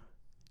team.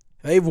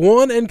 They've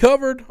won and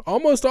covered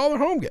almost all their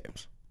home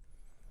games.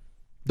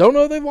 Don't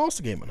know they've lost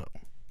a game at home.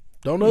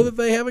 Don't know that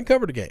they haven't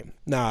covered a game.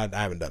 No, I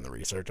haven't done the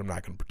research. I'm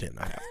not going to pretend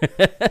I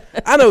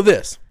have. I know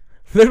this.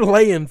 They're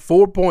laying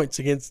 4 points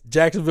against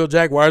Jacksonville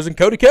Jaguars and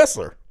Cody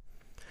Kessler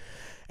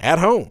at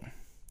home.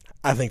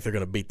 I think they're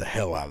going to beat the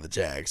hell out of the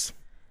Jags.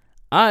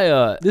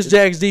 This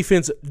Jags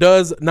defense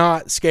does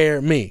not scare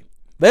me.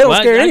 They don't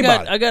scare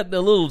anybody. I got a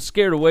little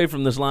scared away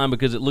from this line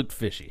because it looked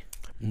fishy.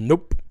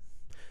 Nope.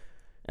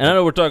 And I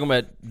know we're talking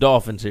about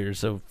Dolphins here,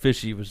 so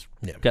fishy was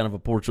kind of a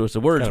poor choice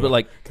of words, but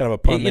kind of a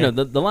pun.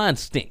 The line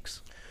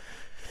stinks.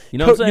 You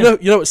know what I'm saying?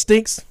 You know what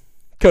stinks?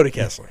 Cody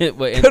Kessler.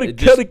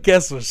 Cody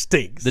Kessler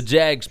stinks. The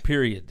Jags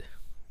period.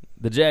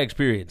 The Jags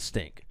period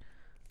stink.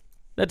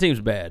 That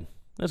team's bad.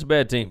 That's a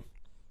bad team.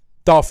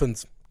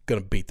 Dolphins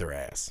gonna beat their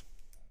ass.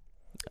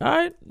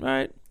 All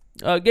right.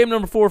 Game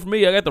number 4 for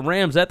me. I got the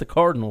Rams at the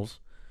Cardinals.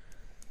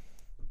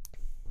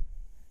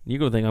 You're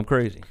gonna think I'm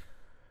crazy.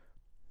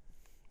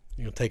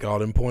 You gonna take all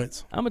them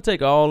points? I'm gonna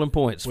take all them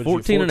points.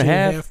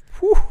 14.5.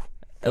 Whew.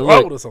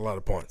 That's a lot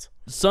of points.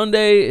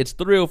 Sunday, it's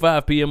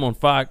 3:05 p.m. on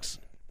Fox.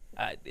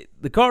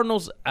 The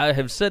Cardinals, I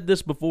have said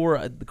this before,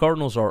 the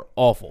Cardinals are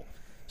awful.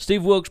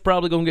 Steve Wilkes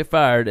probably going to get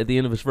fired at the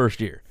end of his first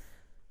year.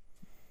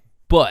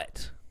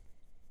 But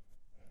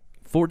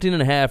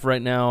 14.5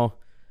 right now,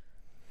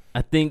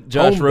 I think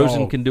Josh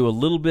Rosen can do a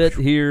little bit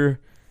here.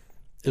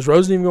 Is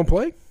Rosen even going to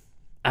play?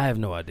 I have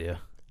no idea.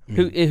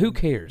 Who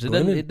cares? It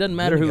doesn't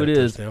matter who it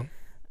is.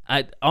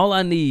 All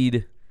I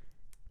need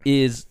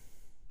is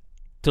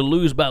to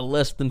lose by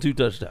less than 2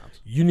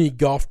 touchdowns. You need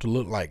golf to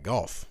look like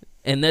golf.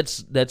 And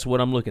that's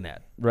what I'm looking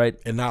at, right?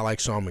 And not like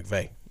Sean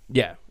McVay.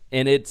 Yeah.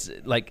 And it's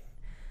like,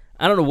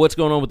 I don't know what's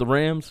going on with the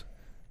Rams,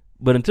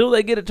 but until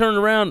they get it turned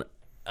around,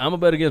 I'm going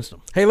to bet against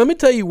them. Hey, let me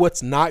tell you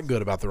what's not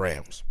good about the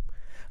Rams.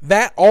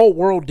 That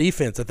all-world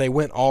defense that they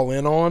went all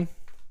in on,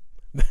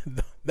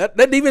 that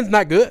defense is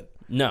not good.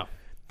 No.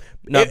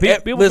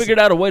 People figured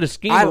out a way to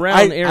scheme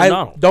around Aaron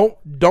Donald.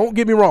 Don't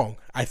get me wrong.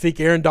 I think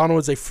Aaron Donald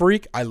is a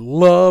freak. I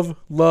love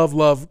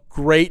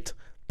great,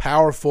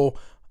 powerful,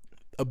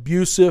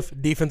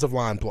 abusive defensive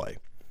line play.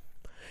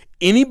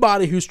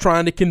 Anybody who's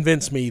trying to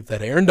convince me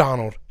that Aaron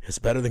Donald is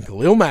better than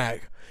Khalil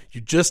Mack, you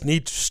just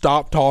need to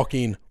stop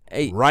talking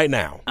right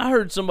now. I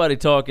heard somebody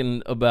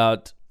talking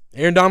about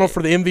Aaron Donald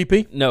for the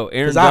MVP. No,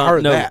 Aaron Donald. I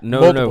heard that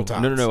multiple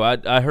times. No.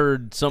 I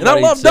heard somebody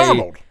and I love say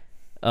Donald.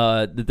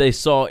 That they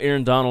saw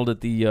Aaron Donald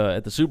at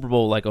the Super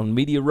Bowl, like on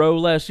Media Row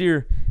last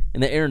year,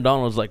 and that Aaron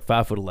Donald was like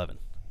 5'11".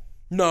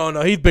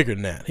 No, he's bigger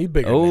than that. He's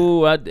bigger.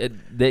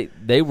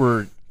 They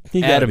were.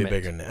 He got to be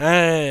bigger than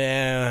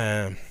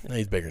that.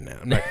 He's bigger than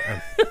that.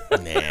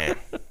 Nah,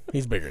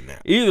 he's bigger than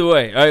that. Either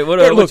way, all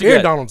right. Look,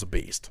 Aaron Donald's a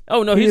beast.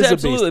 Oh no, he's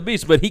absolutely a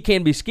beast, but he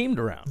can be schemed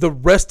around. The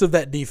rest of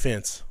that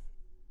defense,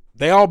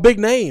 they all big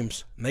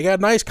names. And they got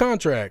nice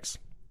contracts.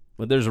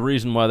 But there's a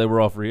reason why they were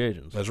all free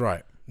agents. That's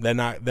right. They're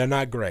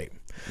not great.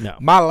 No.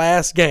 My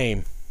last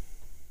game,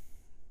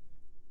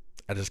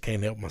 I just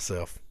can't help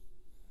myself.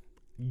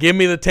 Give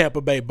me the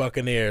Tampa Bay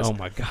Buccaneers. Oh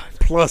my God.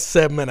 Plus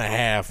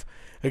 7.5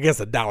 against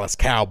the Dallas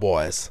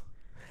Cowboys.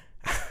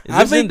 Is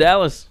this in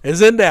Dallas?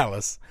 It's in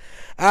Dallas.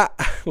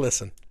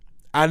 Listen,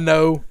 I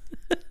know.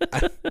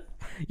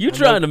 You're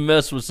trying to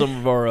mess with some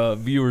of our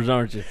viewers,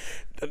 aren't you?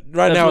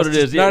 Right now,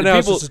 it's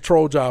just a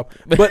troll job.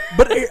 But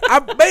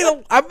I've made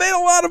a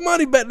lot of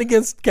money betting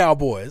against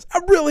Cowboys. I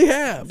really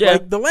have. Yeah.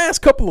 Like the last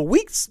couple of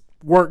weeks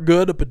weren't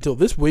good up until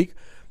this week,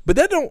 but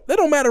that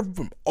don't matter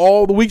from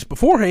all the weeks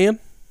beforehand.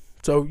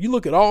 So you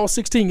look at all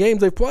 16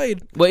 games they've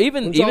played. Well,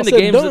 even the games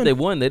that they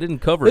won, they didn't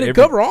cover. They didn't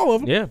cover all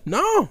of them. Yeah.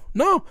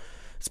 No.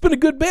 It's been a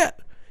good bet.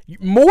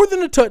 More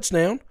than a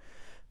touchdown.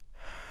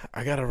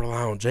 I got to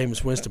rely on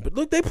Jameis Winston. But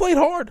look, they played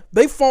hard.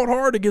 They fought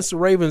hard against the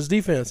Ravens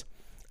defense.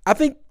 I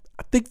think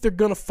they're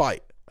going to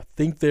fight. I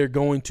think they're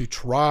going to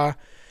try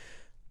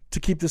to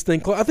keep this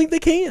thing close. I think they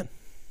can.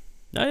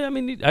 I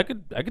mean, I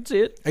could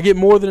see it. I get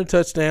more than a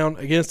touchdown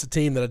against a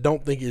team that I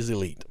don't think is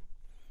elite.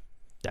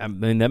 I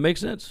mean, that makes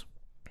sense.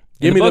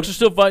 And the Bucs are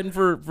still fighting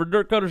for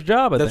Dirk Cutter's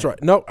job, I think. That's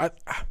right. No,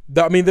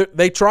 I mean,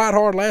 they tried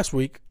hard last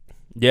week.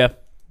 Yeah.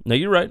 No,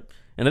 you're right.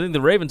 And I think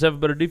the Ravens have a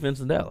better defense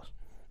than Dallas.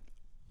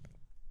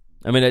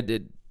 I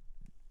mean,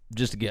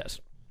 just a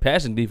guess.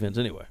 Passing defense,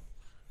 anyway.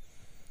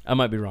 I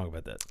might be wrong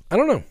about that. I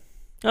don't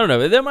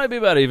know. That might be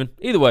about even.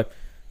 Either way,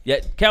 yeah.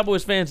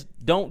 Cowboys fans,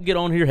 don't get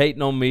on here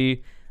hating on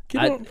me.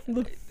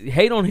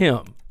 Hate on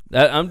him.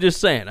 I'm just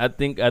saying. I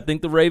think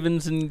the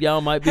Ravens and y'all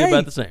might be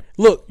about the same.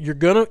 Look, you're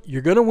gonna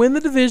win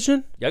the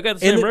division. Y'all got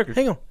the same record.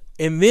 Hang on,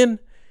 and then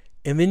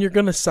you're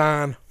gonna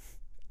sign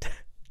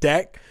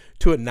Dak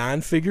to a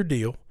 9-figure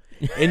deal,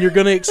 and you're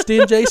gonna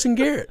extend Jason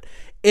Garrett,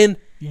 and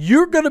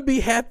you're gonna be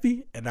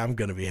happy, and I'm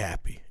gonna be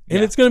happy.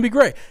 And it's going to be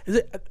great.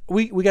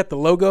 We got the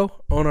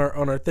logo on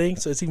our thing,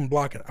 so it's even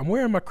blocking. I'm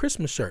wearing my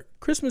Christmas shirt.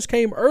 Christmas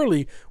came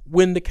early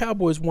when the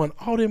Cowboys won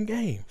all them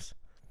games.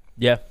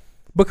 Yeah.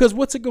 Because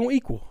what's it going to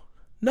equal?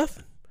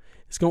 Nothing.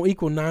 It's going to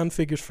equal 9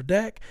 figures for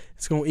Dak.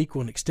 It's going to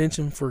equal an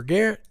extension for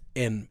Garrett.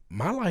 And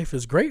my life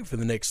is great for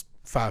the next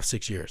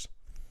 5-6 years.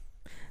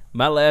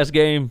 My last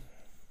game,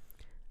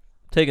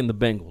 taking the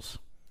Bengals.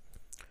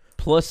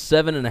 Plus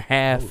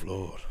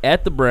 7.5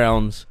 at the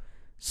Browns.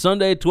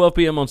 Sunday, 12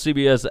 p.m. on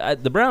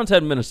CBS. The Browns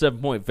haven't been a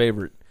 7-point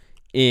favorite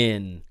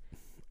in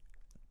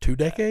 2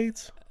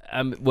 decades.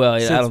 I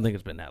don't think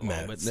it's been that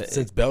long. But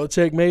since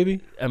Belichick, maybe.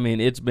 I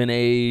mean, it's been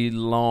a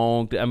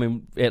long.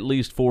 At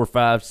least 4,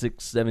 5,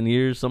 6, 7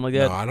 years, something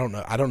like that. No, I don't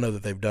know. I don't know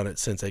that they've done it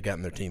since they've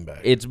gotten their team back.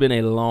 It's been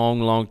a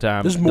long, long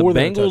time. This is more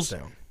than a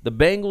touchdown. The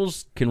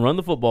Bengals can run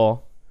the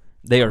football.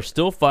 They are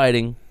still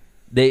fighting.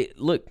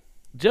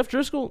 Jeff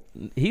Driscoll.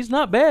 He's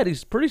not bad.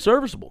 He's pretty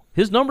serviceable.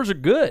 His numbers are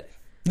good.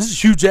 This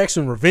is Hugh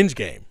Jackson revenge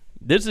game.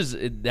 That's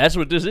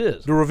what this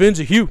is. The revenge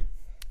of Hugh.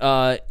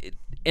 And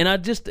I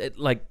just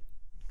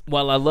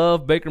while I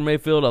love Baker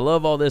Mayfield, I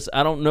love all this.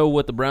 I don't know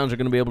what the Browns are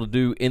going to be able to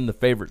do in the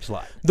favorite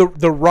slot.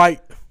 The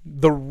right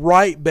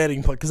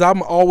betting play, because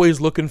I'm always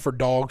looking for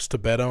dogs to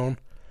bet on,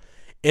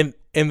 and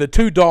the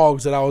 2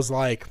 dogs that I was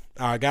like,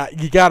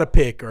 you got to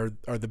pick are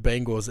the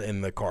Bengals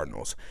and the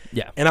Cardinals.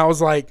 Yeah, and I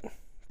was like,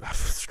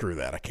 screw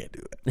that, I can't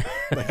do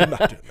that. I'm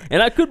not doing that.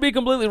 And I could be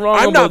completely wrong.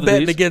 I'm not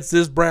betting against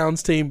this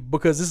Browns team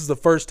because this is the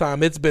first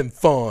time it's been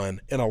fun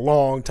in a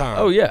long time.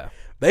 Oh yeah,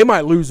 they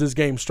might lose this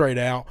game straight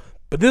out,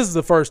 but this is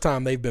the first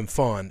time they've been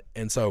fun,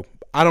 and so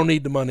I don't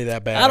need the money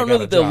that bad. I don't know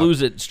that they'll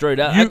lose it straight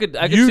out. I could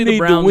see you the need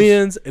Browns the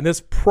wins, and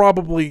it's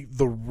probably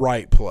the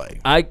right play.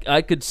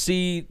 I could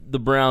see the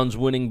Browns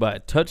winning by a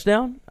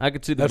touchdown. I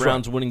could see the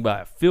Browns winning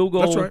by a field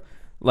goal. That's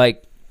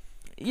right.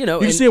 You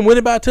can see them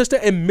winning by a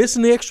touchdown and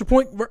missing the extra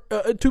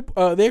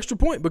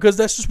point, because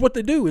that's just what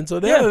they do. And so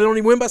they don't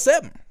even win by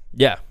 7.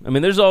 Yeah, I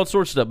mean, there's all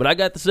sorts of stuff. But I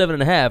got the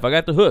 7.5. I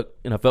got the hook,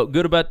 and I felt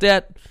good about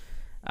that.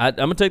 I'm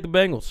going to take the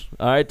Bengals.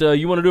 All right,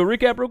 you want to do a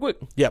recap real quick?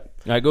 Yep.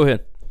 All right, go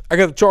ahead. I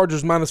got the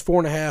Chargers minus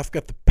 4.5.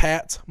 Got the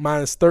Pats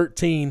minus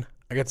 13.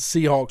 I got the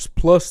Seahawks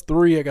plus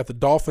 3. I got the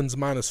Dolphins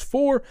minus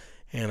 4.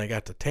 And I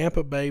got the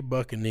Tampa Bay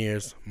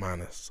Buccaneers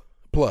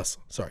plus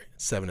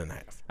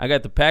 7.5. I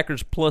got the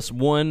Packers plus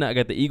 1. I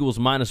got the Eagles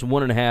minus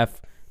 1.5.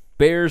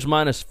 Bears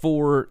minus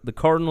 4. The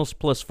Cardinals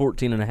plus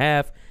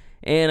 14.5.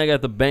 And I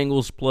got the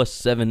Bengals plus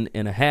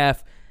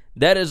 7.5.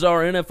 That is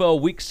our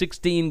NFL Week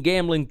 16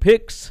 gambling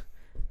picks.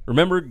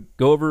 Remember,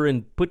 go over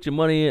and put your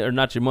money, or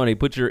not your money,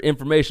 put your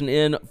information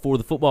in for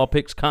the football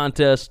picks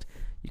contest.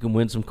 You can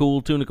win some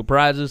cool Tunica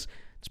prizes.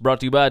 It's brought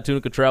to you by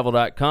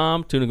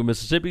TunicaTravel.com, Tunica,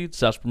 Mississippi,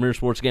 South's premier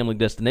sports gambling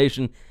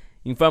destination.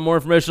 You can find more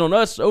information on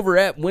us over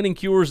at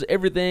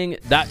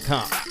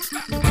winningcureseverything.com.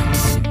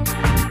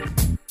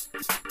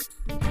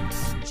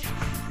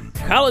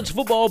 College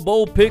football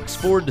bowl picks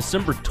for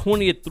December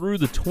 20th through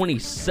the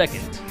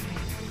 22nd.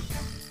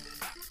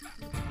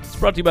 It's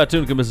brought to you by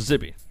Tunica,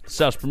 Mississippi,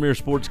 South's premier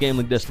sports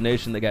gambling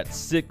destination. They got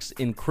 6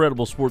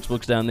 incredible sports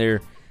books down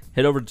there.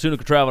 Head over to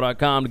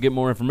TunicaTravel.com to get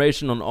more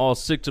information on all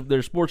 6 of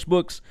their sports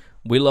books.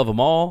 We love them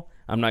all.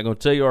 I'm not going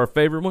to tell you our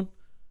favorite one.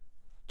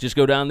 Just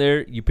go down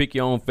there, you pick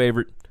your own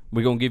favorite.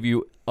 We're going to give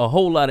you a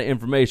whole lot of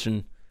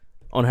information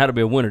on how to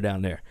be a winner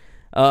down there.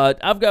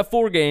 I've got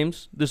 4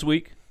 games this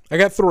week. I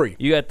got 3.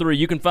 You got 3.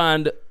 You can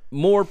find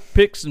more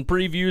picks and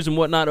previews and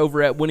whatnot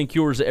over at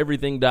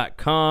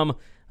winningcureseverything.com.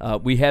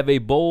 We have a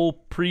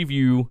bowl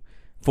preview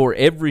for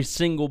every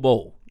single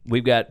bowl.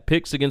 We've got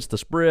picks against the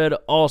spread,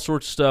 all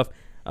sorts of stuff,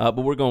 but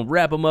we're going to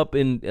wrap them up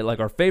in like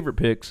our favorite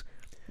picks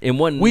in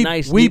one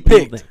nice we neat little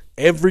picked thing.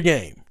 Every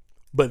game,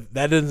 but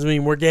that doesn't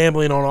mean we're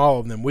gambling on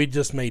all of them. We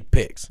just made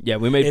picks. Yeah,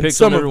 we made picks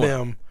some on of everyone.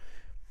 them.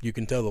 You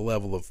can tell the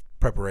level of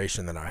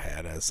preparation that I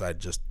had, as I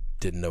just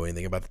didn't know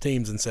anything about the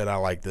teams and said I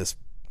like this,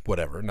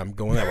 whatever, and I'm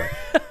going that way.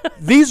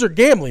 These are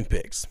gambling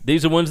picks.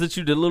 These are ones that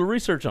you did a little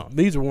research on.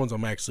 These are ones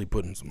I'm actually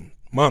putting some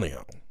money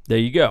on. There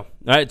you go. All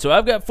right, so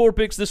I've got 4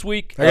 picks this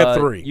week. I got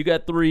 3. You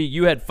got 3.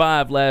 You had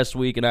 5 last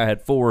week, and I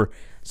had 4.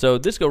 So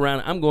this go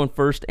round, I'm going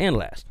first and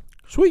last.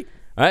 Sweet.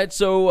 All right,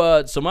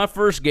 so my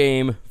first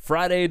game,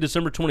 Friday,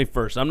 December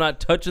 21st. I'm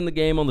not touching the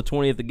game on the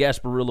 20th, the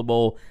Gasparilla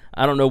Bowl.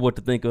 I don't know what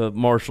to think of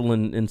Marshall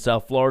in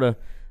South Florida.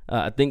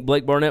 I think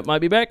Blake Barnett might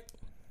be back.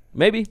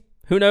 Maybe.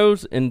 Who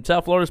knows? And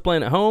South Florida's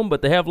playing at home,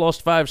 but they have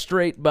lost 5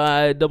 straight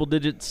by double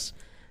digits,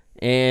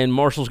 and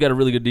Marshall's got a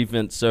really good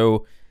defense.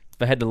 So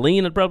if I had to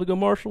lean, I'd probably go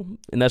Marshall,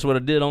 and that's what I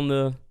did on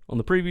the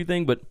preview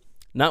thing, but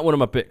not one of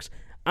my picks.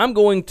 I'm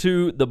going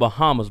to the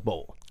Bahamas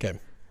Bowl. Okay.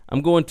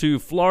 I'm going to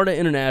Florida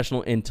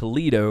International in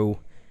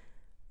Toledo.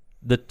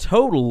 The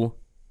total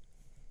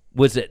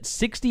was at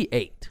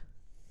 68.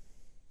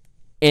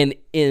 And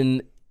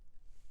in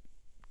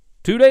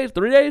 2 days,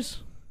 3 days?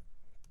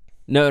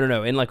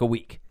 No, in like a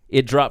week.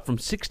 It dropped from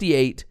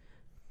 68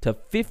 to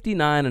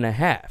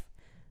 59.5.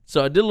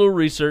 So I did a little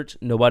research.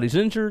 Nobody's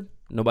injured.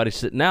 Nobody's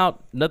sitting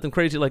out. Nothing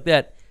crazy like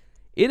that.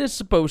 It is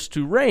supposed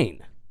to rain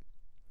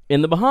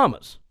in the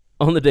Bahamas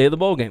on the day of the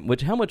bowl game,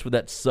 which how much would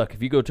that suck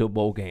if you go to a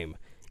bowl game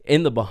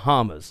in the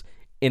Bahamas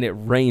and it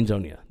rains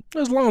on you?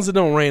 As long as it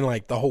don't rain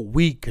like the whole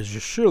week, because you're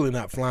surely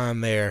not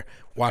flying there,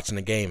 watching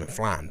the game, and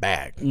flying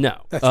back.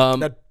 No.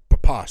 That's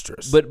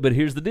preposterous. But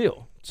here's the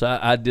deal. So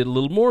I did a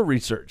little more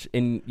research,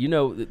 and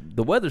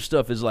the weather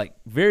stuff is like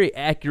very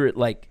accurate,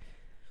 like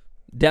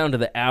down to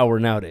the hour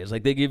nowadays.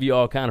 Like they give you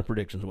all kind of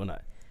predictions and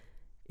whatnot.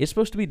 It's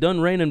supposed to be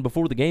done raining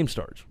before the game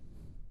starts.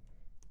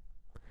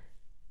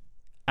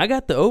 I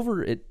got the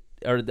total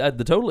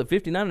at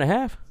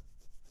 59.5.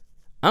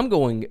 I'm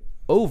going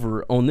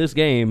over on this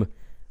game.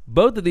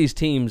 Both of these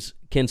teams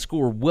can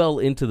score well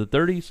into the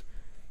 30s.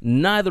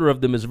 Neither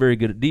of them is very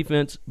good at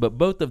defense, but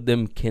both of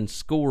them can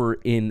score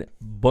in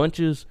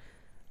bunches.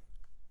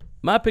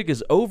 My pick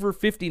is over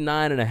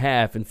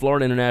 59.5 in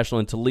Florida International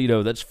in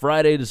Toledo. That's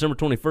Friday, December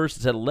 21st.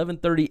 It's at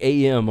 11:30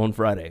 a.m. on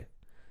Friday.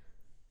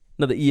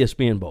 Another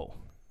ESPN Bowl.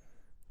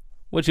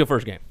 What's your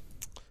first game?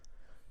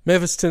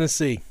 Memphis,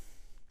 Tennessee.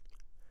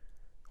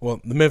 Well,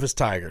 the Memphis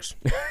Tigers.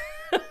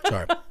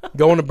 Sorry.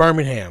 Going to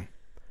Birmingham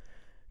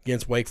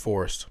against Wake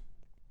Forest.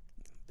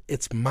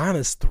 It's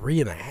minus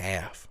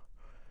 3.5.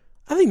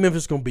 I think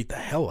Memphis is going to beat the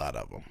hell out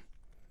of them.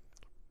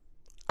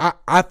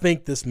 I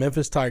think this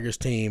Memphis Tigers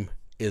team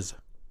is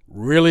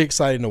really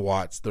exciting to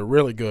watch. They're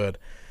really good.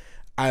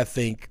 I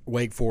think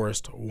Wake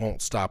Forest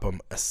won't stop them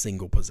a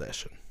single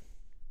possession.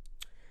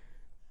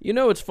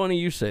 It's funny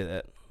you say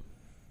that.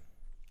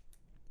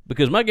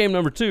 Because my game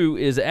number 2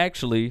 is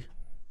actually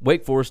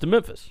Wake Forest and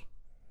Memphis.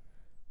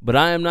 But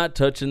I am not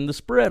touching the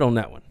spread on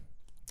that one.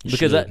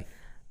 Because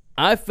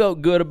I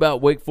felt good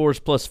about Wake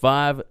Forest plus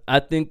 5. I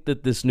think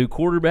that this new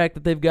quarterback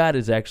that they've got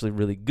is actually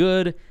really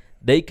good.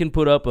 They can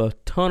put up a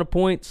ton of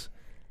points.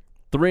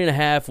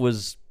 3.5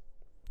 was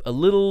a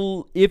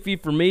little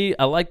iffy for me.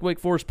 I like Wake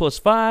Forest plus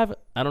 5.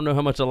 I don't know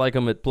how much I like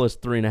them at plus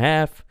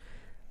 3.5.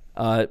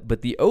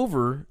 But the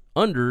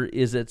over-under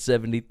is at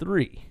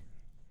 73.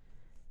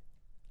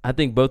 I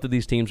think both of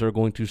these teams are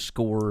going to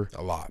score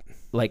a lot,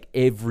 like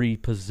every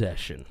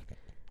possession.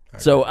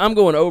 So I'm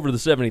going over the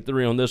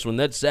 73 on this one.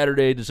 That's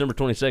Saturday, December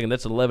 22nd.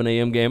 That's an 11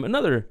 a.m. game.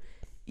 Another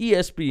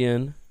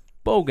ESPN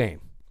bowl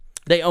game.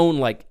 They own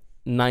like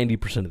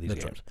 90% of these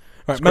games. Right.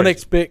 All right, my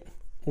next pick,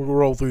 we'll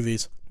roll through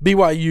these.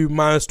 BYU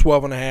minus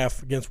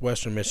 12.5 against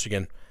Western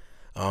Michigan.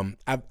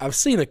 I've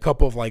seen a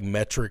couple of like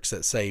metrics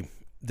that say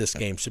this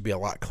game should be a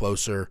lot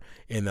closer,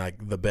 and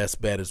like the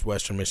best bet is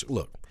Western Michigan.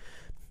 Look,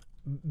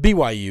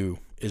 BYU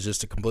is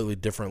just a completely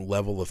different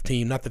level of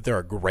team. Not that they're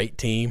a great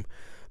team,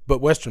 but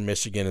Western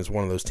Michigan is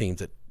one of those teams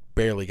that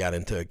barely got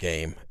into a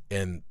game,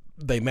 and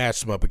they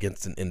matched them up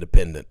against an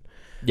independent.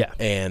 Yeah,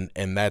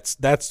 and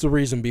that's the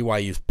reason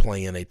BYU is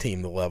playing a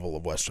team the level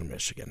of Western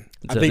Michigan.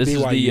 So I think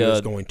BYU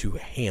is going to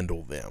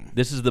handle them.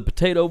 This is the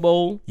Potato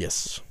Bowl.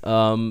 Yes.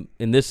 And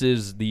this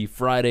is the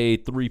Friday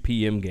 3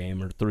 p.m.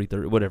 game or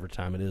 3:30, whatever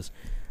time it is.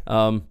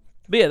 But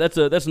yeah, that's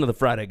another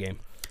Friday game.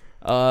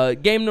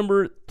 Game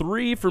number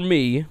 3 for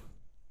me.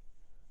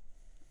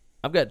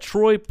 I've got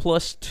Troy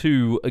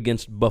 +2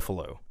 against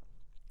Buffalo.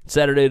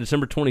 Saturday,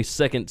 December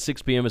 22nd,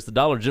 6 p.m. It's the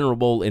Dollar General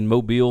Bowl in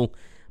Mobile.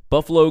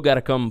 Buffalo got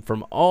to come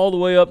from all the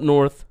way up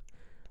north,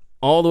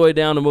 all the way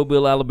down to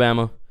Mobile,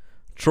 Alabama.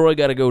 Troy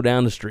got to go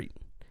down the street.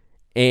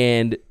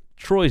 And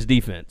Troy's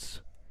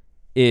defense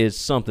is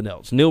something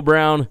else. Neil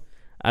Brown,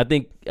 I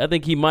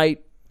think he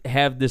might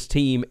have this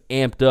team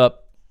amped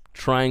up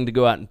trying to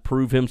go out and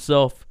prove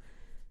himself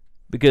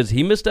because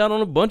he missed out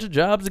on a bunch of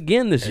jobs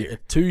again this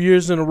year. 2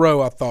 years in a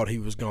row I thought he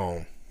was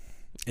gone.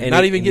 And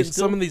not even getting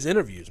some of these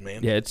interviews,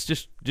 man. Yeah, it's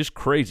just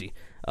crazy.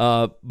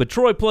 But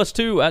Troy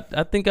 +2,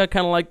 I think I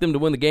kind of like them to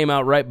win the game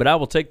outright, but I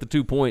will take the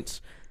 2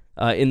 points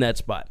in that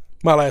spot.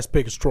 My last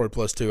pick is Troy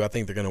 +2. I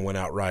think they're going to win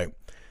outright.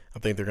 I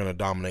think they're going to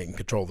dominate and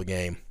control the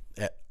game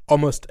at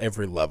almost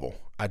every level.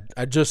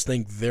 I just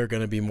think they're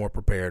going to be more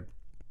prepared,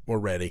 more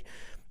ready,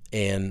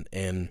 and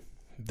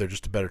they're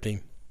just a better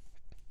team.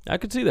 I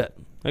could see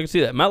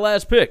that. My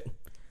last pick,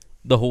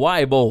 the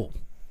Hawaii Bowl.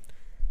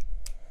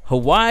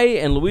 Hawaii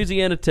and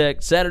Louisiana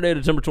Tech, Saturday,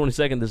 December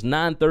 22nd. This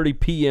 9:30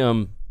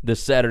 p.m. this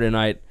Saturday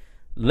night.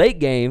 Late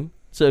game,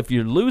 so if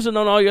you're losing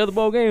on all your other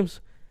bowl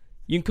games,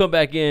 you can come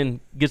back in,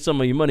 get some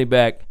of your money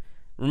back.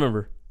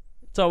 Remember,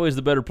 it's always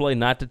the better play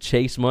not to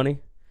chase money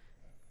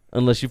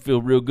unless you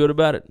feel real good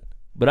about it.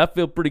 But I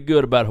feel pretty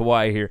good about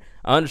Hawaii here.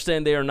 I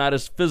understand they are not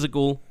as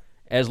physical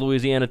as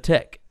Louisiana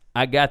Tech.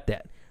 I got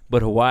that.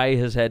 But Hawaii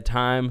has had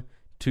time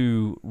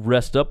to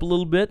rest up a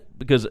little bit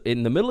because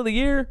in the middle of the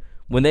year,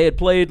 when they had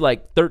played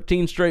like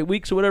 13 straight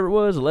weeks or whatever it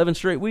was, 11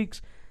 straight weeks,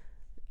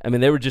 I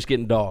mean, they were just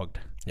getting dogged.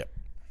 Yep.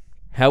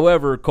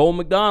 However, Cole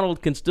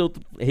McDonald can still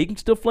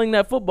fling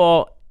that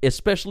football,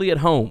 especially at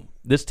home.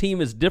 This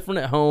team is different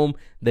at home.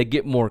 They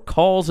get more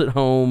calls at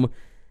home.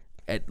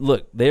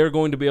 Look, they are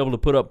going to be able to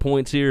put up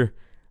points here.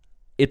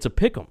 It's a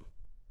pick 'em.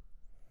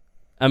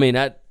 I mean,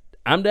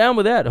 I'm down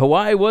with that.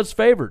 Hawaii was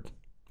favored,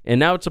 and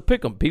now it's a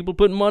pick 'em. People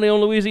putting money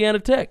on Louisiana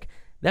Tech.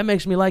 That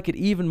makes me like it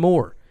even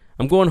more.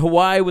 I'm going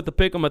Hawaii with the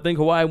pick 'em. I think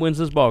Hawaii wins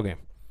this ballgame.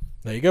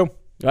 There you go. All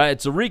right,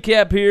 so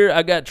recap here.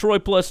 I got Troy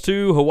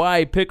 +2,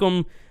 Hawaii pick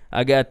 'em.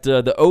 I got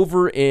the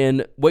over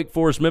in Wake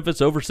Forest,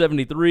 Memphis, over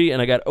 73,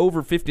 and I got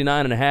over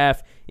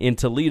 59.5 in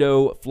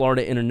Toledo,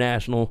 Florida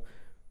International.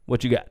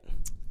 What you got?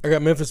 I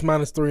got Memphis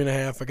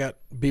 -3.5. I got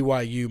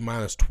BYU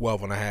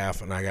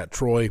 -12.5, and I got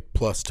Troy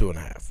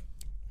 +2.5.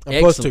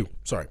 +2.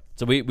 Sorry.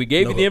 So we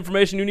gave you the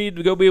information you needed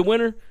to go be a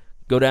winner.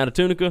 Go down to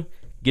Tunica,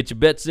 get your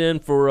bets in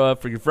for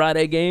your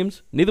Friday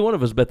games. Neither one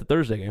of us bet the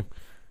Thursday game.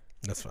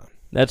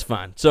 That's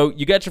fine. So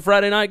you got your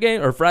Friday night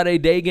game or Friday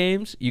day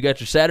games. You got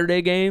your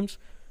Saturday games.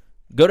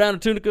 Go down to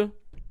Tunica.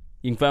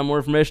 You can find more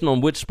information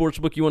on which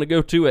sportsbook you want to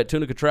go to at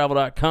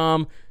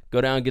tunicatravel.com.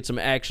 Go down and get some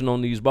action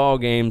on these ball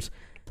games.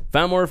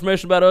 Find more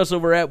information about us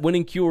over at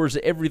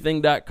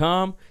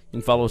winningcureseverything.com. You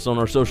can follow us on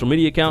our social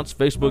media accounts,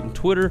 Facebook and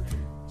Twitter.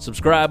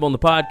 Subscribe on the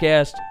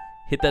podcast.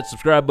 Hit that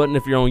subscribe button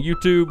if you're on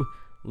YouTube.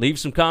 Leave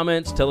some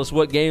comments. Tell us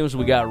what games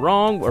we got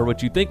wrong or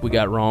what you think we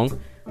got wrong.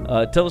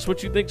 Tell us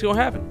what you think's going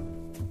to happen.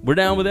 We're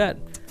down with that.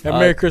 Have a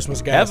Merry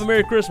Christmas, guys. Have a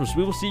Merry Christmas.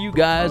 We will see you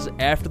guys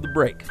after the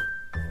break.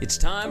 It's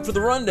time for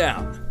the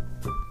rundown.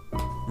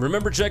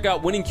 Remember, check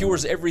out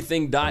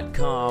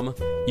winningcureseverything.com.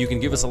 You can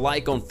give us a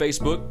like on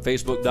Facebook,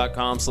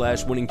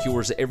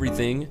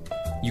 facebook.com/winningcureseverything.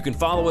 You can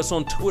follow us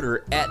on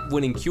Twitter at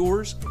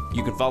winningcures.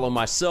 You can follow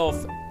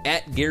myself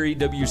at Gary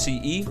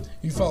WCE.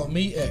 You follow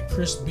me at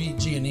Chris B.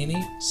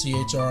 Giannini,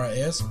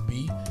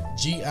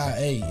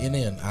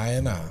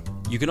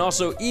 ChrisBGiannini. You can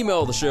also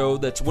email the show.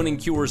 That's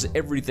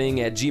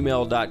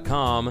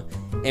winningcureseverything@gmail.com.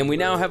 And we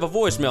now have a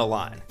voicemail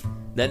line.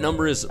 That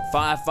number is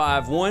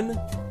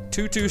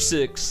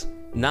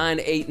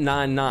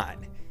 551-226-9899.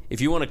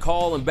 If you want to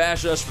call and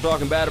bash us for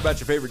talking bad about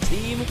your favorite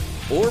team,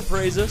 or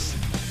praise us,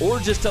 or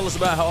just tell us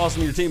about how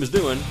awesome your team is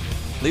doing,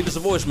 leave us a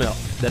voicemail.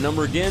 That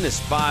number again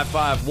is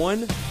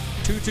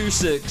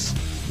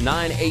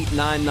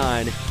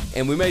 551-226-9899,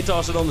 and we may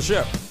toss it on the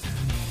show.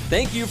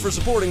 Thank you for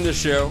supporting this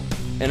show.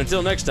 And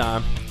until next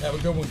time, have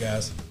a good one,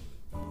 guys.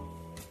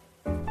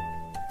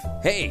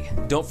 Hey,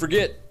 don't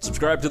forget,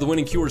 subscribe to the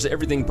Winning Cures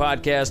Everything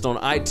podcast on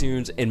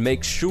iTunes and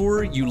make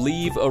sure you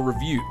leave a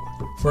review.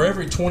 For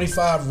every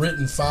 25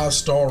 written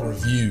 5-star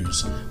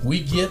reviews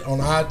we get on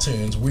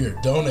iTunes, we are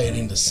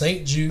donating to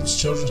St. Jude's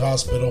Children's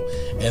Hospital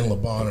and Le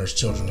Bonheur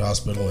Children's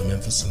Hospital in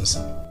Memphis,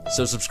 Tennessee.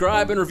 So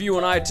subscribe and review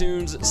on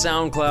iTunes,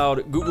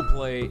 SoundCloud, Google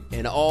Play,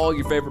 and all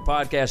your favorite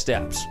podcast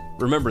apps.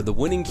 Remember, the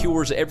Winning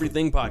Cures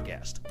Everything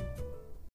podcast.